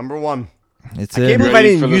 number one. It's I can't believe I Ready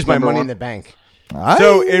didn't for this use my number money one? in the bank. I,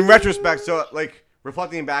 So in retrospect, like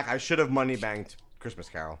reflecting back, I should have money banked Christmas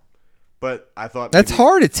Carol, but I thought that's maybe-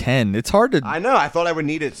 hard at 10. It's hard to. I know. I thought I would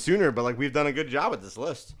need it sooner, but like we've done a good job with this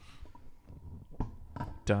list.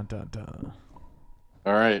 Dun dun dun.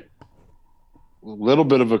 All right. A little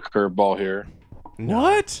bit of a curveball here.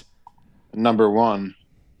 What? Number one,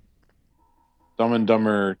 Dumb and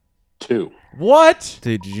Dumber 2. What?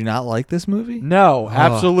 Dude, did you not like this movie? No,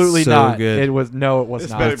 absolutely so not. good. It was no, it was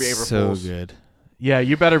This not. better be April so Fools. good. Yeah,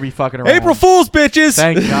 you better be fucking around. April Fools, bitches.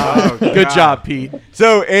 Thank God. Oh, Good God. job, Pete.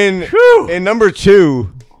 So in number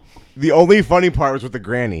 2, the only funny part was with the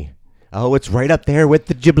granny. Oh, it's right up there with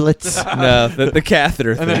the giblets. No, the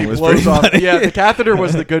catheter And then thing he was blows pretty off. funny. Yeah, the catheter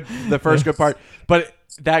was the first good part. But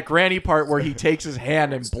that granny part where he takes his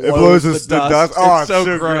hand and blows, It blows the dust. Oh, it's so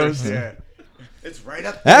gross. gross. Yeah. It's right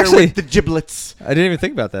up there Actually- with the giblets. I didn't even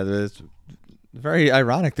think about that. It's very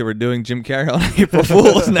ironic that we're doing Jim Carrey on April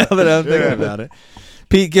Fools now that I'm thinking about it.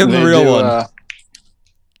 Pete, give him the They real do, one.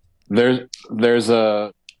 There's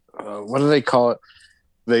a what do they call it?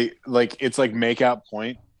 They like it's like make out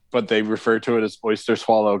point, but they refer to it as Oyster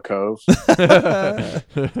Swallow Cove.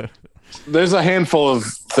 There's a handful of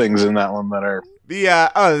things in that one that are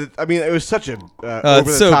I mean, it was such a it's over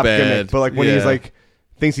the so top bad. gimmick. But like when he's Yeah. like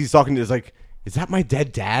thinks he's talking to, is like, is that my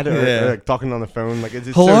dead dad? Or, Yeah. or, like talking on the phone. Like, it's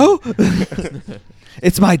Hello? So,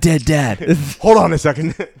 It's my dead dad. hold on a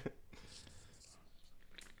second.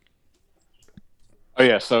 oh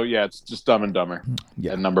yeah, so yeah, it's just Dumb and Dumber.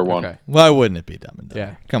 Yeah. At number one. Okay. Why wouldn't it be Dumb and Dumber?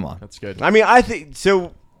 Yeah. Come on. That's good. I mean, I think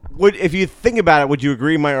so. If you think about it, would you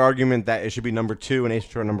agree my argument that it should be number 2 and Ace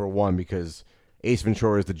Ventura number 1 because Ace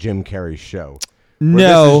Ventura is the Jim Carrey show? Where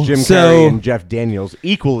No. this is Jim so Carrey and Jeff Daniels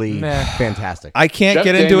equally Nah. fantastic. I can't Jeff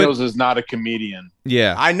get into Daniels it. is not a comedian.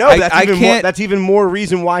 Yeah. I know that's even more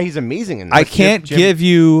reason why he's amazing in this. I can't Jim- give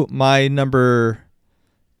you my number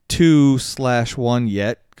 2/1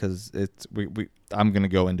 yet because I'm gonna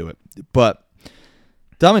go into it. But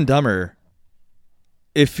Dumb and Dumber,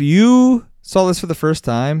 if you saw this for the first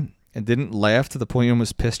time and didn't laugh to the point you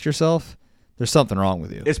almost pissed yourself, there's something wrong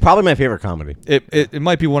with you. It's probably my favorite comedy. It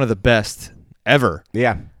might be one of the best ever.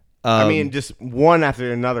 Yeah. I mean, just one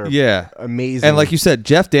after another. Yeah. Amazing. And like you said,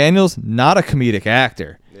 Jeff Daniels, not a comedic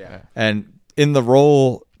actor. Yeah. And in the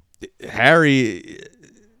role, Harry,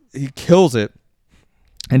 he kills it.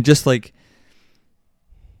 And just like,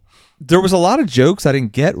 there was a lot of jokes I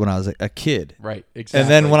didn't get when I was a kid. Right, exactly. And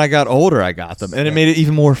then when I got older, I got them. And it made it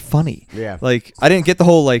even more funny. Yeah. Like, I didn't get the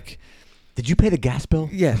whole, like, did you pay the gas bill?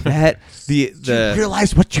 yeah, that, Do you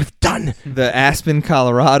realize what you've done? the Aspen,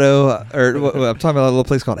 Colorado, or I'm talking about a little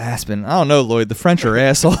place called Aspen. I don't know, Lloyd. The French are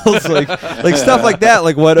assholes. like stuff like that.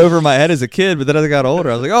 Like went over my head as a kid, but then as I got older,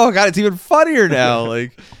 I was like, oh god, it's even funnier now.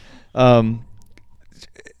 Like,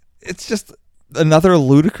 it's just another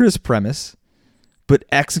ludicrous premise, but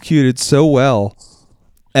executed so well.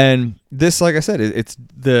 And this, like I said, it's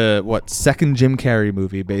the second Jim Carrey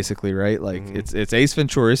movie, basically, right? Like it's Ace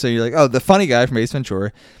Ventura, so you're like, oh, the funny guy from Ace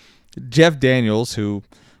Ventura, Jeff Daniels, who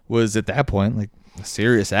was at that point like a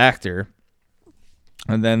serious actor,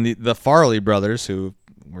 and then the Farley brothers, who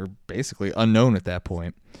were basically unknown at that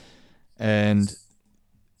point, and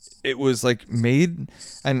it was like made,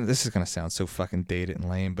 and this is gonna sound so fucking dated and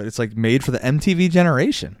lame, but it's like made for the MTV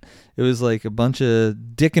generation. It was like a bunch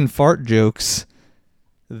of dick and fart jokes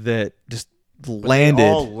that just landed. They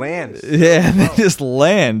all land. Yeah, they just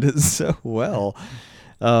land so well.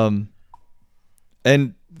 And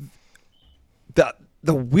the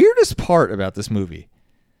weirdest part about this movie,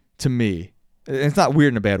 to me, and it's not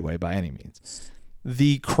weird in a bad way by any means,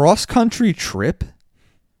 the cross-country trip,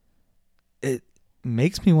 it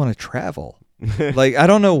makes me want to travel. Like, I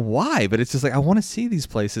don't know why, but it's just like, I want to see these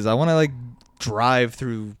places. I want to, like, drive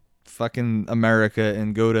through fucking America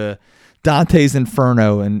and go to Dante's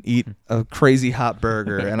Inferno and eat a crazy hot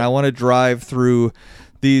burger, and I want to drive through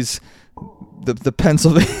the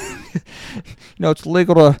Pennsylvania. It's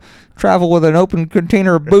legal to travel with an open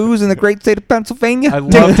container of booze in the great state of Pennsylvania.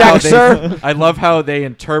 I love how they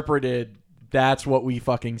interpreted that's what we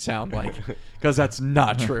fucking sound like, because that's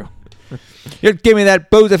not true. You give me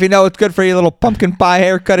that booze if you know it's good for you, little pumpkin pie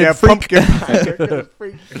haircut. Yeah, freak. pumpkin pie.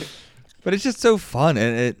 But it's just so fun,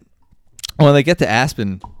 and when they get to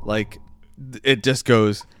Aspen, like, it just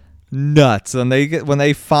goes nuts. And when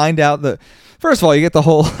they find out that, first of all, you get the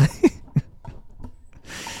whole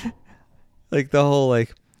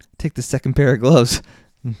like take the second pair of gloves.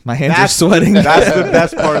 My hands are sweating. That's the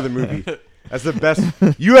best part of the movie. That's the best.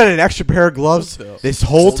 You had an extra pair of gloves this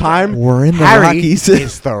whole time. We're in the Harry, Rockies.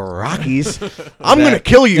 It's the Rockies. I'm gonna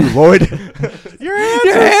kill you, Lloyd. Your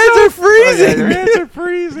hands are freezing. Your hands are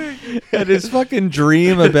freezing. And his fucking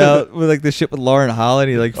dream with like the shit with Lauren Holland,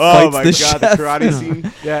 he like Oh fights my the god, chef. the karate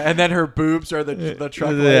scene. Yeah, and then her boobs are the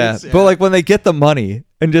truck Yeah. legs. But like when they get the money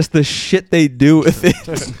and just the shit they do with it,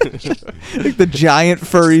 like the giant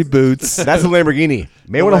furry boots. That's a Lamborghini.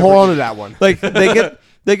 May want to hold on to that one. Like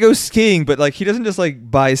they go skiing, but like he doesn't just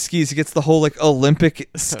like buy skis. He gets the whole like Olympic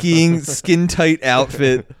skiing skin tight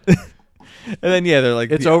outfit. And then they're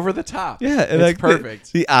like it's over the top. Yeah, and it's like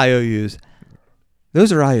perfect. The IOUs.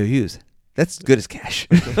 Those are IOUs. That's good as cash.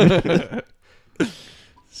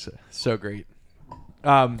 So great.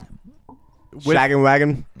 Shaggin'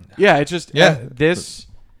 wagon. Yeah, it's just Yeah. this.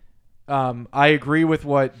 I agree with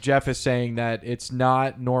what Jeff is saying, that it's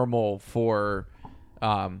not normal for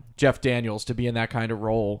Jeff Daniels to be in that kind of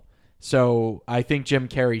role. So I think Jim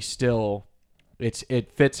Carrey still,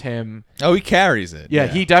 it fits him. Oh, he carries it. Yeah,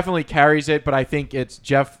 he definitely carries it, but I think it's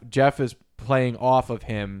Jeff is playing off of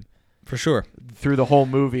him for sure through the whole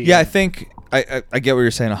movie. Yeah, I think I get what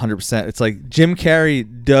you're saying 100%. It's like Jim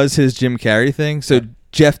Carrey does his Jim Carrey thing, so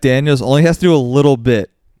Jeff Daniels only has to do a little bit,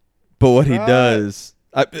 but what he does,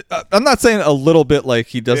 I'm not saying a little bit like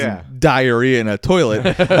he doesn't diarrhea in a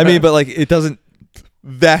toilet. I mean, but like it doesn't.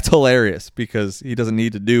 That's hilarious because he doesn't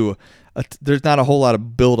need to do. There's not a whole lot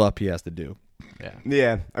of build up he has to do.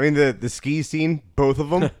 Yeah. I mean the ski scene, both of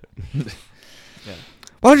them.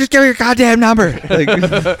 Why don't you just give me your goddamn number? Like,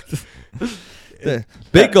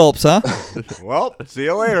 big gulps, huh? Well, see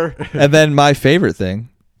you later. And then my favorite thing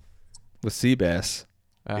with Seabass.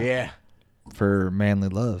 Yeah. For Manly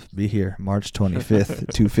Love, be here March 25th,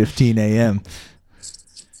 2:15 a.m.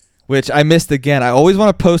 Which I missed again. I always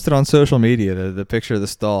want to post it on social media, the picture of the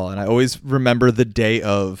stall, and I always remember the day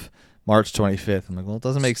of March 25th. I'm like, well, it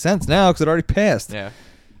doesn't make sense now because it already passed. Yeah.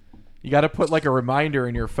 You got to put like a reminder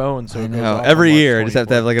in your phone. So it goes off every on March year I just have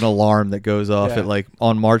to have 24th. like an alarm that goes off Yeah. at like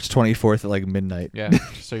on March 24th at like midnight. Yeah,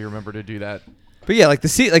 so you remember to do that. But yeah, like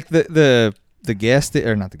the gas station,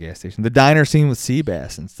 or not the gas station, the diner scene with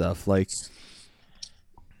Seabass and stuff. Like,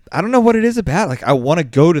 I don't know what it is about. Like, I want to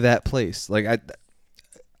go to that place. Like,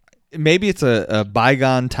 maybe it's a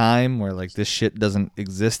bygone time where like this shit doesn't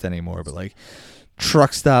exist anymore. But like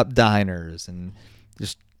truck stop diners and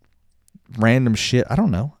just random shit. I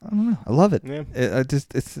don't know. I love it. Yeah.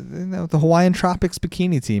 It's the Hawaiian Tropics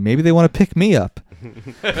bikini team. Maybe they want to pick me up.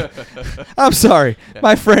 I'm sorry,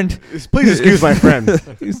 my friend. Please excuse my friend.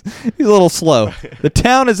 he's a little slow. The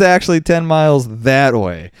town is actually 10 miles that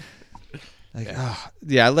way. Like,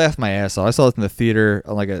 I laughed my ass off. I saw it in the theater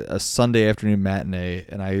on like a Sunday afternoon matinee,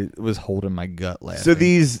 and I was holding my gut laughing. So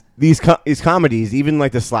these comedies, even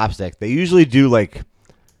like the slapstick, they usually do like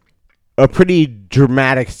a pretty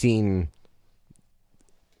dramatic scene.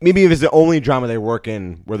 Maybe if it's the only drama they work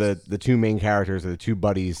in, where the two main characters or the two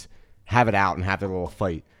buddies have it out and have their little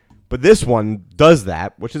fight. But this one does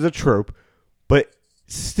that, which is a trope, but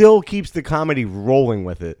still keeps the comedy rolling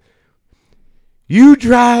with it. You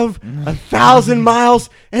drive 1,000 miles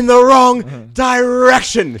in the wrong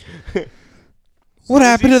direction. What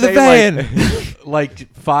happened to the van? Like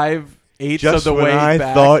 5/8 of Just the when way I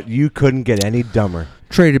back. thought you couldn't get any dumber.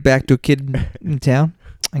 Traded back to a kid in town.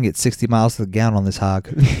 I can get 60 miles to the gallon on this hog.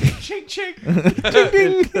 Ching, ching.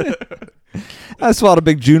 I swallowed a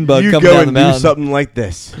big June bug You coming go down the and do mountain. something like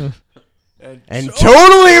this. And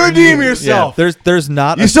totally redeem yourself. Yeah, there's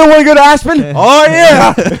not. You still want to go to Aspen? Oh,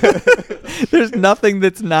 yeah. There's nothing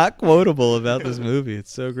that's not quotable about this movie.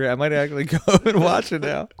 It's so great. I might actually go and watch it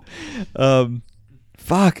now.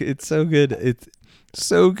 Fuck, it's so good. It's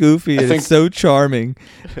so goofy and it's so charming.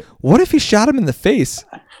 What if he shot him in the face?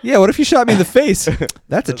 Yeah, what if you shot me in the face?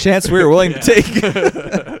 That's a chance we were willing to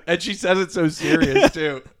take. And she says it so serious,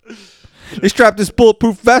 too. They strapped this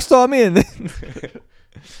bulletproof vest on me and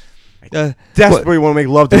Desperately want to make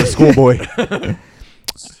love to a schoolboy.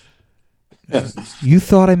 You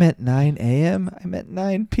thought I meant 9 a.m.? I meant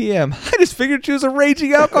 9 p.m. I just figured she was a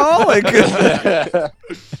raging alcoholic.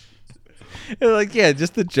 And like, yeah,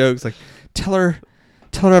 just the jokes. Like, tell her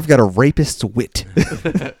I've got a rapist's wit.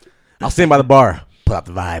 I'll stand by the bar. Put up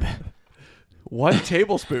the vibe. 1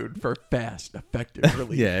 tablespoon for fast, effective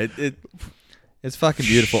relief. Yeah, it's fucking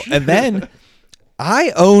beautiful. And then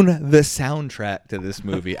I own the soundtrack to this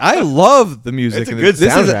movie. I love the music. It's a in good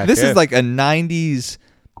this. soundtrack, This yeah. is like a 90s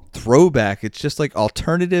throwback. It's just like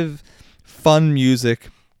alternative, fun music.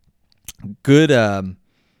 Good.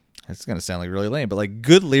 It's gonna sound like really lame, but like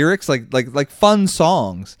good lyrics, like fun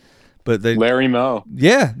songs. But they, Larry Moe.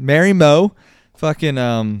 yeah, Mary Moe. Fucking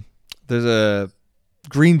there's a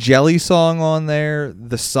Green Jelly song on there.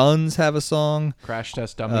 The Suns have a song. Crash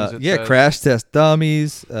Test Dummies. Yeah, says. Crash Test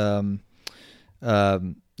Dummies. If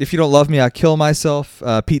You Don't Love Me, I'll Kill Myself.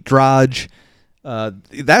 Pete Dodge.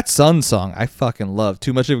 That Sun song I fucking love.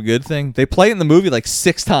 Too Much of a Good Thing. They play it in the movie like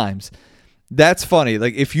 6 times. That's funny.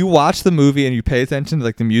 Like if you watch the movie and you pay attention to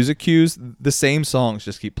like the music cues, the same songs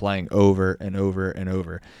just keep playing over and over and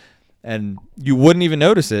over, and you wouldn't even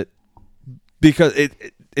notice it because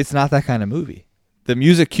it's not that kind of movie. The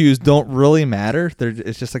music cues don't really matter.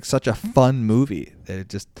 It's just like such a fun movie.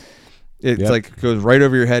 It's Yep. like goes right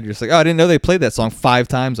over your head. You're just like, oh, I didn't know they played that song 5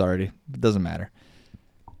 times already. It doesn't matter.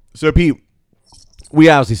 So, Pete, we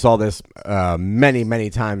obviously saw this many, many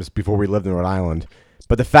times before we lived in Rhode Island.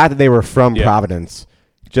 But the fact that they were from Providence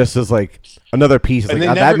just is like another piece. It's And like,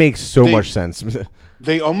 they that never- makes so they- much sense.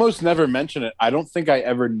 They almost never mention it. I don't think I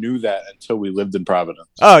ever knew that until we lived in Providence.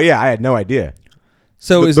 Oh, yeah. I had no idea.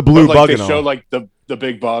 So The blue But, bug they and show all. like the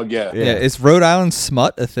big bug. Yeah. yeah, is Rhode Island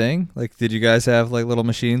smut a thing? Like, did you guys have like little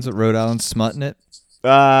machines with Rhode Island smut in it?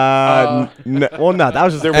 Well, no. That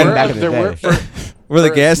was just There back were in the there day. were Were the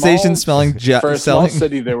for a gas small- stations smelling for a small selling?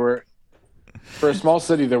 city there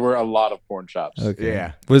were a lot of porn shops. Okay.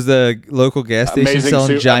 Yeah. Was the local gas station Amazing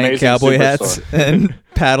selling giant amazing cowboy hats superstore. and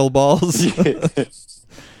paddle balls?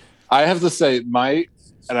 I have to say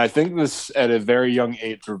and I think this at a very young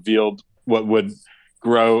age revealed what would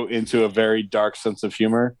grow into a very dark sense of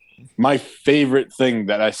humor. My favorite thing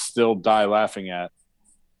that I still die laughing at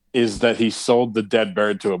is that he sold the dead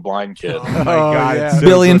bird to a blind kid. Oh, my God. yeah. It's so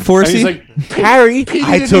Billy and good. And he's Forsey? like, Harry, Pete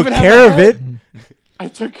I didn't took even have care a of it. I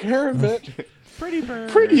took care of it. Pretty bird.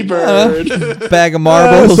 Pretty bird. Bag of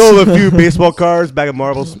marbles. Sold a few baseball cards, bag of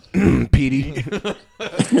marbles. Petey.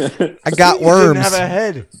 I got Didn't worms. have a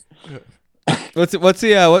head. What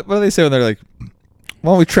do they say when they're like,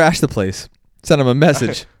 why don't we trash the place? Send them a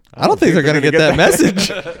message. I don't think they're going to get that message.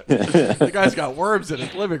 The guy's got worms in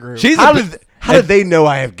his living room. She's How a, did they know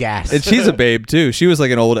I have gas? and she's a babe too. She was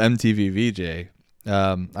like an old MTV VJ.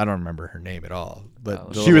 I don't remember her name at all,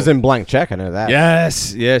 but She was in Blank Check. I know that.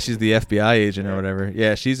 Yes, yeah, she's the FBI agent or whatever.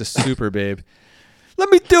 Yeah, she's a super babe. Let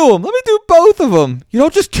me do them. Let me do both of them. You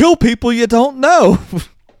don't just kill people you don't know.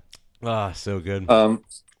 Ah, so good.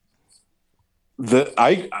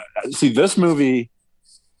 I see this movie.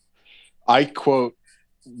 I quote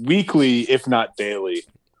weekly, if not daily.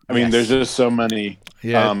 I mean, there's just so many.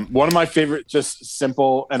 Yeah. One of my favorite, just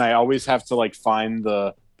simple, and I always have to like find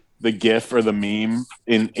the GIF or the meme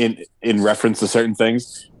in reference to certain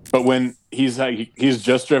things. But when he's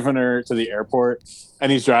just driven her to the airport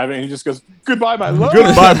and he's driving, and he just goes, "Goodbye, my love."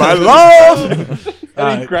 Goodbye, my love.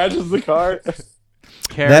 And he crashes the car.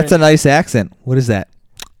 Karen, That's a nice accent. What is that?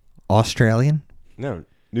 Australian? No,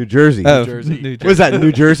 New Jersey. Oh, Jersey. New What is that?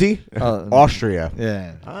 New Jersey? Oh, Austria.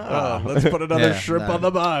 Yeah. let's put another Yeah, shrimp no. on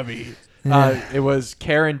the barbie. It was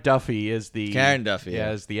Karen Duffy is the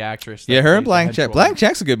Yeah. is the actress. Yeah, that her and plays the Blank Check. henchwoman. Blank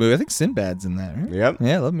Check's a good movie. I think Sinbad's in that, right? Yep.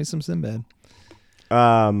 Yeah, love me some Sinbad.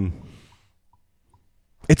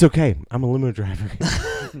 It's okay. I'm a limo driver.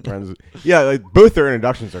 Friends. Yeah, like both their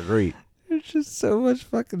introductions are great. There's just so much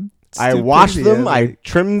fucking. I washed stupidity them. in it. I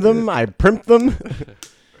trimmed them. I primped them.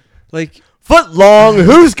 like. Foot long.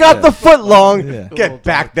 Who's got the foot long? Yeah. Get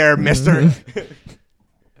back there, mister.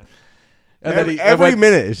 And then every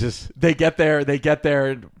minute is just. they get there,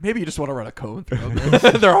 and maybe you just want to run a cone through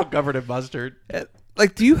them. They're all covered in mustard.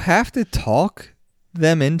 Like, do you have to talk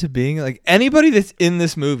them into being like anybody that's in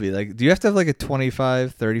this movie? Like, do you have to have like a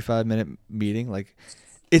 25, 35-minute meeting? Like,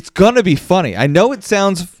 it's gonna be funny. I know it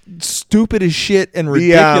sounds stupid as shit and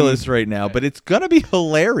ridiculous right now, but it's gonna be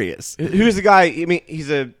hilarious. Who's the guy? I mean, he's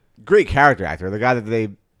a great character actor. The guy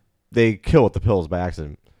that they kill with the pills by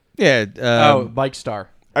accident. Yeah. Mike Starr.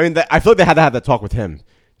 I mean, I feel like they had to have that talk with him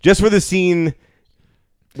just for the scene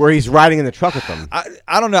where he's riding in the truck with them.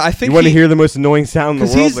 I don't know. I think You want to hear the most annoying sound in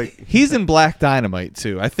the world? Because he's in Black Dynamite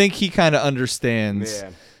too. I think he kind of understands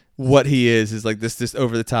what he is like this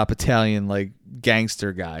over the top Italian like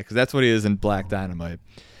gangster guy, because that's what he is in Black Dynamite.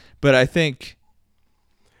 But I think,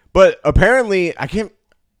 but apparently I can't.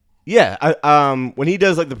 Yeah, when he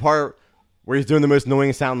does like the part where he's doing the most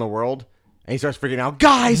annoying sound in the world, and he starts freaking out,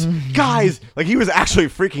 guys, like he was actually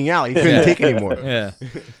freaking out. He couldn't take it anymore. yeah,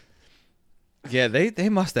 yeah, they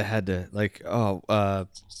must have had to like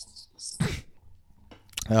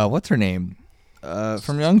what's her name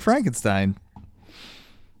from Young Frankenstein?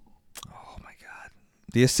 Oh my God,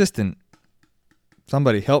 the assistant.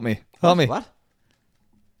 Somebody help me! Help me! What?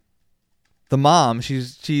 The mom.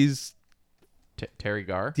 She's Terry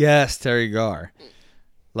Garr. Yes, Terry Garr.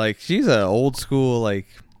 Like, she's an old school, like,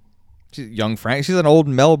 she's young Frank. She's an old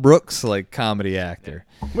Mel Brooks like comedy actor.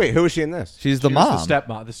 Wait, who is she in this? She's the She was mom, the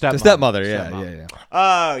stepmom. the stepmother. Yeah.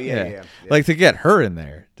 Oh yeah. Like, to get her in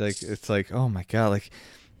there, like, it's like, oh my God, like,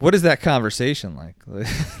 what is that conversation like?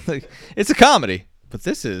 Like, it's a comedy, but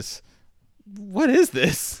what is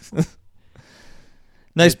this?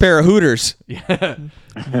 Nice pair of Hooters. Yeah.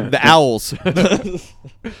 The owls.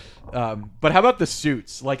 But how about the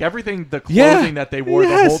suits? Like everything, the clothing that they wore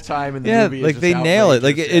the whole time in the movie. Is like just they nail it.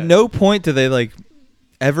 Like outrageous. at no point do they like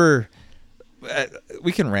ever.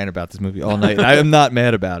 We can rant about this movie all night. I am not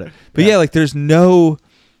mad about it, but yeah, like there's no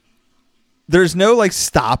like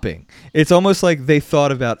stopping. It's almost like they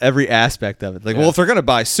thought about every aspect of it. Like, well, if they're gonna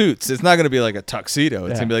buy suits, it's not gonna be like a tuxedo.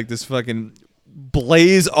 It's gonna be like this fucking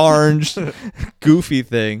blaze orange, goofy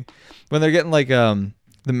thing. When they're getting like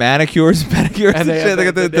the manicures and pedicures and shit, they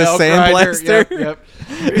got the nail sandblaster. Yep.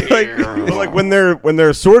 like when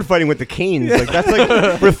they're sword fighting with the canes, like that's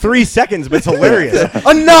like for 3 seconds, but it's hilarious.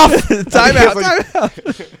 Enough. Time out.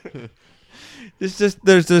 There's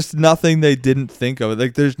just nothing they didn't think of.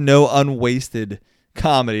 Like there's no unwasted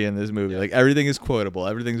comedy in this movie. Like everything is quotable.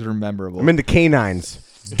 Everything's rememberable. I'm into canines.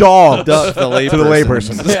 Dog To the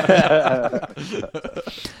layperson.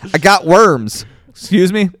 I got worms.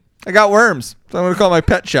 Excuse me. I got worms. So I'm gonna call my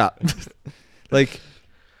pet shop. Like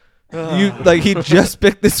he just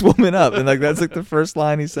picked this woman up, and like that's like the first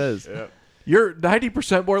line he says. Yeah. You're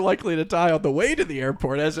 90% more likely to die on the way to the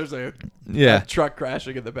airport as there's a truck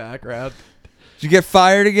crashing in the background. Did you get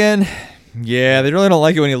fired again? Yeah, they really don't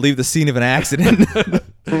like it when you leave the scene of an accident.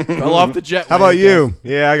 Fell off the jet. How about you?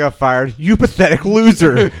 Yeah, I got fired. You pathetic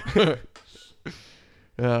loser.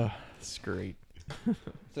 That's great.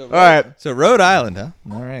 All right. So Rhode Island, huh?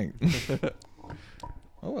 All right.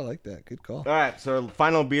 Oh, I like that. Good call. All right, so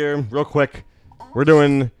final beer, real quick. We're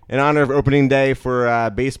doing, in honor of opening day for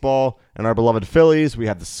baseball and our beloved Phillies, we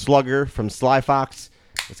have the Slugger from Sly Fox.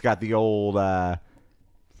 It's got the old The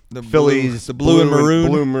Phillies, the blue and maroon.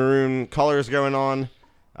 blue and maroon colors going on.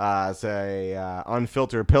 It's a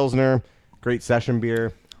unfiltered Pilsner. Great session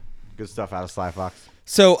beer. Good stuff out of Sly Fox.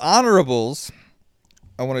 So honorables,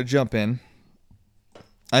 I want to jump in.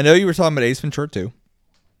 I know you were talking about Ace Ventura 2.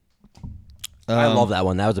 I love that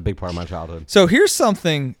one. That was a big part of my childhood. So here's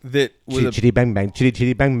something that was Chitty, chitty bang bang, chitty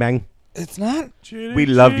chitty bang bang. it's not. We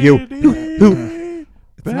love you.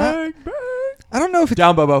 It's not. I don't know if it's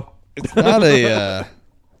Down, Bobo. It's not a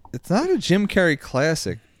it's not a Jim Carrey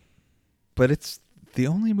classic, but it's the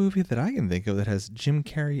only movie that I can think of that has Jim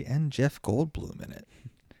Carrey and Jeff Goldblum in it.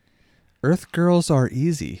 Earth Girls Are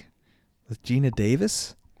Easy with Gina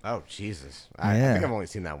Davis. Oh Jesus! I Yeah. think I've only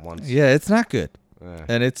seen that once. Yeah, it's not good. Yeah.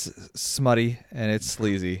 And it's smutty and it's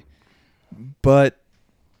sleazy. But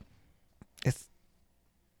it's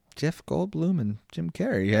Jeff Goldblum and Jim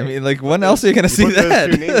Carrey. I mean, like, when else are you going to see put those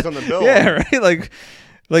that? two names on the bill. Yeah, right?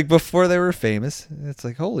 Like before they were famous, it's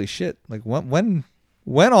like, holy shit. Like, when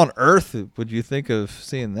on earth would you think of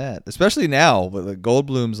seeing that? Especially now, but like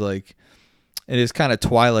Goldblum's like in his kind of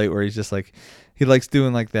twilight where he's just like, he likes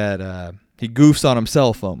doing like that, he goofs on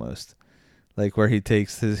himself almost. Like where he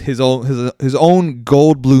takes his own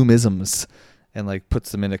Goldblumisms and like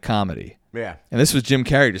puts them into comedy. Yeah. And this was Jim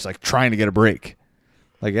Carrey just like trying to get a break.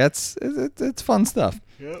 Like it's fun stuff.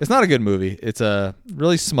 Yep. It's not a good movie. It's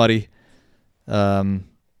really smutty.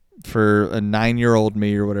 For a 9-year-old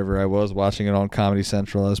me or whatever I was watching it on Comedy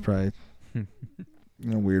Central, I was probably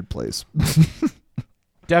in a weird place.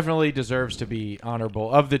 Definitely deserves to be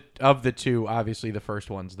honorable. Of the two, obviously the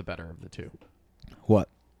first one's the better of the two. What?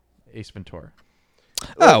 Ace Ventura.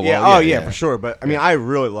 Yeah, for sure. But I mean, I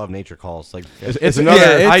really love Nature Calls. Like, it's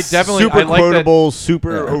another I definitely super I like quotable,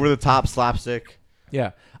 super over the top slapstick.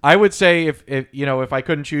 Yeah, I would say if I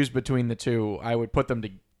couldn't choose between the two, I would put them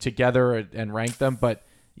together and rank them. But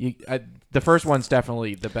the first one's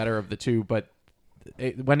definitely the better of the two. But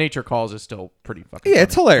When Nature Calls is still pretty fucking. Yeah,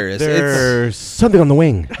 it's funny. hilarious. There's something on the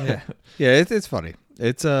wing. It's funny.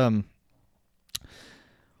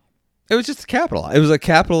 It was just it was a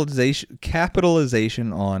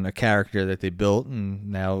capitalization on a character that they built, and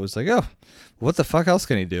now it was like, oh, what the fuck else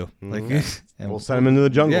can he do? Like, and We'll send him into the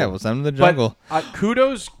jungle. Yeah, we'll send him to the jungle. But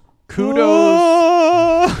kudos to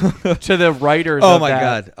the writers. Oh of my that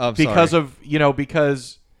God! I'm because sorry.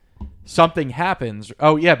 because something happens.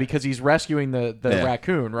 Oh yeah, because he's rescuing the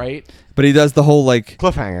raccoon, right? But he does the whole like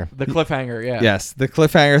Cliffhanger. The cliffhanger. Yeah. yes, the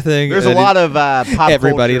cliffhanger thing. There's a lot of pop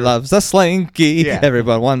everybody culture. loves a slinky. Yeah.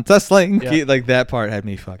 Everyone wants a slinky. Yeah. Like that part had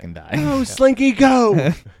me fucking die. Oh, Slinky, go!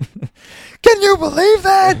 Can you believe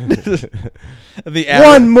that?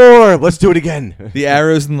 One more. Let's do it again. The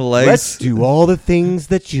arrows in the legs. Let's do all the things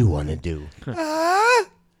that you want to do.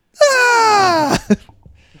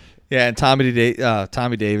 Yeah, and Tommy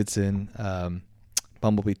Davidson,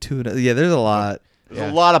 Bumblebee 2. Yeah, there's a lot. There's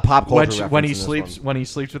a lot of pop culture. When he reference in this sleeps one. when he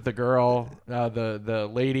sleeps with the girl, the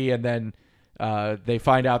lady, and then they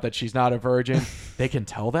find out that she's not a virgin. They can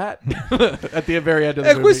tell that at the very end of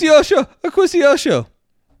the movie. Acquisiosho.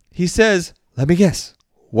 He says, let me guess.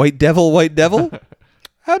 White devil, white devil?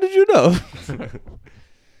 How did you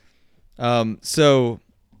know? So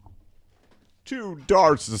 2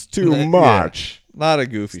 darts is too Yeah. much. A lot of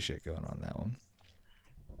goofy shit going on in that one.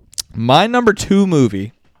 My number 2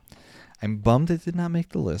 movie, I'm bummed it did not make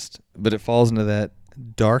the list, but it falls into that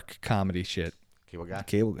dark comedy shit. Cable Guy.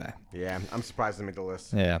 Yeah, I'm surprised they made the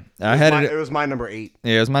list. Yeah. It was my number 8.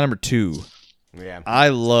 Yeah, it was my number 2. Yeah. I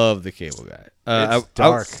love the Cable Guy. It's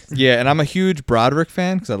dark. Yeah, and I'm a huge Broderick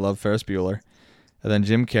fan because I love Ferris Bueller. And then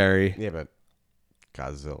Jim Carrey. Yeah, but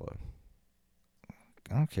Godzilla.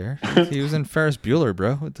 I don't care. He was in Ferris Bueller,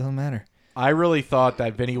 bro. It doesn't matter. I really thought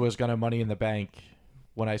that Vinny was gonna Money in the Bank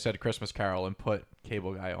when I said Christmas Carol and put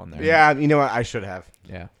Cable Guy on there. Yeah, you know what? I should have.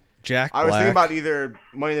 Yeah. Jack I was Black. thinking about either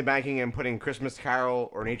Money in the Banking and putting Christmas Carol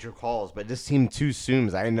or Nature Calls, but it just seemed too soon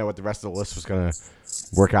because I didn't know what the rest of the list was going to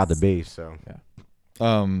work out to be. So,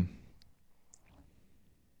 Yeah,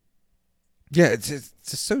 it's just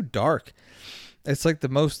so dark. It's like the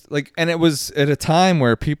most like, and it was at a time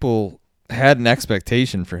where people had an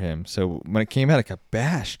expectation for him. So when it came out, it got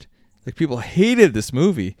bashed. Like people hated this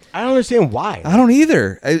movie. I don't understand why. I don't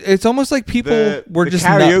either. It's almost like people were just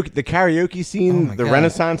karaoke. The karaoke scene, my the God.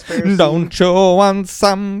 Renaissance fair scene. Don't you want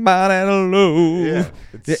somebody to love? Yeah,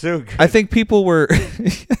 it's so good. I think people were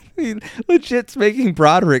legit making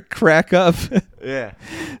Broderick crack up. Yeah.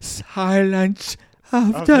 Silence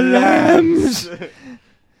of the lambs.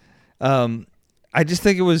 I just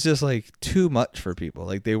think it was just like too much for people.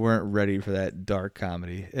 Like they weren't ready for that dark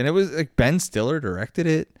comedy, and it was like Ben Stiller directed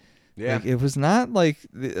it. Yeah. Like, it was not like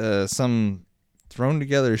some thrown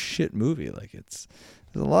together shit movie. Like there's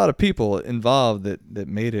a lot of people involved that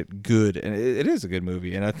made it good, and it is a good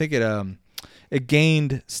movie. And I think it it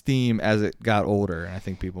gained steam as it got older, and I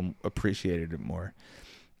think people appreciated it more.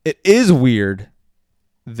 It is weird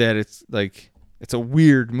that it's like it's a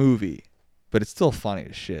weird movie, but it's still funny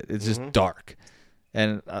as shit. It's just dark,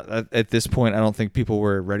 and at this point, I don't think people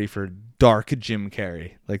were ready for dark Jim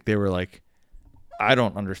Carrey. Like they were like, I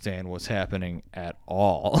don't understand what's happening at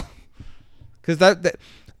all, because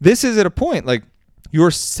this is at a point like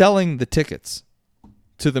you're selling the tickets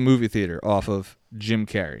to the movie theater off of Jim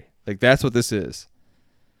Carrey. Like that's what this is.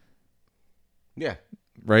 Yeah.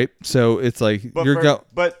 Right? So it's like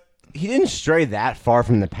but he didn't stray that far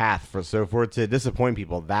from the path for it to disappoint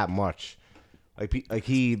people that much. Like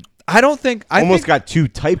he almost got too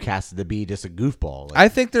typecasted to be just a goofball. Like, I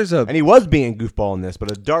think there's and he was being a goofball in this,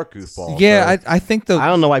 but a dark goofball. Yeah, so I think I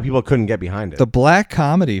don't know why people couldn't get behind it. The black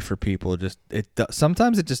comedy for people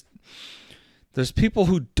sometimes it just there's people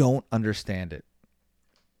who don't understand it.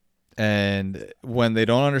 And when they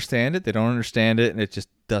don't understand it, and it just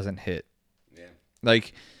doesn't hit. Yeah.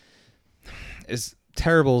 Like, as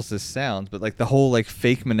terrible as this sounds, but like the whole like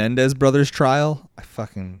fake Menendez brothers trial, I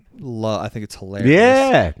fucking love. I think it's hilarious.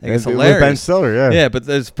 Yeah, it's hilarious. With Ben Stiller, yeah. Yeah, but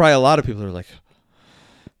there's probably a lot of people who are like,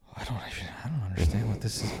 I don't understand what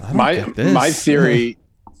this is. I don't get this.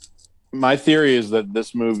 My theory is that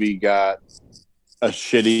this movie got a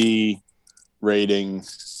shitty rating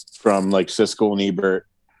from like Siskel and Ebert.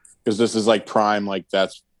 Because this is like prime, like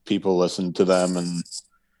that's people listen to them, and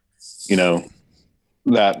you know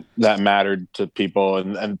that mattered to people,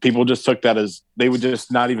 and people just took that as they would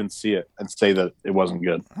just not even see it and say that it wasn't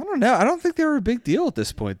good. I don't know. I don't think they were a big deal at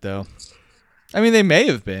this point, though. I mean, they may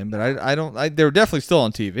have been, but I don't. They were definitely still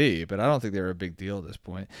on TV, but I don't think they were a big deal at this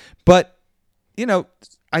point. But you know,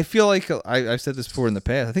 I feel like I've said this before in the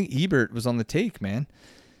past. I think Ebert was on the take, man.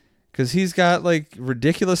 Because he's got, like,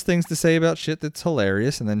 ridiculous things to say about shit that's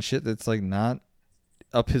hilarious and then shit that's, like, not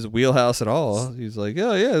up his wheelhouse at all. He's like,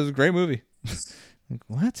 oh, yeah, it was a great movie. Like,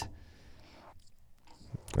 what?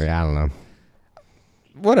 Yeah, I don't know.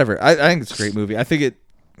 Whatever. I think it's a great movie. I think it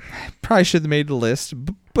probably should have made the list.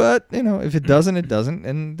 But, you know, if it doesn't, it doesn't.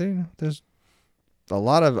 And there's a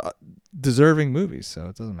lot of deserving movies, so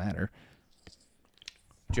it doesn't matter.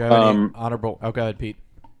 Do you have any honorable... Oh, go ahead, Pete.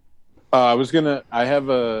 I have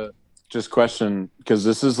a just question, because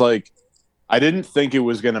this is like, I didn't think it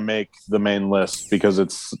was going to make the main list because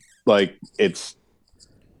it's like, it's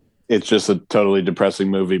just a totally depressing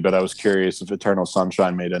movie, but I was curious if Eternal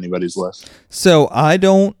Sunshine made anybody's list. So I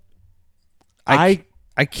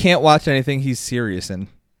can't watch anything he's serious in.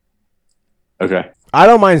 Okay. I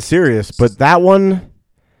don't mind serious, but that one,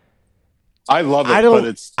 I love it, but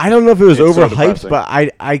I don't know if it was overhyped, so but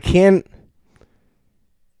I can't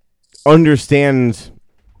understand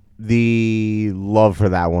the love for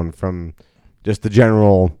that one from just the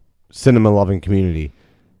general cinema loving community.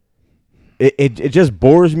 It just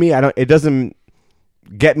bores me. It doesn't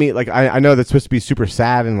get me. Like I know that's supposed to be super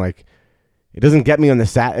sad, and like it doesn't get me on the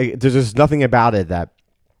sad. There's just nothing about it that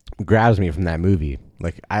grabs me from that movie.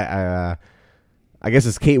 Like I guess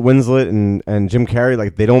it's Kate Winslet and Jim Carrey.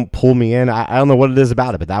 Like they don't pull me in. I don't know what it is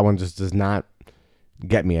about it, but that one just does not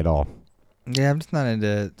get me at all. Yeah, I'm just not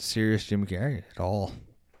into serious Jim Carrey at all.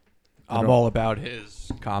 I'm all about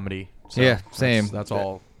his comedy. So yeah, same. That's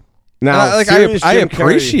all. Now, I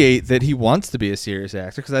appreciate that he wants to be a serious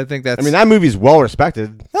actor because I think that's. I mean, that movie's well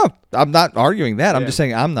respected. No, I'm not arguing that. I'm just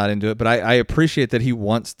saying I'm not into it, but I appreciate that he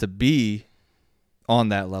wants to be on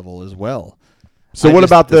that level as well. So what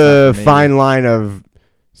about the fine line of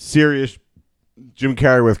serious Jim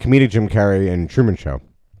Carrey with comedic Jim Carrey and Truman Show?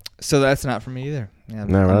 So that's not for me either. Yeah,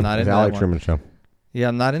 I'm not into that. I like one. Truman Show. Yeah,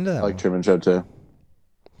 I'm not into that. I like Truman Show too.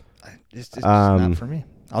 It's just not for me.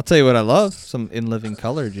 I'll tell you what I love: some In Living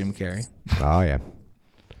Color, Jim Carrey. Oh yeah.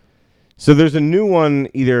 So there's a new one.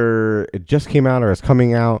 Either it just came out or it's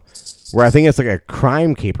coming out, where I think it's like a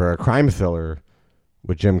crime caper, a crime thriller,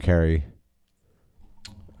 with Jim Carrey.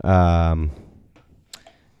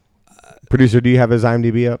 Producer, do you have his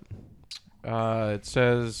IMDb up? It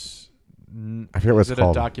says. I forget what it's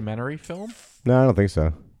called. Is it a documentary film? No, I don't think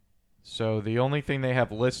so. So the only thing they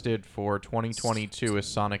have listed for 2022 is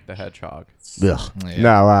Sonic the Hedgehog. Ugh. Yeah.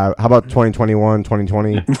 No, how about 2021,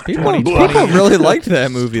 2020? People really liked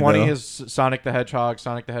that movie. 20 though. is Sonic the Hedgehog.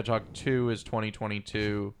 Sonic the Hedgehog 2 is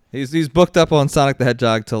 2022. He's booked up on Sonic the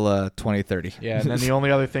Hedgehog till 2030. Yeah, and then the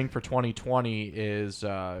only other thing for 2020 is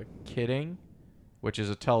Kidding, which is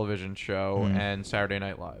a television show, and Saturday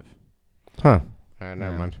Night Live. Huh.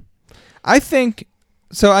 Never mind. I think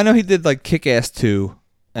so. I know he did like Kick-Ass 2,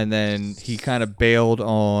 and then he kind of bailed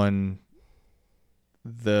on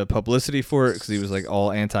the publicity for it because he was like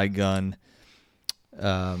all anti-gun.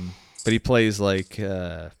 But he plays like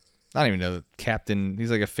I don't even know the Captain.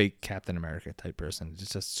 He's like a fake Captain America type person.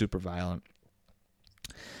 Just super violent.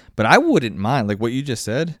 But I wouldn't mind, like what you just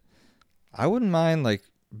said. I wouldn't mind like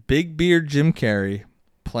big beard Jim Carrey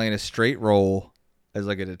playing a straight role as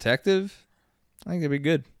like a detective. I think it'd be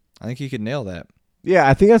good. I think he could nail that. Yeah,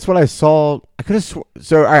 I think that's what I saw. I could have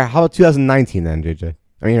so. All right, how about 2019 then, JJ?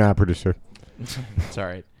 I mean, you're not a producer. It's all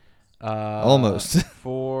right. Almost.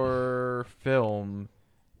 For film,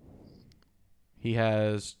 he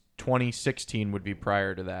has 2016 would be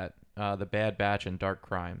prior to that. The Bad Batch and Dark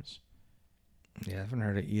Crimes. Yeah, I haven't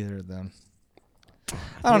heard of either of them.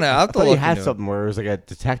 I don't know. I'll have I to thought he look had into it. something where it was like a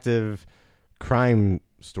detective crime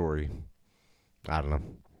story. I don't know.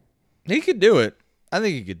 He could do it. I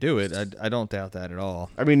think he could do it. I don't doubt that at all.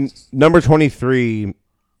 I mean, number 23,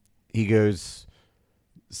 he goes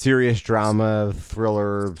serious drama,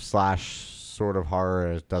 thriller / sort of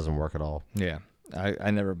horror. It doesn't work at all. Yeah, I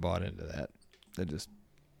never bought into that. It just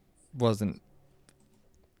wasn't.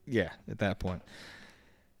 Yeah, at that point,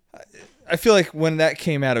 I feel like when that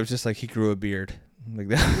came out, it was just like he grew a beard. Like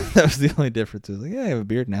that was the only difference. It was like, yeah, I have a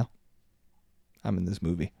beard now. I'm in this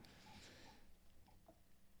movie.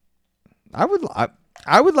 I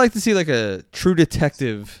would like to see like a True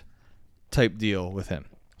Detective type deal with him.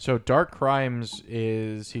 So Dark Crimes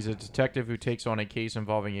is he's a detective who takes on a case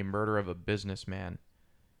involving a murder of a businessman.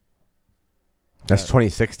 That's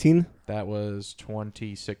 2016? That was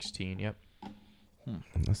 2016. Yep.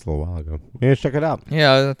 That's a little while ago. Yeah, check it out.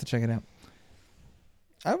 Yeah, I'll have to check it out.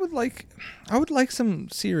 I would like some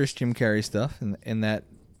serious Jim Carrey stuff in that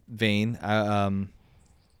vein.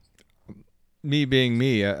 Me being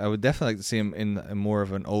me, I would definitely like to see him in more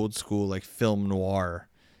of an old school like film noir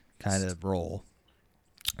kind of role.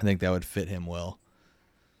 I think that would fit him well.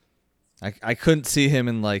 I couldn't see him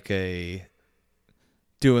in like a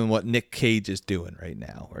doing what Nick Cage is doing right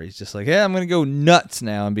now, where he's just like, yeah, I'm gonna go nuts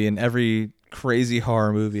now and be in every crazy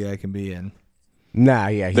horror movie I can be in. Nah,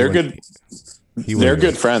 yeah. They're good. They're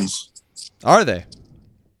good friends. Are they?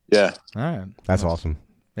 Yeah. All right. That's awesome.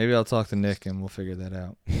 Maybe I'll talk to Nick and we'll figure that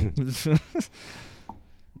out.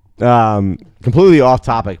 Completely off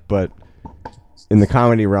topic, but in the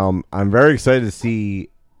comedy realm, I'm very excited to see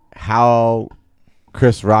how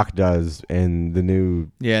Chris Rock does in the new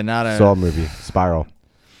Yeah, not a. Saw movie, Spiral.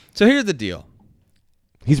 So here's the deal.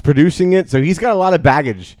 He's producing it, so he's got a lot of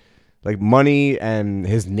baggage, like money and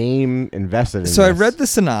his name invested in So I this. read the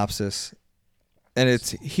synopsis, and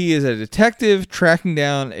he is a detective tracking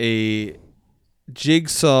down a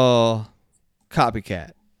Jigsaw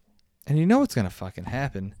copycat, and you know what's gonna fucking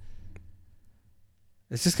happen.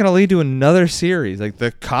 It's just gonna lead to another series. Like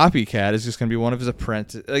the copycat is just gonna be one of his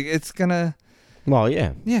apprentices. Like it's gonna. Well,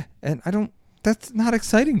 yeah. Yeah, and I don't. That's not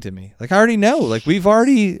exciting to me. Like I already know. Like we've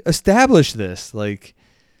already established this. Like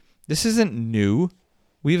this isn't new.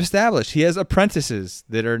 We've established he has apprentices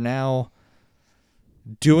that are now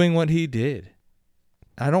doing what he did.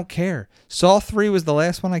 I don't care. Saw 3 was the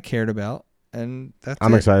last one I cared about, and that's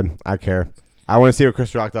I'm it. excited. I care. I want to see what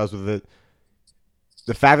Chris Rock does with it.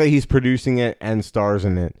 The fact that he's producing it and stars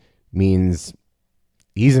in it means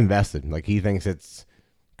he's invested. Like he thinks it's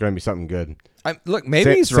going to be something good. Look,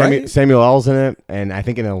 maybe he's right. Samuel L's in it, and I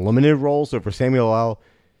think in a limited role. So for Samuel L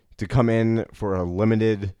to come in for a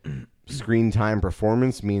limited screen time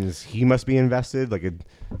performance means he must be invested. Like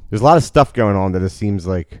there's a lot of stuff going on that it seems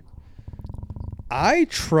like. I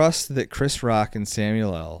trust that Chris Rock and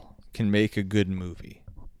Samuel L can make a good movie.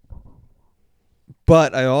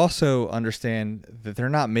 But I also understand that they're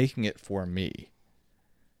not making it for me.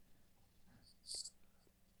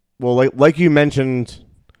 Well, like you mentioned,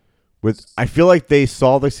 I feel like they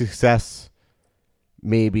saw the success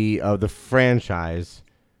maybe of the franchise,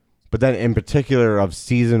 but then in particular of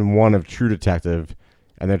season 1 of True Detective,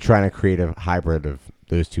 and they're trying to create a hybrid of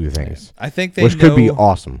those two things, I think they which could be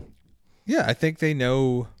awesome. Yeah, I think they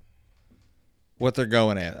know what they're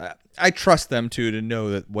going at. I trust them to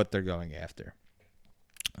know that what they're going after.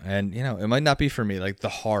 And, it might not be for me, like the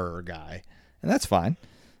horror guy. And that's fine.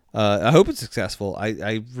 I hope it's successful.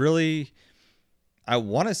 I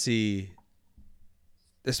want to see,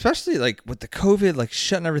 especially like with the COVID, like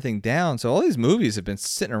shutting everything down. So all these movies have been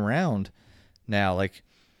sitting around now, like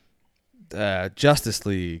Justice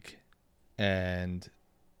League and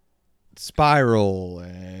Spiral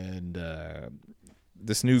and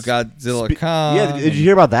this new Godzilla Kong. Yeah, did you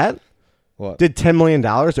hear about that? What? Did $10 million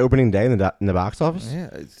opening day in the box office? Yeah,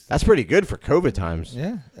 that's pretty good for COVID times.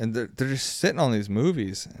 Yeah, and they're just sitting on these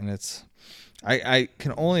movies, and it's I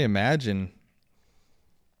can only imagine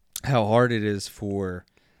how hard it is for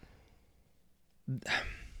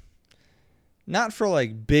not for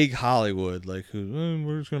like big Hollywood, like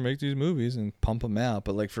we're just gonna make these movies and pump them out,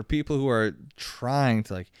 but like for people who are trying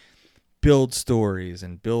to like build stories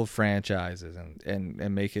and build franchises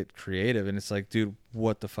and make it creative. And it's like, dude,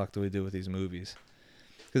 what the fuck do we do with these movies?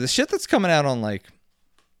 Because the shit that's coming out on like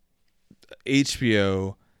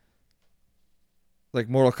HBO, like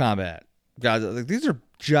Mortal Kombat, guys, like these are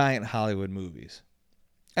giant Hollywood movies,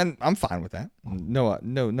 and I'm fine with that.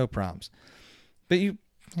 No problems. But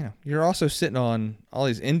you're also sitting on all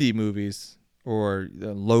these indie movies or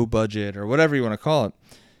low budget or whatever you want to call it,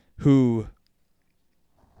 who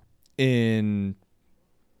in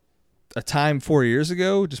a time 4 years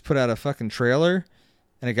ago just put out a fucking trailer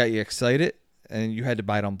and it got you excited and you had to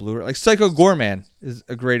buy it on Blu-ray. Like Psycho Goreman is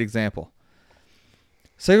a great example.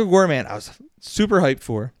 Psycho Goreman, I was super hyped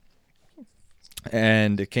for,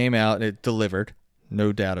 and it came out and it delivered,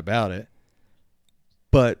 no doubt about it.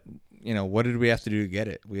 But what did we have to do to get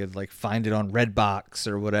it? We had to like find it on Redbox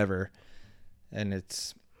or whatever. And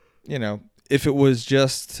it's, if it was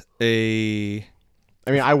just I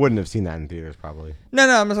wouldn't have seen that in theaters probably. No,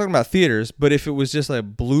 I'm not talking about theaters, but if it was just like a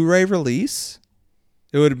Blu-ray release,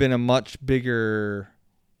 it would have been a much bigger,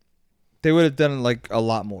 they would have done like a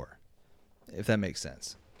lot more, if that makes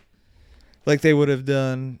sense. Like they would have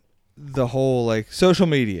done the whole like social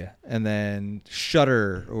media, and then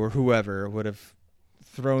Shudder or whoever would have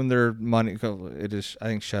thrown their money. I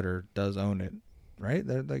think Shudder does own it, right?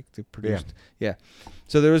 They're like they produced, yeah.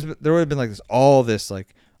 So there would have been like all this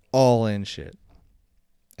like all in shit,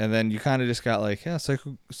 and then you kind of just got like,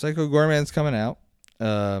 Psycho Goreman's coming out,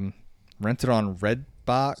 rent it on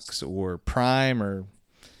Redbox or Prime or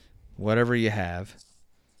whatever you have,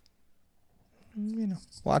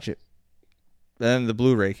 watch it. Then the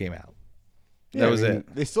Blu-ray came out. That was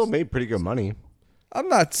it. They still made pretty good money. I'm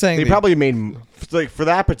not saying they probably made, like, for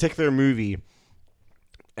that particular movie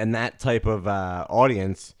and that type of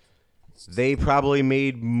audience, they probably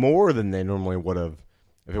made more than they normally would have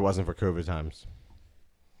if it wasn't for COVID times.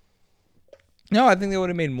 No, I think they would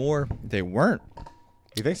have made more. They weren't.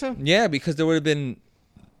 You think so? Yeah, because there would have been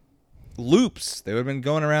loops. They would have been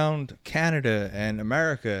going around Canada and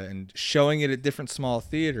America and showing it at different small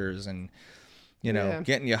theaters and,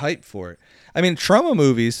 getting you hyped for it. I mean, Troma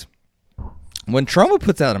movies, when Troma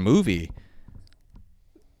puts out a movie,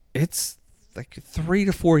 it's like 3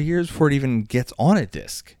 to 4 years before it even gets on a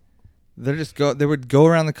disc. They would go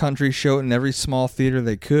around the country, show it in every small theater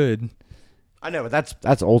they could. I know, but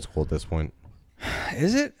that's old school at this point.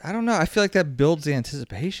 Is it? I don't know. I feel like that builds the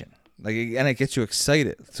anticipation. And it gets you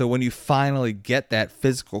excited. So when you finally get that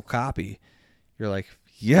physical copy, you're like,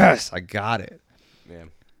 yes, I got it. Yeah.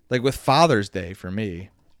 Like with Father's Day for me,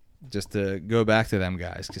 just to go back to them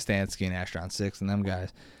guys, Kostansky and Astron 6 and them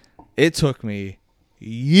guys, it took me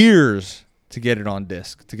years to get it on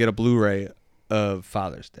disc, to get a Blu-ray of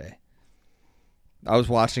Father's Day. I was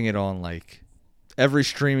watching it on like every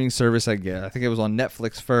streaming service I get. I think it was on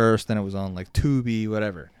Netflix first, then it was on like Tubi,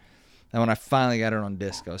 whatever. And when I finally got it on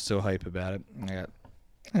disc, I was so hype about it. I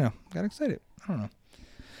got excited. I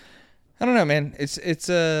don't know, man. It's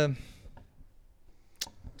a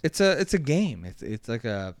game. It's like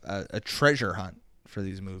a treasure hunt for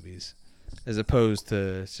these movies, as opposed to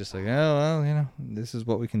it's just like, oh well, this is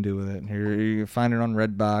what we can do with it. And here you can find it on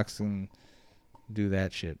Redbox and do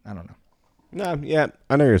that shit. I don't know. No, yeah,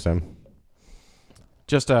 I know what you're saying.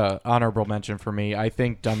 Just a honorable mention for me. I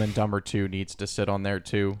think Dumb and Dumber 2 needs to sit on there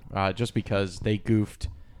too, just because they goofed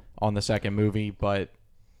on the second movie, but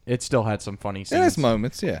it still had some funny scenes. It has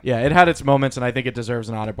moments, yeah. Yeah, it had its moments, and I think it deserves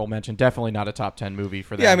an honorable mention. Definitely not a top 10 movie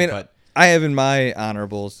for that. Yeah, I mean, but I have in my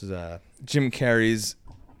honorables Jim Carrey's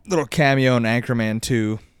little cameo in Anchorman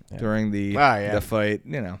 2 during the fight.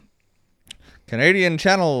 Canadian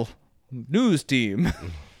Channel News Team.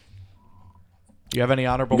 You have any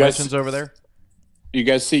honorable mentions over there? You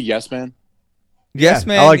guys see Yes Man? Yes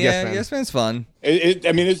Man. I like Yes Yes Man. Man. Yes Man's fun.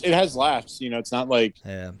 It has laughs. It's not like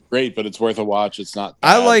great, but it's worth a watch. It's not.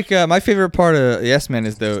 I bad. like my favorite part of Yes Man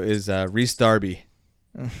is Reese Darby.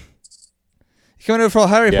 You coming over for a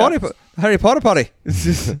Harry Potter party?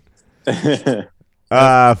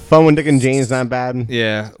 Fun with Dick and Jane's not bad.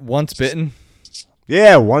 Yeah, Once Bitten.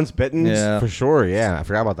 Yeah, Once Bitten. Yeah. For sure. Yeah, I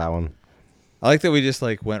forgot about that one. I like that we just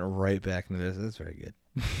like went right back into this. That's very good.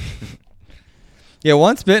 Yeah,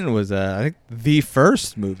 Once Bitten was I think the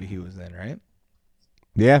first movie he was in, right?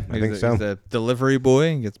 Yeah, I think so. He's a delivery boy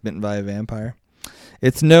and gets bitten by a vampire.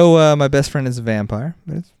 It's no My Best Friend is a Vampire,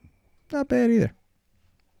 but it's not bad either.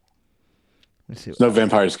 Let's see. No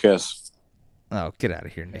Vampire's Kiss. Oh, get out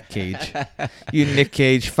of here, Nick Cage. You Nick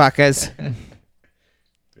Cage fuckers.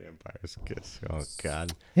 Vampire's Kiss. Oh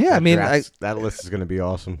God. Yeah, I mean, that list is gonna be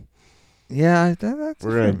awesome. Yeah, that's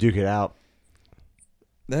We're gonna duke it out.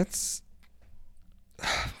 That's.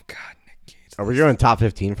 Oh, God, Nick Cage. Are we going top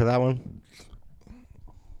 15 for that one?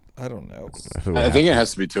 I don't know. I think it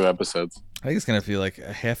has to be 2 episodes. I think it's gonna feel like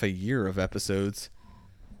a half a year of episodes.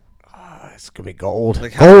 It's gonna be gold.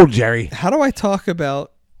 Like Gold, Jerry. How do I talk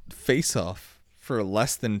about Face Off for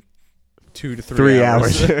less than 2 to 3 3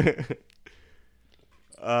 hours? hours.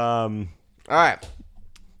 All right.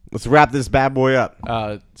 Let's wrap this bad boy up.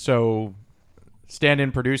 So,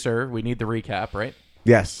 stand-in producer, we need the recap, right?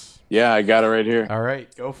 Yes. Yeah, I got it right here. All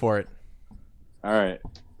right, go for it. All right.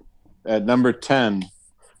 At number 10,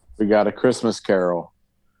 we got A Christmas Carol.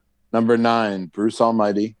 Number 9, Bruce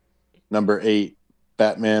Almighty. Number 8,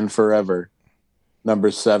 Batman Forever.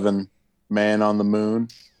 Number 7, Man on the Moon.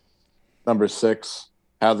 Number 6,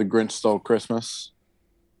 How the Grinch Stole Christmas.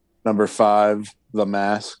 Number 5, The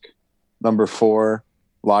Mask. Number 4,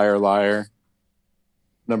 Liar Liar.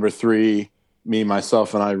 Number 3, Me,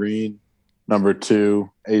 Myself, and Irene. Number 2,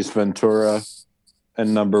 Ace Ventura.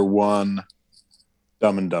 And number 1,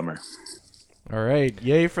 Dumb and Dumber. All right,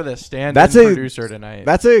 yay for the stand-in That's a- producer tonight.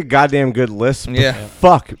 That's a goddamn good list. But Yeah.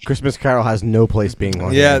 Fuck. Christmas Carol has no place being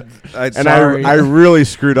on Yeah, here. I'd And Sorry. I really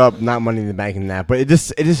screwed up not Money in the Bank in that, but it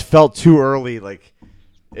just felt too early. Like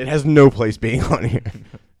it has no place being on here.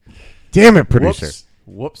 Damn it, producer.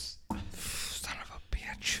 Whoops. son of a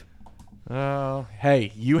bitch. Oh,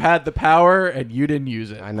 hey, you had the power and you didn't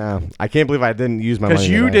use it. I know. I can't believe I didn't use my money. Because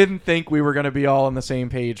in the you bank. didn't think we were going to be all on the same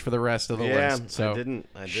page for the rest of the Yeah, list. So I didn't.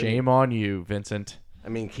 shame on you, Vincent. I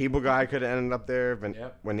mean, Cable Guy could have ended up there.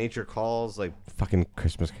 Yep. When Nature Calls, like fucking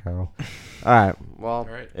Christmas Carol. All right. Well, All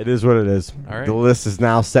right. it is what it is. All right. The list is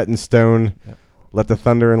now set in stone. Yep. Let the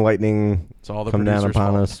thunder and lightning It's all the come down producer's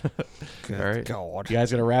upon fault. us. All right. God. You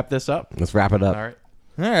guys going to wrap this up? Let's wrap it up. All right.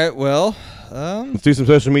 All right, well, Let's do some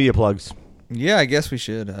social media plugs. yeah, I guess we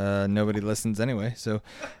should. Nobody listens anyway. So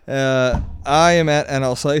I am at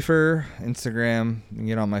NL Cypher, Instagram. You can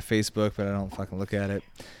get on my Facebook, but I don't fucking look at it.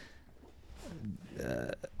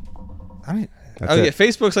 I mean, That's oh, it. yeah,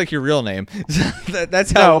 Facebook's like your real name.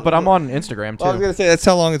 That's how. No, but I'm on Instagram, too. I was gonna say that's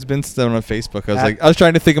how long it's been since I'm on Facebook. I was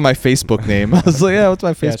trying to think of my Facebook name. I was like, yeah, what's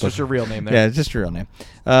my Facebook? Yeah, it's just your real name there. Yeah, it's just your real name.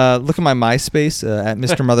 Look at my MySpace at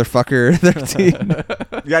Mr. Motherfucker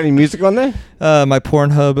 13. You got any music on there? My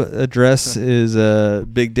Pornhub address is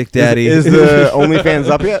Big Dick Daddy. Is the OnlyFans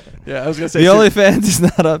up yet? Yeah, I was going to say. the OnlyFans is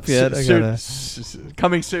not up yet. I gotta,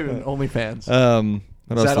 coming soon, OnlyFans.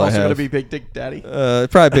 what Is else that do I also going to have? be Big Dick Daddy?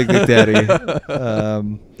 Probably Big Dick Daddy.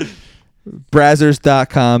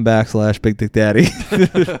 Brazzers.com/Big Dick Daddy.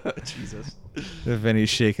 Jesus. If Vinny's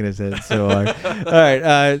shaking his head so hard. All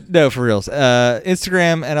right. No, for reals.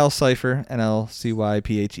 Instagram, NL Cypher,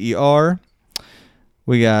 NLCYPHER.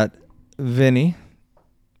 We got Vinny.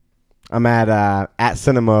 I'm at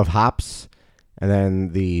Cinema of Hops, and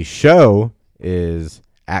then the show is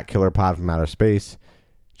at Killer Pod from Outer Space.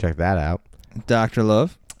 Check that out. Dr.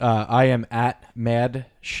 Love. I am at Mad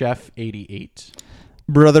Chef 88.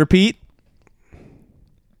 Brother Pete.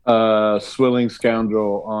 Swilling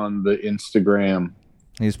Scoundrel on the Instagram.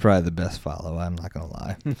 He's probably the best follow. I'm not going to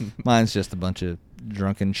lie. Mine's just a bunch of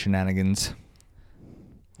drunken shenanigans.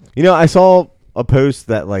 You know, I saw a post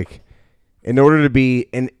that, like, in order to be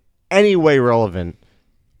in any way relevant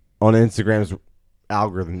on Instagram's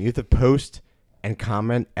algorithm, you have to post and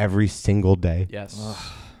comment every single day. Yes.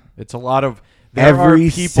 It's a lot of. There Every are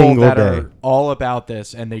people single that day. are all about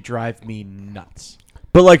this, and they drive me nuts.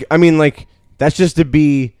 But, like, I mean, like, that's just to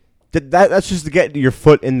be. That's just to get your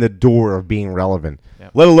foot in the door of being relevant,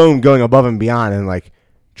 Yep. let alone going above and beyond and, like,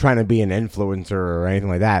 trying to be an influencer or anything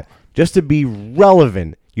like that. Just to be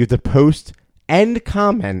relevant, you have to post and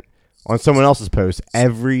comment on someone else's post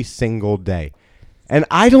every single day. And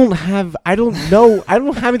I don't have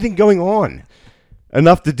anything going on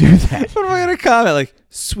enough to do that. What am I going to comment? Like,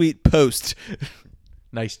 sweet post.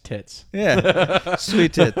 Nice tits. Yeah.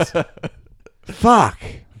 Sweet tits. Fuck.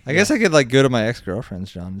 I guess I could, like, go to my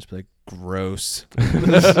ex-girlfriends, John, and just be like, gross.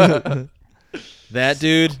 That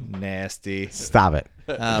dude, nasty. Stop it.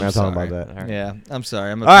 I'm We're not sorry. talking about that. All right. Yeah, I'm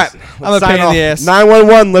sorry. I'm a All right. I'm a Sign pain in off. the ass.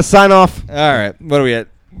 911, let's sign off. All right. What are we at?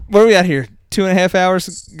 What are we at here? 2.5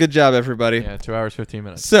 hours? Good job, everybody. Yeah, 2 hours, 15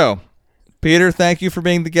 minutes. So, Peter, thank you for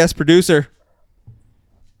being the guest producer.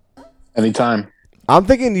 Anytime. I'm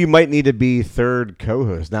thinking you might need to be third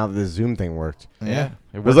co-host now that the Zoom thing worked. Yeah.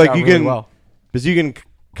 It was worked like out you really can- well. Because you can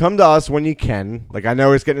come to us when you can. Like, I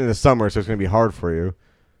know it's getting into summer, so it's going to be hard for you.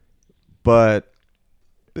 But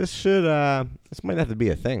this might have to be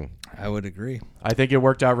a thing. I would agree. I think it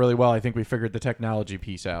worked out really well. I think we figured the technology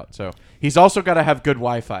piece out. So he's also got to have good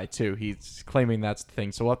Wi-Fi too. He's claiming that's the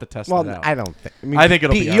thing. So we'll have to test Well, that out. I don't think. I think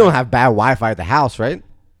it'll Pete, be you all don't right. have bad Wi-Fi at the house, right?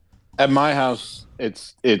 At my house,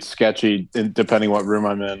 it's sketchy depending what room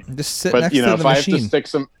I'm in. Just sit But next you know, to if the I have to machine. stick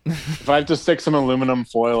some, if I have to stick some aluminum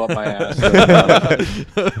foil up my ass,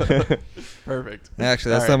 Perfect.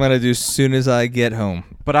 Actually, that's All what I'm going to do as soon as I get home.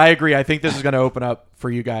 But I agree. I think this is going to open up for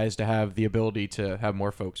you guys to have the ability to have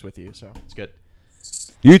more folks with you. So it's good.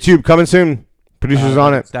 YouTube coming soon. Producers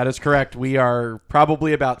on it. That is correct. We are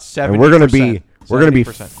probably about 70%. And we're gonna be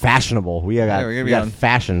 70%. fashionable. We got, we're gonna we be got on-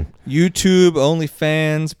 fashion. YouTube,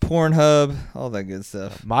 OnlyFans, Pornhub, all that good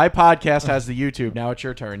stuff. My podcast has the YouTube. Now it's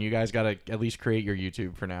your turn. You guys got to at least create your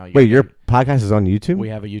YouTube for now. Wait, your podcast is on YouTube? We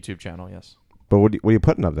have a YouTube channel, yes. But what are you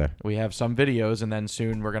putting up there? We have some videos, and then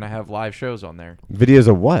soon we're going to have live shows on there. Videos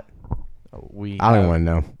of what? We I don't have- want to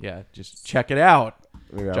know. Yeah, just check it out.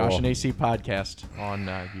 Maybe I Josh will. and AC podcast on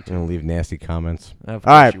I'm YouTube. gonna leave nasty comments. Of All course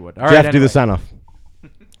right, you would. Jeff, do anyway. the sign off.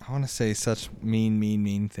 I want to say such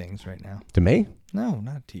mean things right now. To me? No,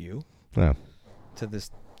 not to you. No. To the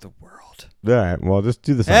world. All right. Well, just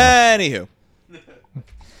do the sign off. Anywho.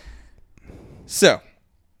 So,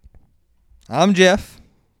 I'm Jeff.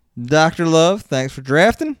 Dr. Love, thanks for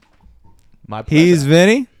drafting. My pleasure. He's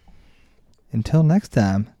Vinny. Until next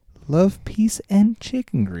time, love, peace, and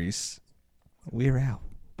chicken grease. We're out.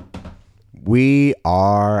 We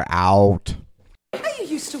are out. You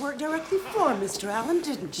used to work directly for Mr. Allen,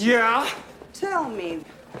 didn't you? Yeah? Tell me,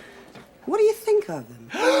 what do you think of him?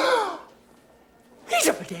 He's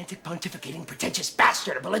a pedantic, pontificating, pretentious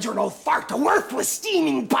bastard, a belligerent old fart, a worthless,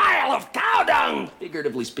 steaming pile of cow dung,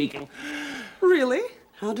 figuratively speaking. Really?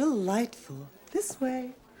 How delightful. This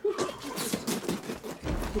way.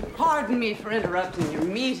 Pardon me for interrupting your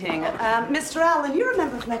meeting. Mr. Allen, you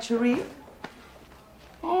remember Fletcher Reed?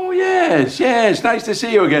 Oh, yes. Nice to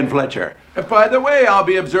see you again, Fletcher. By the way, I'll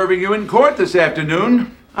be observing you in court this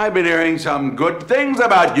afternoon. I've been hearing some good things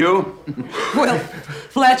about you. Well,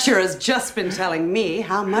 Fletcher has just been telling me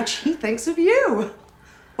how much he thinks of you.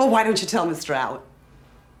 Well, why don't you tell Mr. Allen?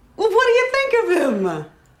 Well, what do you think of him?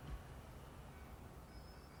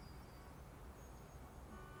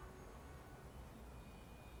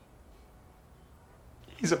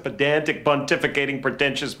 He's a pedantic, pontificating,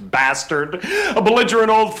 pretentious bastard, a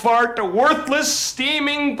belligerent old fart, a worthless,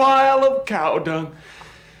 steaming pile of cow dung.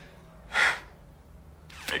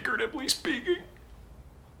 Figuratively speaking.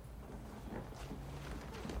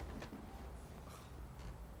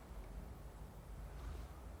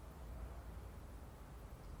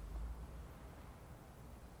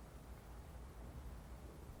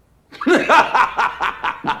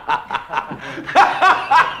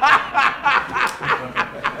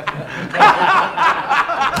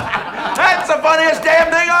 That's the funniest damn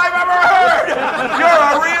thing I've ever heard. You're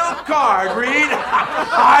a real card, Reed.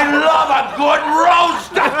 I love a good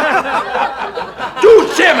roast. Do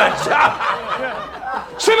Simmons.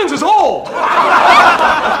 Simmons is old!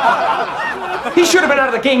 He should have been out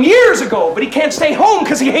of the game years ago, but he can't stay home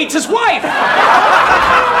because he hates his wife!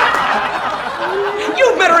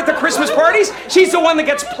 You've met her at the Christmas parties. She's the one that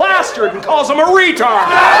gets plastered and calls him a retard.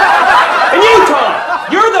 And you, Tom,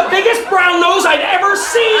 you're the biggest brown nose I've ever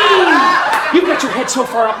seen. You've got your head so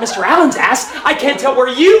far up Mr. Allen's ass, I can't tell where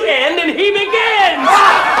you end and he begins.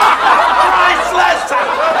 Priceless.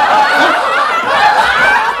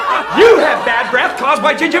 You have bad breath caused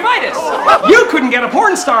by gingivitis. You couldn't get a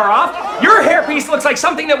porn star off. Your hairpiece looks like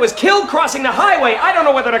something that was killed crossing the highway. I don't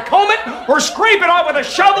know whether to comb it or scrape it off with a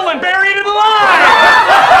shovel and bury it in the line.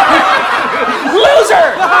 Loser!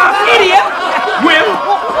 Idiot! Wimp!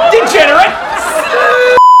 Degenerate!